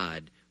of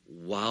God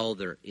while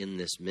they're in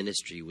this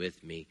ministry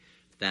with me?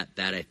 That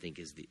I think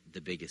is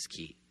the biggest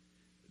key,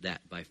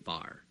 that by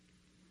far.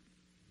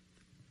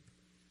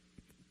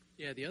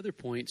 Yeah, the other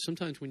point,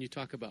 sometimes when you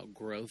talk about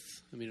growth,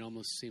 I mean, it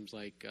almost seems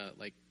like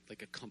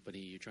a company,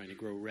 you're trying to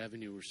grow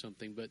revenue or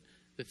something, but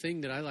the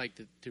thing that I like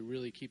to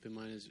really keep in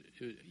mind is,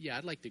 yeah,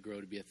 I'd like to grow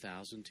to be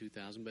 1,000,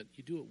 2,000, but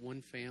you do it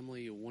one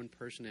family or one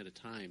person at a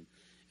time.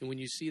 And when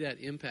you see that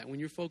impact, when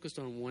you're focused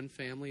on one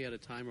family at a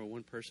time or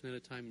one person at a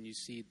time, and you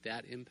see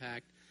that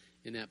impact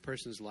in that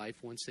person's life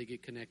once they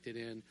get connected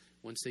in,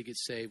 once they get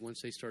saved, once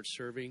they start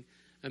serving.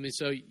 I mean,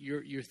 so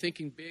you're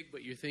thinking big,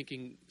 but you're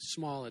thinking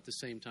small at the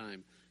same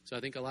time. So I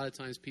think a lot of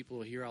times people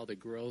will hear all the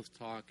growth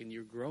talk, and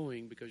you're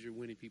growing because you're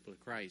winning people to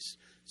Christ.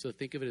 So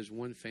think of it as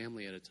one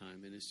family at a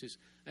time. And it's just,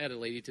 I had a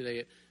lady today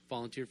that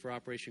volunteered for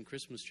Operation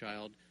Christmas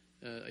Child.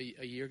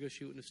 A year ago,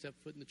 she wouldn't have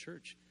stepped foot in the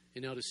church.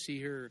 And now to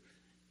see her,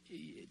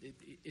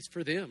 it's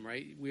for them,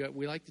 right?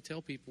 We like to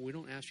tell people, we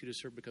don't ask you to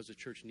serve because the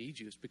church needs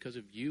you. It's because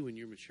of you and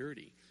your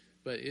maturity.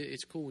 But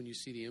it's cool when you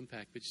see the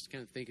impact, but just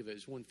kind of think of it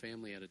as one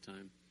family at a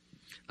time.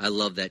 I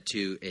love that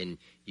too, and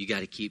you got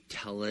to keep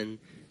telling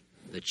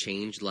the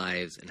changed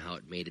lives and how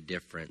it made a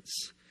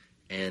difference.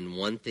 And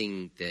one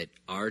thing that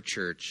our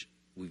church,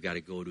 we've got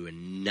to go to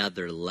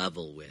another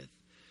level with,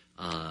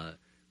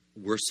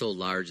 we're so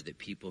large that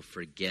people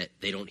forget,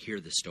 they don't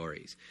hear the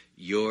stories.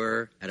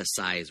 You're at a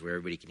size where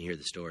everybody can hear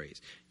the stories.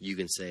 You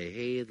can say,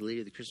 hey, the lady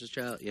of the Christmas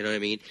child, you know what I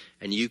mean?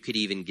 And you could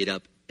even get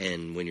up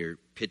and when you're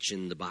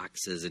pitching the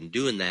boxes and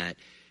doing that,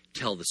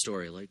 tell the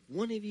story. Like,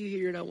 one of you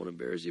here, and I want to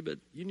embarrass you, but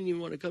you didn't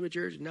even want to come to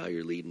church, and now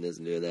you're leading this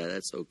and doing that.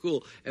 That's so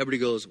cool. Everybody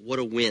goes, what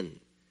a win.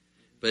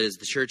 But as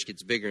the church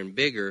gets bigger and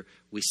bigger,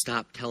 we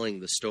stop telling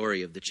the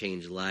story of the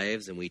changed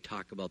lives, and we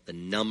talk about the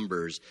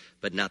numbers,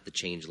 but not the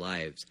changed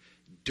lives.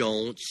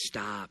 Don't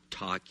stop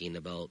talking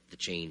about the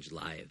changed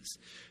lives.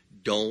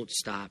 Don't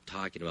stop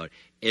talking about it.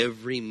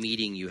 Every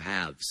meeting you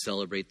have,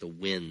 celebrate the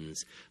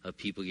wins of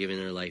people giving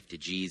their life to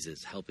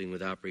Jesus, helping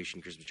with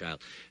Operation Christmas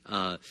Child,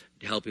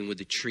 helping with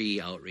the tree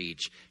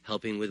outreach,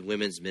 helping with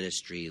women's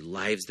ministry,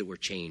 lives that were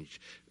changed,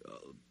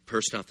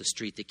 person off the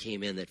street that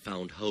came in that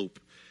found hope.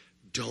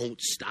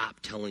 Don't stop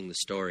telling the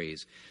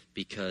stories,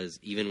 because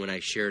even when I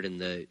shared in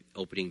the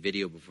opening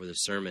video before the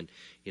sermon,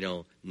 you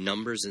know,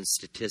 numbers and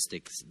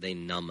statistics, they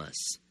numb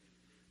us.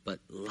 But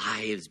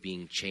lives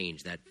being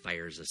changed, that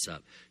fires us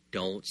up.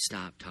 Don't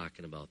stop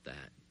talking about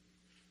that.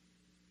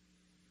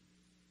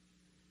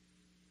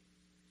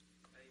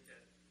 I think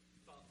that,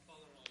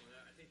 following along with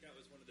that, I think that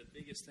was one of the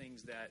biggest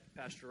things that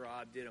Pastor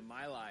Rob did in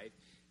my life.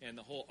 And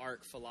the whole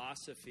ARC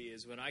philosophy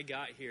is, when I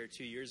got here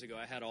 2 years ago,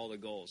 I had all the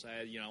goals. I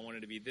had, I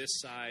wanted to be this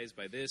size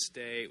by this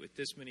date with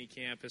this many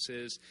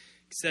campuses,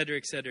 et cetera,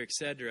 et cetera, et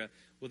cetera.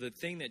 Well, the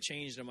thing that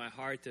changed in my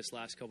heart this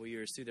last couple of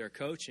years through their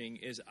coaching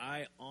is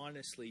I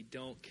honestly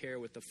don't care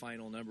what the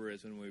final number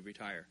is when we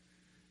retire.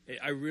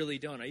 I really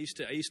don't. I used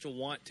to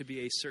want to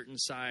be a certain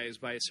size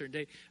by a certain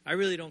date. I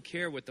really don't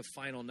care what the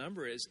final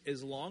number is,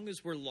 as long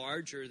as we're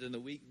larger than the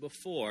week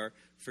before,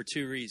 for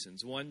 2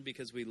 reasons. 1,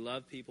 because we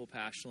love people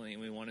passionately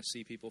and we want to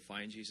see people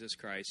find Jesus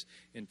Christ.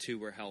 And 2,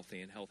 we're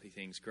healthy and healthy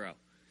things grow.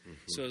 Mm-hmm.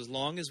 So as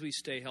long as we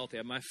stay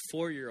healthy, my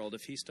 4-year-old,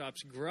 if he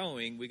stops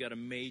growing, we got a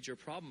major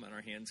problem on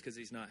our hands because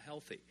he's not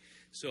healthy.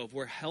 So if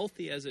we're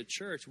healthy as a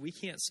church, we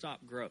can't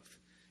stop growth.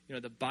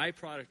 The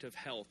byproduct of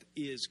health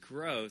is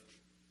growth.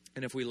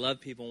 And if we love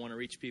people and want to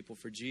reach people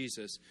for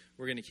Jesus,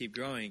 we're going to keep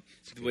growing.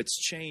 What's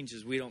changed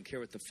is we don't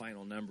care what the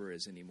final number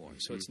is anymore. Mm-hmm.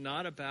 So it's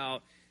not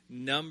about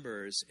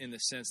numbers in the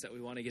sense that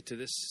we want to get to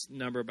this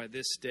number by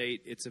this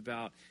date. It's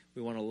about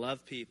we want to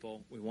love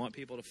people, we want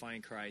people to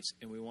find Christ,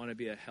 and we want to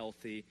be a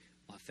healthy,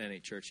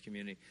 authentic church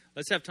community.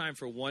 Let's have time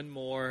for one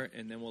more,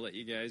 and then we'll let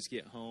you guys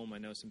get home. I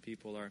know some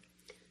people are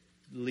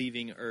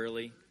leaving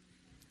early.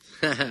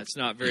 That's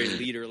not very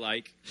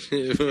leader-like.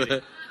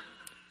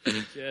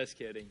 Just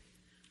kidding.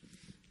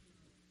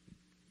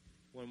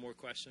 One more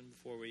question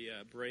before we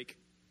break.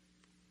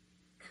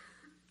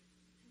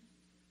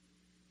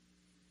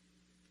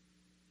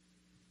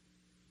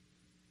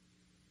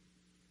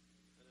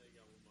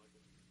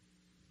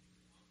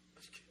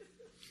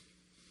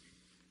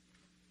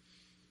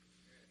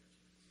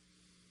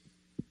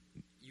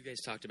 You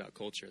guys talked about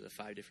culture, the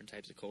 5 different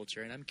types of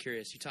culture, and I'm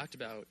curious. You talked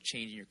about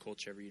changing your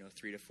culture every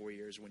 3 to 4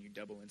 years when you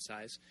double in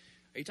size.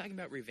 Are you talking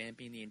about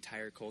revamping the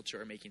entire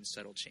culture or making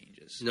subtle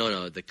changes?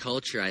 No. The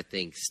culture, I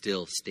think,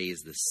 still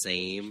stays the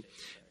same,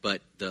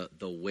 but the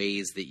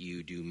ways that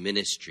you do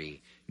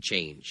ministry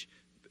change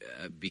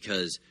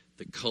because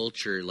the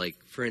culture, like,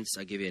 for instance,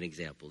 I'll give you an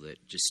example that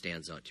just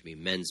stands out to me,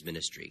 men's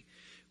ministry.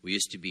 We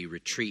used to be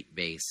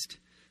retreat-based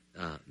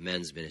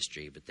men's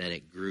ministry, but then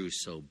it grew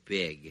so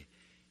big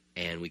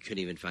and we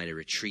couldn't even find a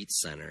retreat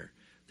center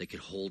that could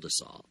hold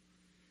us all.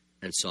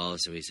 And so all of a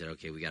sudden we said,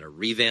 okay, we got to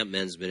revamp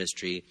men's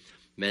ministry.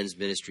 Men's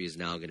ministry is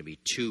now going to be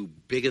 2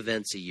 big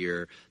events a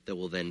year that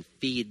will then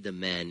feed the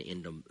men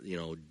into,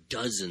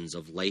 dozens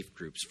of life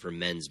groups for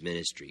men's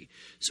ministry.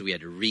 So we had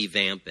to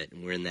revamp it,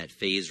 and we're in that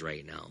phase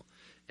right now.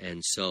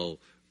 And so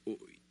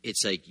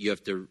it's like you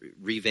have to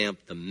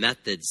revamp the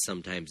methods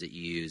sometimes that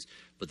you use,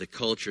 but the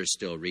culture is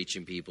still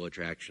reaching people,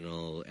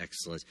 attractional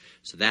excellence.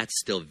 So that's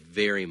still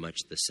very much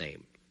the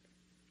same.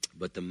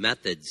 But the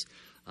methods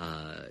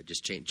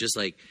just change. Just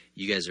like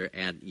you guys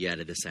you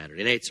added a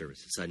Saturday night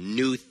service. It's a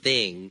new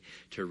thing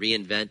to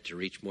reinvent to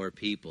reach more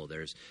people.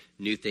 There's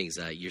new things.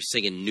 You're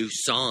singing new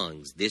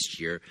songs this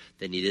year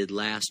than you did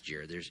last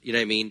year. There's, you know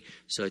what I mean?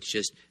 So it's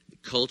just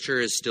culture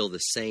is still the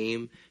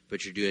same,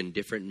 but you're doing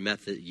different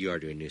methods. You are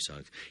doing new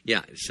songs.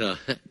 Yeah. So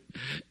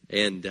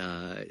and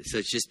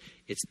so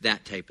it's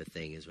that type of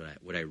thing is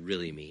what I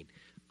really mean.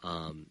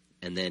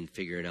 And then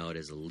figuring out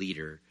as a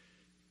leader.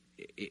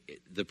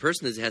 The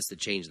person that has to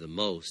change the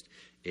most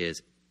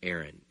is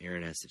Aaron.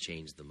 Aaron has to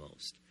change the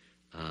most.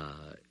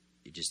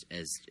 Just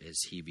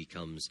as he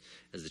becomes,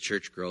 as the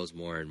church grows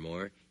more and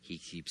more, he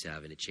keeps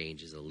having to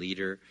change as a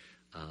leader,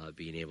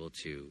 being able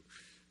to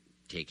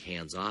take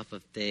hands off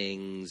of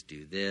things,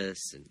 do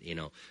this, and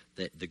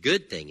the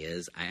good thing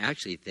is, I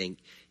actually think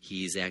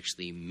he's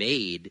actually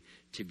made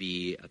to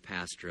be a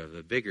pastor of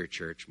a bigger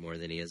church more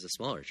than he is a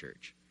smaller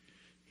church.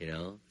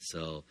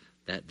 So.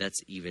 That's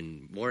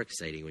even more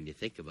exciting when you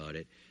think about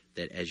it,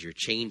 that as you're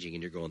changing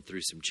and you're going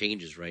through some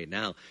changes right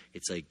now,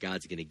 it's like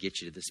God's going to get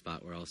you to the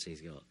spot where all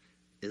things go,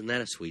 isn't that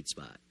a sweet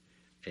spot?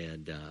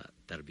 And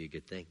that'll be a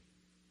good thing.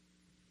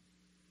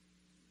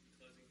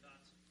 Closing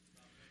thoughts?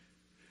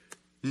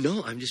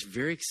 No, I'm just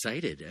very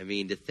excited. I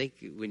mean, to think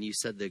when you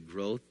said the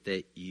growth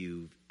that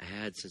you've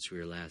had since we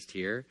were last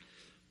here,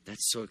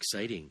 that's so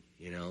exciting,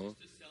 Just to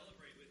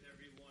celebrate with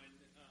everyone.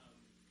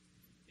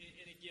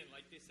 And again,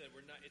 like they said,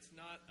 it's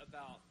not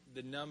about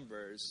the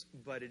numbers,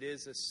 but it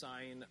is a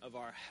sign of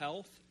our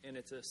health, and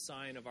it's a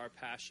sign of our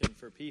passion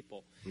for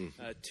people.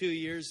 2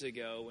 years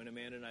ago, when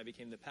Amanda and I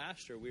became the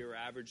pastor, we were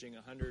averaging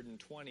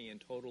 120 in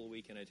total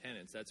weekend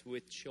attendance. That's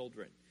with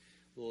children.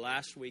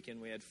 Last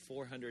weekend, we had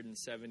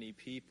 470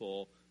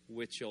 people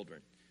with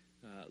children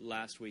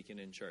last weekend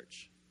in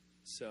church.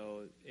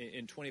 So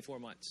in 24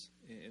 months,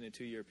 in a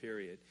 2-year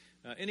period.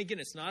 And again,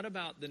 it's not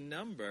about the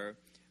number,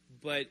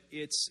 but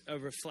it's a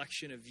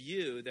reflection of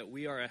you that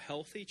we are a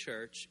healthy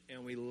church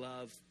and we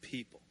love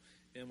people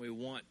and we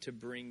want to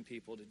bring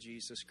people to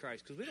Jesus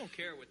Christ because we don't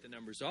care what the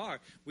numbers are.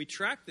 We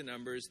track the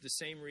numbers the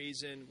same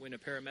reason when a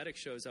paramedic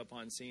shows up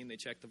on scene, they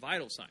check the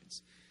vital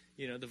signs.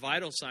 The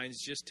vital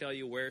signs just tell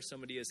you where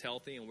somebody is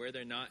healthy and where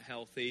they're not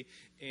healthy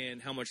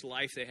and how much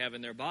life they have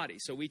in their body.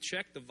 So we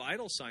check the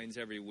vital signs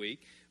every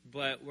week,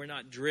 but we're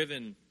not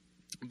driven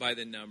by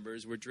the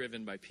numbers. We're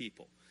driven by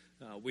people.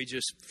 We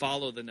just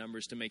follow the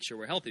numbers to make sure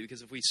we're healthy.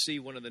 Because if we see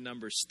one of the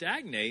numbers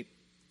stagnate,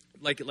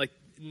 like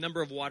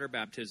number of water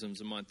baptisms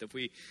a month, if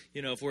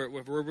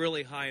we're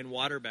really high in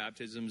water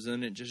baptisms,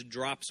 then it just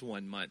drops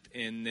 1 month,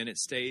 and then it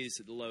stays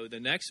low the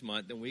next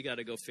month. Then we got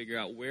to go figure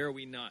out where are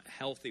we not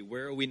healthy,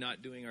 where are we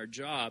not doing our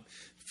job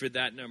for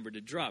that number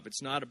to drop.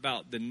 It's not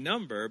about the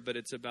number, but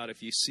it's about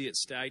if you see it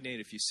stagnate,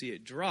 if you see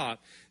it drop,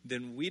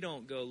 then we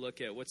don't go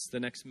look at what's the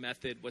next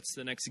method, what's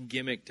the next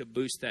gimmick to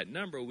boost that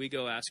number. We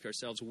go ask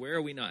ourselves, where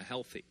are we not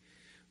healthy?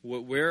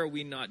 Where are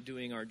we not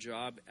doing our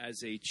job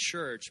as a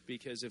church?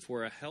 Because if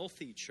we're a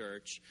healthy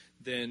church,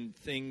 then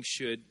things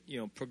should,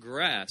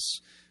 progress.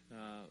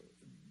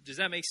 Does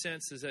that make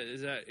sense? Does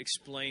that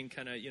explain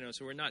kind of,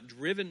 so we're not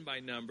driven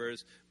by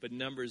numbers, but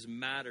numbers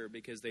matter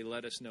because they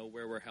let us know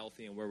where we're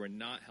healthy and where we're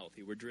not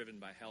healthy. We're driven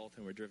by health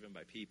and we're driven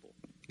by people.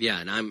 Yeah,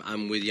 and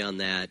I'm with you on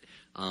that.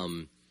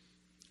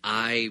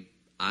 I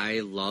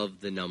love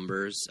the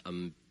numbers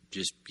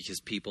just because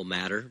people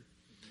matter.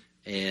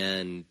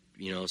 And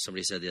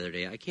somebody said the other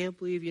day, I can't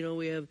believe,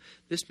 we have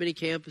this many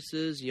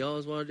campuses. You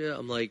always want to do it.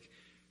 I'm like,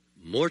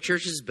 more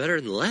churches is better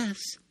than less.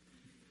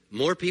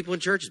 More people in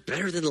church is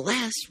better than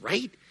less,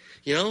 right?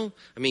 I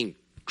mean,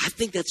 I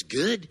think that's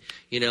good,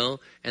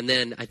 And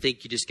then I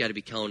think you just got to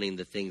be counting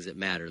the things that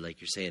matter,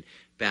 like you're saying,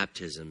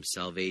 baptism,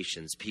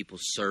 salvations, people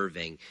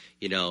serving,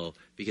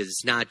 because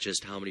it's not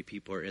just how many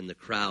people are in the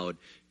crowd,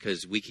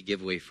 because we could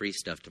give away free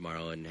stuff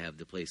tomorrow and have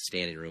the place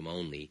standing room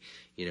only.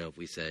 If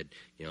we said,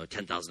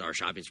 $10,000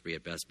 shopping spree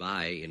at Best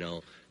Buy,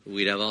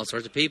 we'd have all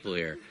sorts of people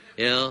here,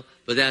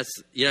 But that's,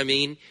 what I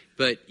mean?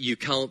 But you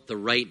count the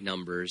right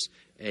numbers,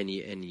 and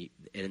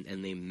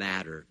they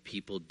matter.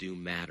 People do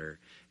matter.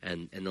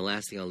 And the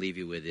last thing I'll leave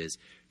you with is,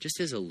 just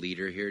as a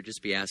leader here,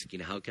 just be asking,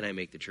 how can I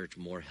make the church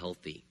more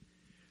healthy?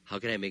 How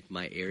can I make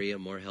my area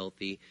more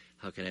healthy?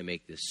 How can I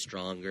make this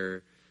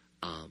stronger?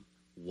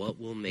 What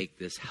will make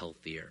this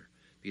healthier?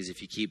 Because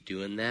if you keep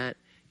doing that,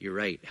 you're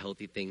right,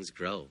 healthy things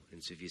grow.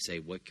 And so if you say,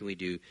 what can we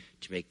do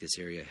to make this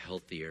area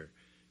healthier?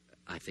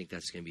 I think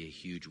that's going to be a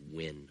huge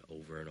win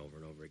over and over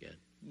and over again.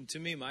 To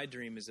me, my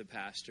dream as a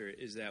pastor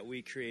is that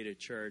we create a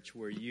church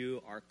where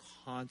you are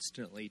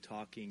constantly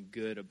talking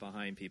good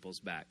behind people's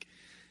back.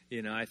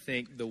 I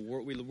think the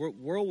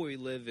world we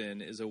live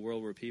in is a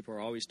world where people are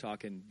always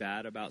talking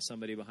bad about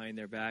somebody behind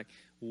their back.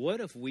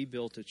 What if we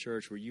built a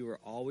church where you are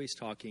always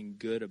talking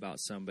good about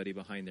somebody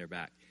behind their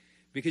back?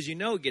 Because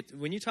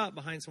when you talk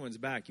behind someone's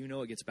back,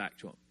 it gets back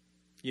to them.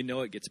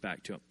 It gets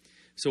back to them.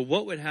 So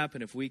what would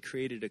happen if we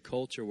created a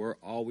culture where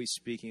we're always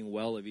speaking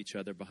well of each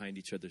other behind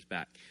each other's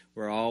back?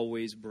 We're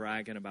always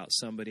bragging about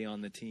somebody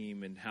on the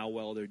team and how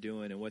well they're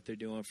doing and what they're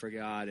doing for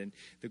God and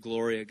the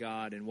glory of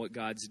God and what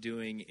God's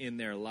doing in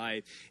their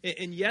life.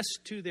 And yes,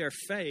 to their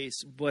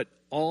face, but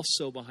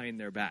also behind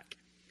their back.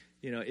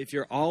 If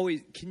you're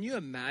always, can you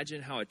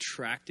imagine how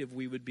attractive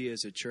we would be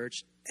as a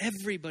church?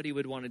 Everybody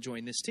would want to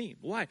join this team.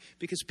 Why?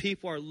 Because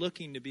people are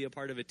looking to be a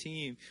part of a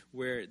team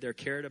where they're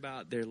cared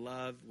about, they're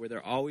loved, where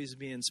they're always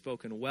being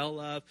spoken well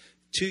of,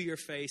 to your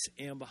face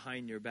and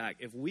behind your back.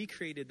 If we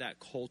created that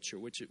culture,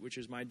 which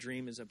is my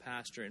dream as a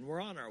pastor, and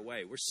we're on our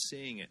way, we're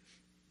seeing it.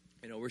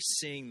 We're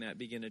seeing that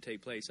begin to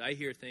take place. I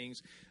hear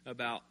things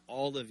about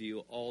all of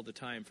you all the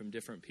time from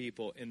different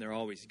people, and they're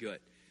always good.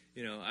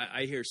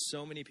 I hear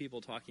so many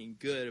people talking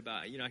good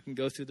about, I can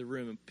go through the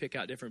room and pick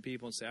out different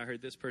people and say, I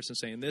heard this person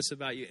saying this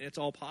about you, and it's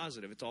all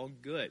positive. It's all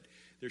good.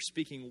 They're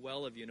speaking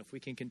well of you. And if we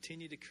can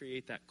continue to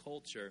create that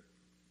culture,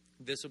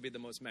 this will be the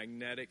most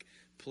magnetic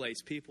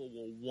place. People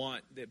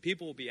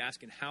will be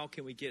asking, how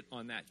can we get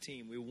on that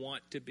team? We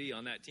want to be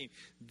on that team.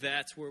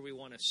 That's where we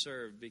want to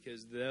serve,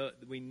 because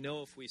we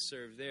know if we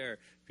serve there,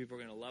 people are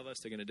going to love us.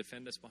 They're going to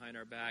defend us behind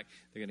our back.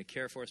 They're going to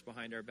care for us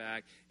behind our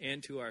back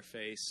and to our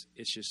face.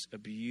 It's just a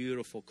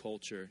beautiful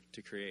culture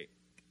to create.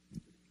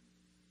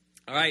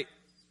 All right.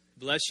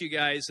 Bless you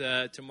guys.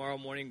 Tomorrow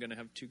morning, I'm going to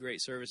have 2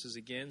 great services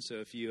again. So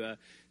if you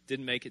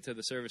didn't make it to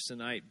the service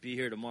tonight, be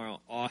here tomorrow.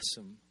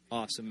 Awesome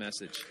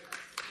message.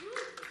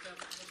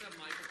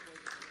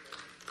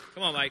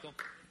 Come on, Michael.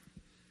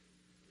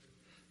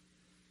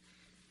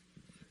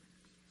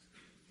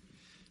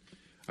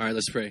 All right,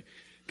 let's pray.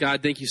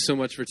 God, thank you so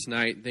much for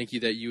tonight. Thank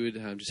you that you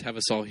would just have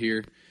us all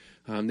here.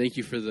 Thank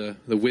you for the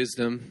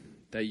wisdom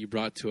that you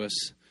brought to us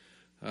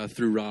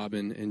through Rob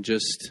and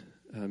just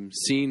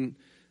seeing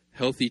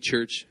healthy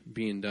church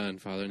being done,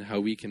 Father, and how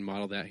we can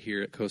model that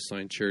here at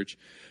Coastline Church.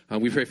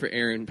 We pray for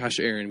Aaron,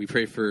 Pastor Aaron. We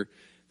pray for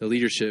the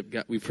leadership.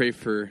 God, we pray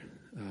for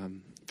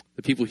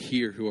the people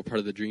here who are part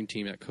of the dream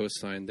team at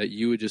Coastline, that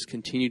you would just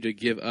continue to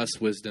give us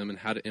wisdom and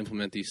how to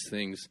implement these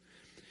things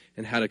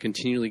and how to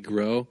continually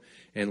grow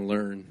and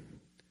learn.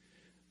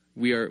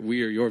 We are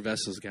your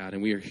vessels, God,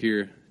 and we are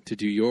here to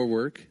do your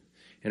work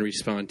and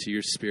respond to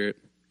your Spirit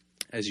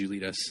as you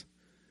lead us.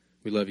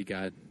 We love you,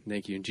 God.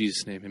 Thank you. In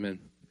Jesus' name,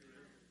 amen.